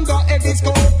your under Eddie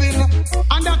scoping,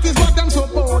 and that is what them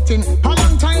supporting. A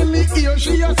long time me hear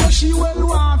she a say she well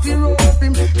want to rope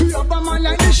him. To have a man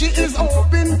like this, she is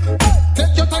open.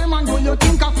 Take your time and do your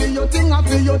thing, I feel your thing, I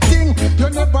feel your thing. You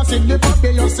never see the puppy,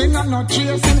 you sing and not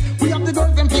chasing. We have the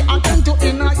girls them to attend to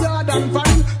in a yard and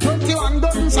foreign. 21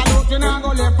 guns salute, we now go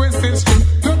left with 16.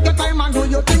 Take your time and do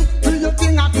your thing, do your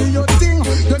thing, I feel your thing.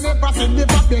 You never see the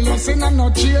puppy, you sing and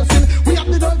not chasing. We have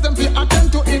the girls them to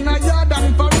attend to in a yard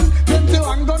and foreign.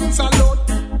 21 guns salute.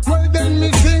 Well then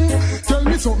me sing, tell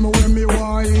me something when me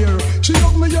want hear. She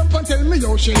hug me up and tell me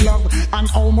how she love and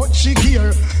how much she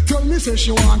care. Tell me say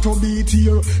she want to be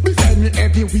here beside me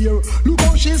everywhere. Look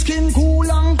how she skin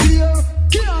cool and clear.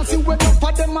 Can't see when up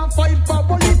of them a fight for,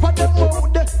 but leap of them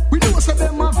out there. We know say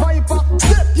them a viper.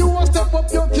 Step you a step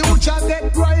up your future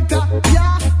get brighter.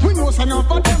 Yeah, we know say enough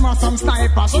of them are some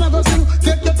sniper. So never sing,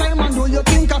 take your time and do your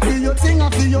thing. I feel your thing, I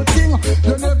feel your thing.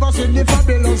 You never see the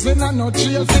fabulous in and not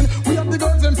chasing. We have the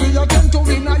girls and feel your thing to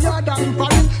win a yard and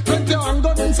foreign. 21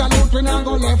 guns salute, we now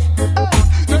go left.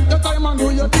 Take your time and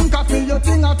do your thing, I feel your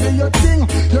thing, I feel your thing.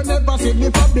 You never see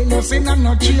the fabulous in and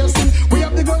not chasing. We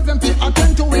have the girls and feel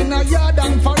attend to win a yard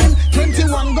and foreign.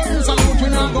 21 guns salute, we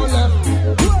now go left.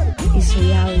 It's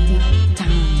reality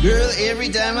time. Girl, every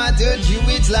time I touch you,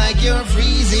 it's like you're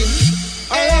freezing.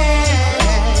 Hey,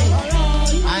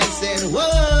 I said,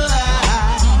 whoa.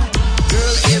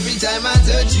 Girl, every time I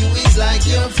touch you, it's like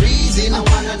you're freezing. I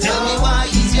wanna tell me why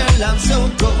is your love so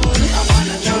cold? I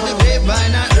wanna know. Through the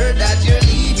grapevine, I heard that you're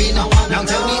leaving. I wanna now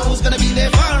tell me who's gonna be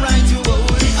there for right to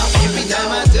hold. Every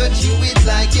time I touch you, it's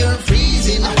like you're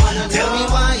freezing. I wanna tell me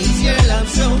why is your love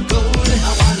so cold?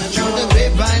 I wanna know. Through the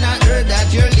grapevine, I heard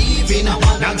that you're leaving. I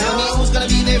wanna now tell me who's gonna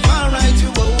be there for right to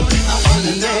hold.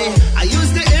 I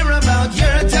used to hear about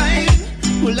your type,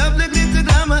 who love the glitter,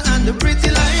 glamour, and the pretty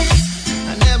lights.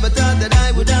 I never thought that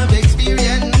I would have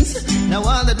experience. Now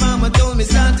all that mama told me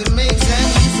start to make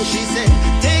sense. So she said,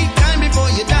 take time before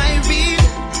you dive in.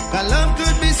 Cause love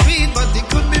could be sweet, but it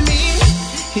could be mean.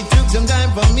 It took some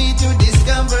time for me to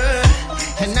discover,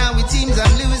 and now it seems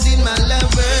I'm losing my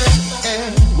lover.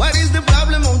 What is the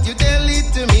problem? Won't you tell it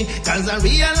to me? Cause I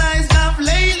realized of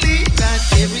lately that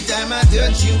every time I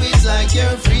touch you, it's like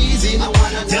you're freezing. I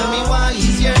wanna tell me why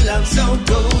is your love so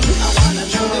cold? I wanna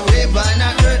know. Through the grapevine,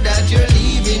 I heard that you're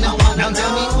leaving. I wanna now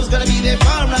tell me who's gonna be there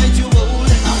for right to hold.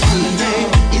 I wanna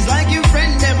know. It's like your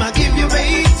friend, them I give you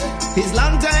bait. It's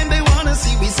long time they wanna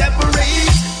see we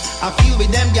separate. I feel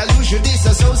with them, girl, you should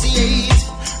disassociate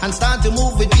and start to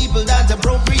move with people that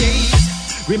appropriate.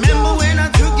 Remember when I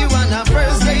took you on our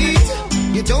first date?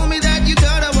 You told me that you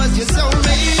thought I was your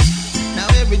soulmate. Now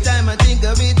every time I think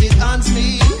of it, it haunts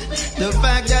me. The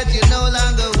fact that you no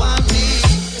longer want me.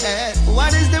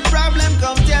 What is the problem?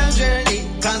 Come tell Journey.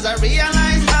 Cause I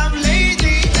realize of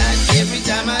lately that every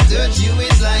time I touch you,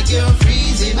 it's like you're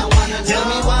freezing. I wanna tell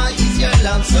me why is your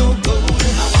love so cold?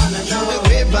 I wanna know. The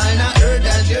grapevine, I heard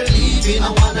that you're leaving. I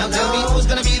wanna now tell me who's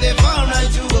gonna be there for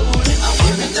right to hold.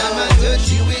 Every time I touch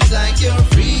you, it's like you're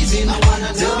freezing. I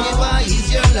wanna tell me why is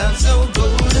your love so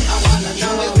cold? I wanna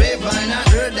know. The grapevine, I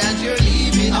heard that you're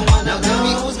leaving. I wanna now tell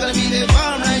me who's gonna be there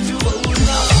for right to hold.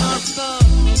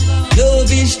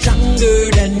 Love is stronger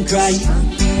than cry.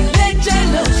 Let your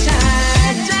love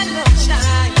shine.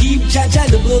 Keep Jaja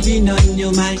loving on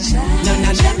your mind. None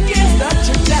of them can stop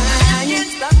your time.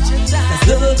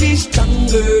 Cause love is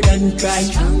stronger than cry.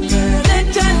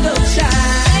 Let your love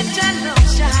shine.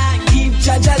 Keep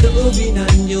Jaja loving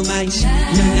on your mind.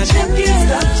 None of them can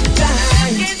stop your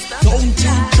time. Don't you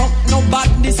chuck no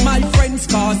badness, my friends,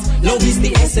 cause love is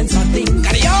the essence of things.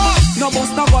 No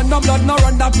bust, no gun, no blood, no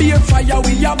run, the beer fire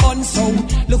we a burn. So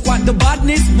look what the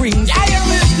badness brings.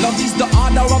 Love is the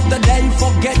order of the day.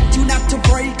 Forget you not to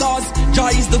pray, cause joy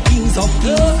is the kings of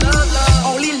kings.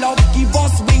 Only love give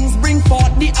us wings, bring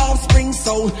forth the offspring.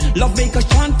 So love make us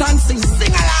chant and sing.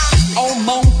 Sing along. Oh,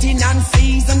 mountain and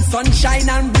seas and sunshine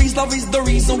and breeze. Love is the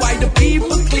reason why the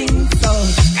people cling. So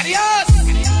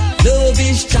love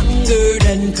is stronger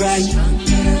than cry.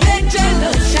 Let your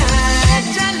love shine.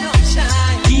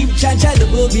 Keep Jaja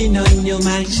loving on your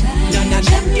mind. None of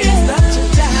them can stop your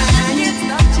time.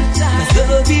 Cause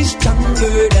love is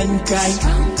stronger than cry.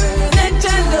 Let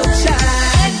your love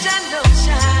shine.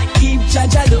 Keep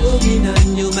Jaja loving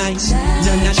on your mind.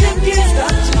 None of them can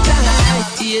stop your time.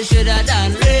 You should have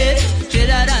done red, should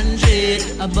have done red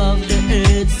above the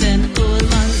earth. And old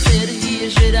man said he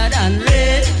should have done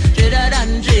red, should have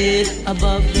done red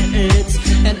above the earth.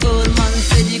 And old man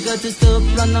said you got to stop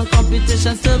run on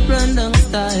competition, stop run down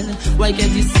style. Why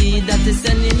can't you see that they're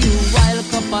sending you wild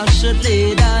couple shot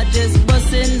later just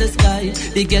bust in the sky?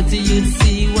 They get to you to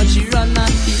see what she run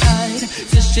and she hide.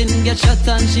 So she didn't get shot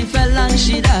and she fell and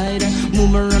she died.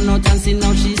 Mama run out and see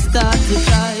now she start to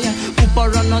cry. Papa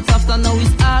run out after now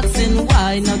he's asking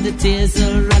why. Now the tears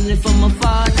are running from my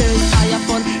father's eye.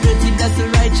 Upon earth that's the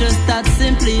righteous that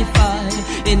simplify.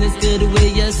 In his good way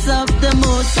yes of the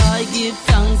most high. Give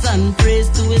thanks and praise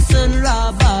to his son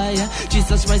Rabbi.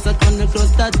 Jesus Christ upon the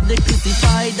cross that they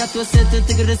crucified. That was set to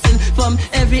take the sin from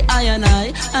every eye and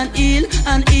eye. And heal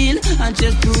and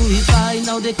just purify.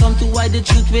 Now they come to hide the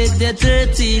truth with their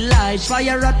dirty lies.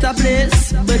 Fire at a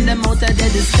place, burn them out of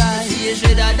the sky. Yes,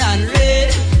 redder than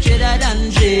red, redder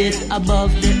than jade.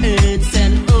 Above the earth,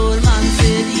 send old man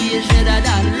said. Yes, redder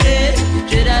than red,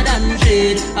 redder than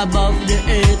jade. Above the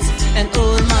earth, and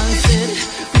old man said.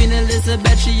 Queen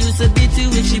Elizabeth, she used to beat you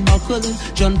when she buckle.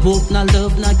 John Pope, na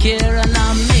love, na care, and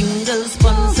na mingle.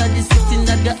 Sponsor the sitting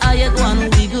that the eye one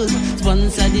wiggle.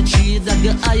 Sponsor the tree that the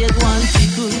eye one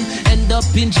tickle. End up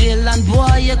in jail and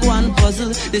boy you go and puzzle.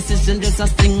 The system just a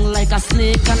sting like a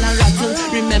snake and a rattle.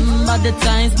 Remember the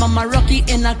times Mama Rocky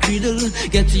in a cradle.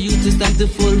 Get to you to stand to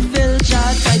fulfill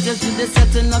child titles. To the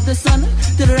setting of the sun,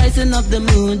 to the rising of the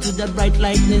moon, to the bright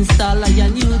lightning star like a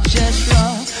new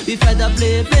Joshua. We fed up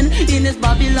living in this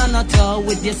Babylon at all.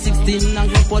 With your 16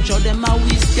 and go watch how them a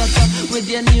we scatter. With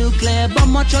your nuclear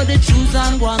bomb, watch how they choose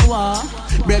and go and war.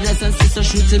 Brothers and sisters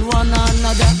shooting one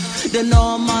another. The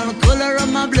normal color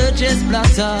of my blood just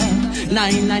splatter.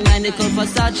 999 they call for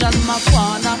Sarge and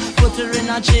Makwana. Put her in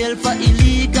a jail for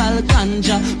illegal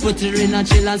ganja. Put her in a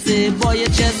jail and say boy you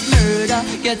just murder.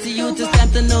 Get to you to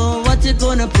time to know what you're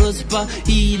gonna prosper.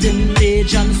 Heathen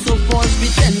rage and so false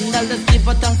pretender. Let's give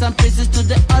our thanks and praises to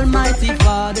the Almighty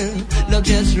Father. Love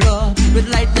just raw with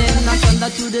lightning and thunder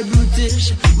to the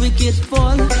brutish. Wicked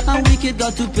fall and wicked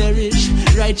got to perish.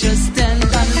 Righteous stand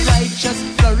and righteous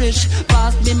flourish.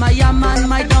 Pass me my yam and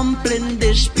my dumpling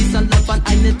dish. Peace and love and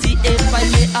unity if I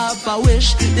may have a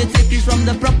wish. They take you from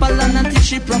the proper land and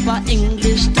teach you proper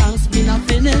English. Thanks be not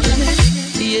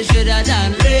finished. He is redder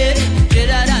than red,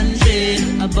 redder than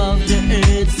jade. Above the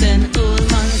earth, send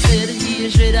old man said. He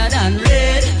is redder than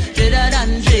red, redder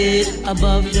than jade.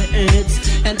 Above the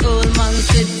earth, and old man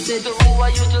said, who are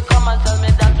you to come and tell me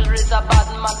that there is a bad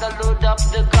mother? Load up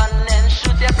the gun and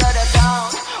shoot your brother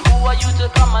down. Who are you to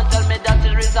come and tell me that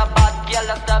there is a bad girl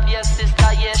that stab your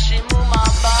sister? Yes, she move my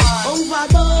bad.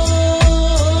 Overboard,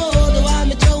 why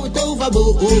me throw it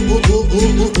overboard?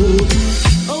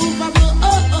 Overboard,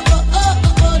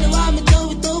 why me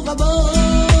throw it overboard?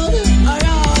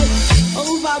 Alright,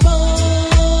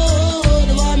 overboard,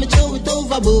 why me throw it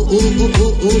overboard?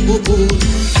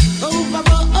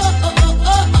 Overboard,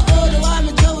 why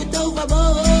me throw it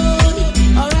overboard?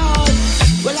 Alright,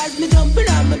 well as me jumping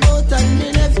on my boat and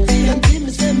me left the until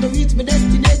me say me reach my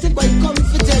destination quite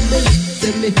comfortable.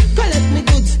 Say me collect me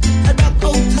goods and back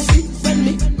out to sea. When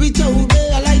me reach out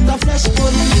there I light a fresh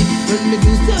gun. When me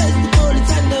do so as the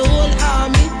bullets and the whole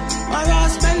army. Or I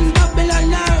spend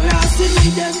Babylon or Rossi. Me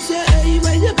them say hey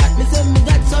well you got me say me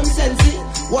got some sense.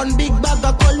 One big bag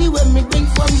of collie when me bring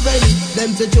from Valley.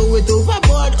 Them say throw it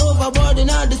overboard in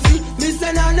all the sea. Me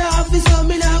send on the officer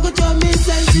me now go throw me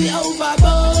sense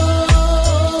overboard.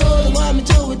 Why me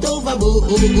throw it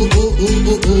overboard?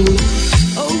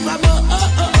 Overboard,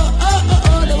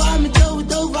 why me throw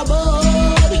it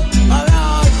overboard?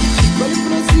 Alright, well if you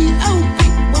don't see how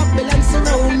quick Babylon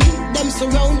surround me, them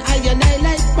surround I and I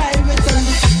like pirates and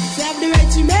they have the right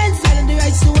to remain silent, the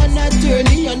right to one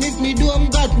attorney. And if me do I'm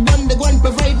got one, they go and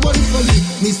provide one for me.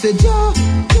 Me say Jah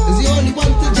is the only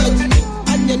one to judge me.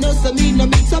 And you know so me no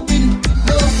mix up in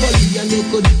nobody. And you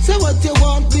could say what you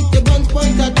want with your guns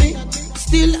point at me.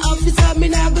 Still officer me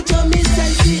now go throw me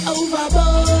sense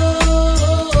overboard.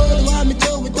 Why me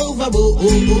throw it overboard?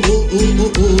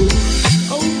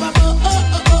 Overboard,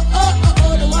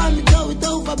 why me throw it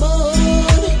overboard?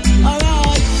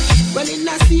 Alright, well in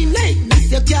a scene like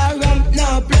this you can't ramp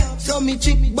now play. So me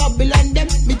trick Babylon them,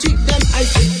 me trick them I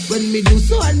say. When me do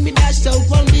so and me dash out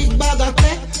one big bag of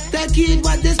clay. Take it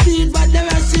what the speed but the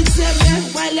rest is same.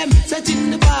 While I'm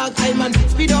setting the bag, I man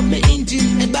speed up me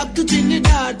engine. Head back to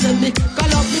Trinidad. Tell me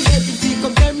call up me deputy,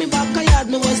 compare me back I had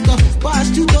me was to pass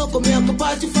to talk me up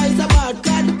pass to fight about.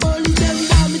 Call the police them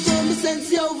down me told me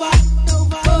sense over.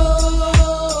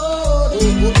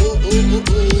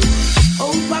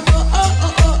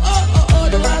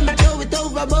 The one me throw it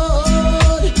overboard.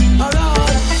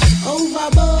 Alright,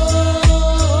 overboard.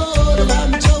 The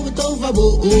one me throw it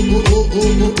overboard.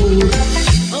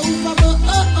 Overboard,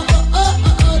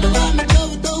 the one me throw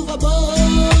it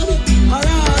overboard.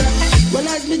 Alright, well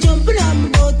as me jumping on my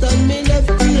boat and me left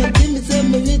here till me say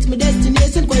me reach my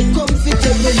destination quite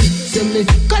comfortable. Say me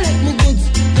collect me goods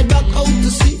and back out to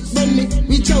sea. When me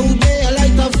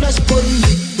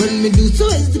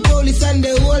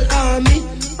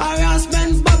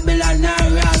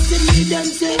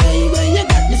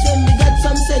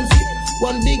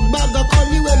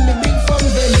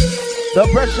The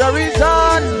pressure is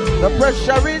on. The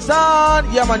pressure is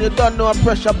on. Yeah, man, you don't know a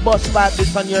pressure bust like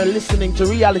this, and you're listening to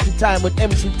Reality Time with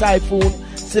MC Typhoon.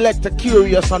 Select a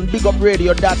Kurious on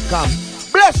BigUpRadio.com.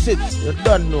 Bless it. You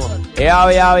don't know. Yo,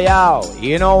 yo, yo.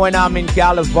 You know when I'm in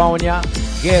California,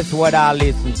 guess what I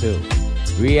listen to?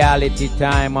 Reality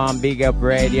Time on Big Up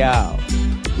Radio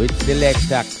with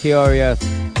Selector Kurious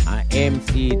and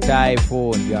MC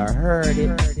Typhoon. You heard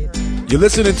it. You're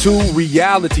listening to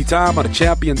Reality Time on the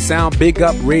Champion Sound,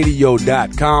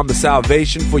 BigUpRadio.com, the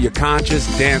salvation for your conscious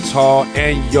dancehall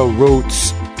and your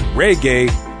roots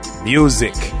reggae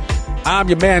music. I'm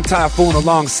your man Typhoon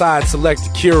alongside Select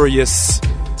Kurious.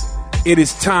 It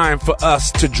is time for us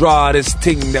to draw this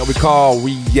thing that we call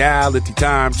Reality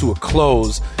Time to a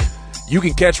close. You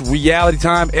can catch Reality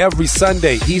Time every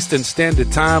Sunday, Eastern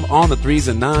Standard Time on the 3s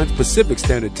and 9s, Pacific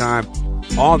Standard Time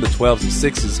on the 12s and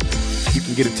 6s. You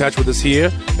can get in touch with us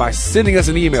here by sending us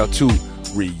an email to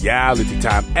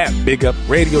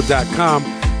realitytime@bigupradio.com,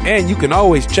 and you can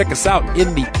always check us out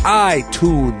in the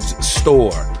iTunes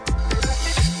store.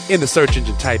 In the search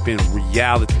engine, type in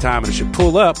Reality Time, and it should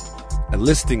pull up a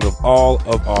listing of all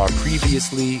of our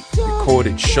previously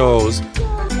recorded shows.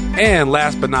 And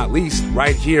last but not least,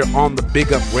 right here on the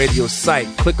Big Up Radio site,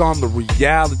 click on the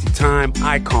Reality Time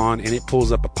icon, and it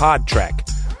pulls up a pod track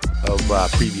of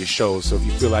previous shows. So if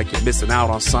you feel like you're missing out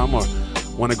on some or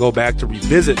want to go back to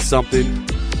revisit something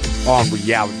on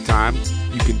Reality Time,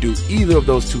 you can do either of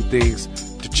those two things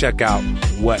to check out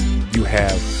what you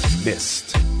have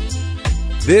missed.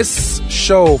 This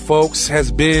show, folks,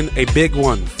 has been a big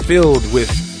one, filled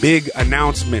with big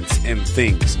announcements and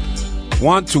things.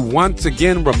 Want to once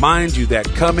again remind you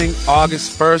that coming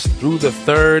August 1st through the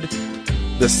 3rd,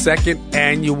 the 2nd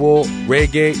annual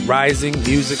Reggae Rising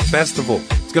Music Festival.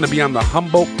 It's going to be on the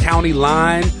Humboldt County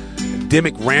line,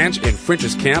 Dimmick Ranch in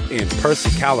French's Camp in Percy,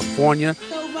 California.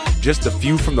 Just a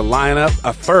few from the lineup.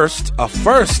 A first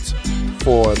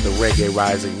for the Reggae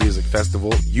Rising Music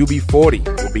Festival. UB40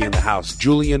 will be in the house.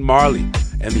 Julian Marley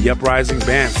and the Uprising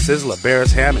Band, Sizzler,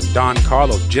 Barris Hammond, Don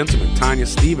Carlos, Gentleman, Tanya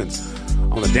Stevens.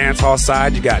 On the dancehall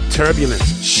side, you got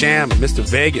Turbulence, Sham, and Mr.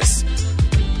 Vegas,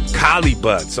 Collie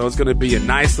Bud. So it's going to be a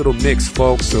nice little mix,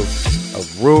 folks,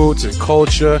 of roots and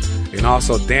culture and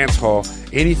also dancehall.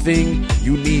 Anything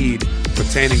you need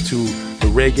pertaining to the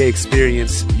reggae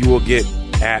experience, you will get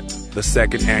at the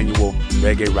 2nd annual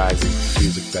Reggae Rising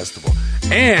Music Festival.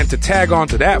 And to tag on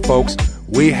to that, folks,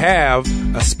 we have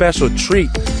a special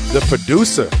treat. The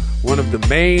producer, one of the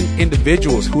main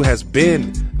individuals who has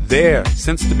been there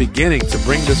since the beginning to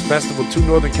bring this festival to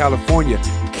Northern California,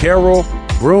 Carol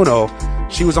Bruno.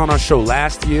 She was on our show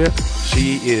last year.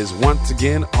 She is once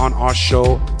again on our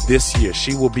show this year.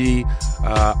 She will be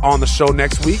on the show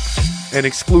next week. An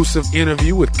exclusive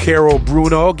interview with Carol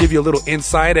Bruno. Give you a little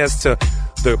insight as to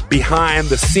the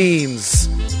behind-the-scenes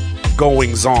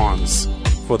goings-ons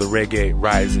for the Reggae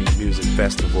Rising Music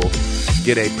Festival.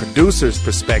 Get a producer's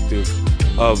perspective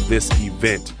of this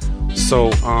event.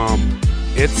 So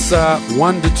it's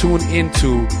one to tune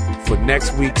into for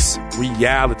next week's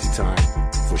Reality Time,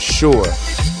 for sure.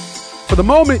 For the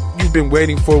moment you've been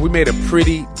waiting for, we made a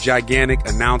pretty gigantic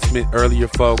announcement earlier,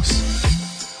 folks.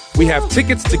 We have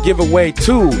tickets to give away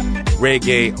to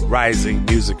Reggae Rising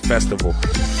Music Festival.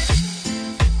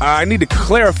 I need to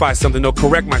clarify something, though,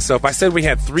 correct myself. I said we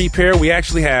had 3 pairs. We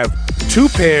actually have 2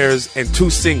 pairs and 2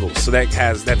 singles. So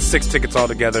that's 6 tickets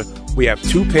altogether. We have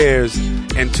 2 pairs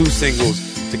and 2 singles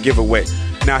to give away.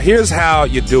 Now, here's how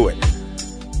you do it.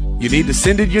 You need to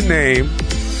send in your name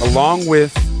along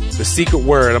with the secret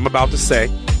word I'm about to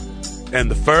say. And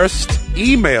the first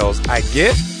emails I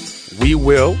get, we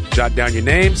will jot down your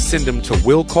name, send them to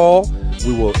Will Call.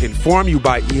 We will inform you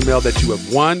by email that you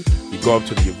have won. You go up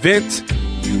to the event,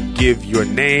 you give your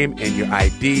name and your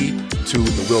ID to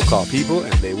the Will Call people,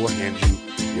 and they will hand you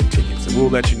your tickets. And we'll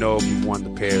let you know if you've won the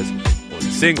pairs or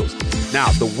the singles.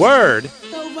 Now, the word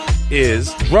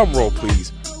is, drum roll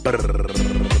please.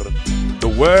 The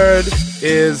word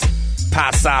is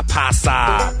pasa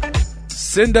pasa.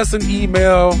 Send us an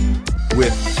email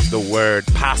with the word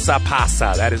pasa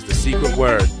pasa. That is the secret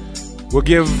word. We'll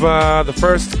give the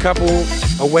first couple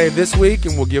away this week,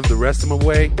 and we'll give the rest of them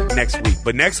away next week.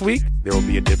 But next week, there will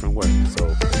be a different word.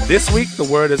 So this week, the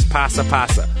word is pasa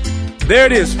pasa. There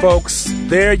it is, folks.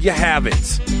 There you have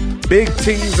it. Big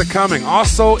things are coming.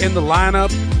 Also in the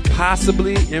lineup,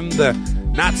 possibly in the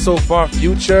not-so-far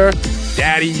future,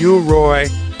 Daddy Uroy.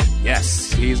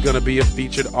 Yes, he's going to be a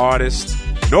featured artist.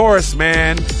 Norris,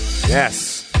 man.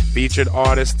 Yes. Featured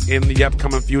artist in the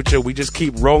upcoming future. We just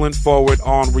keep rolling forward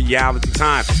on Reality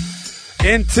Time.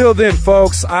 Until then,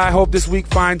 folks, I hope this week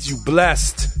finds you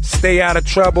blessed. Stay out of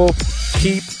trouble.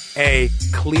 Keep a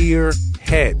clear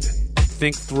head.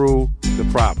 Think through the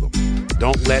problem.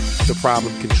 Don't let the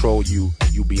problem control you.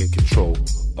 You be in control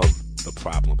of the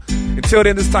problem. Until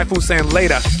then, this is Typhoon saying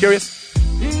later.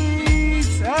 Kurious?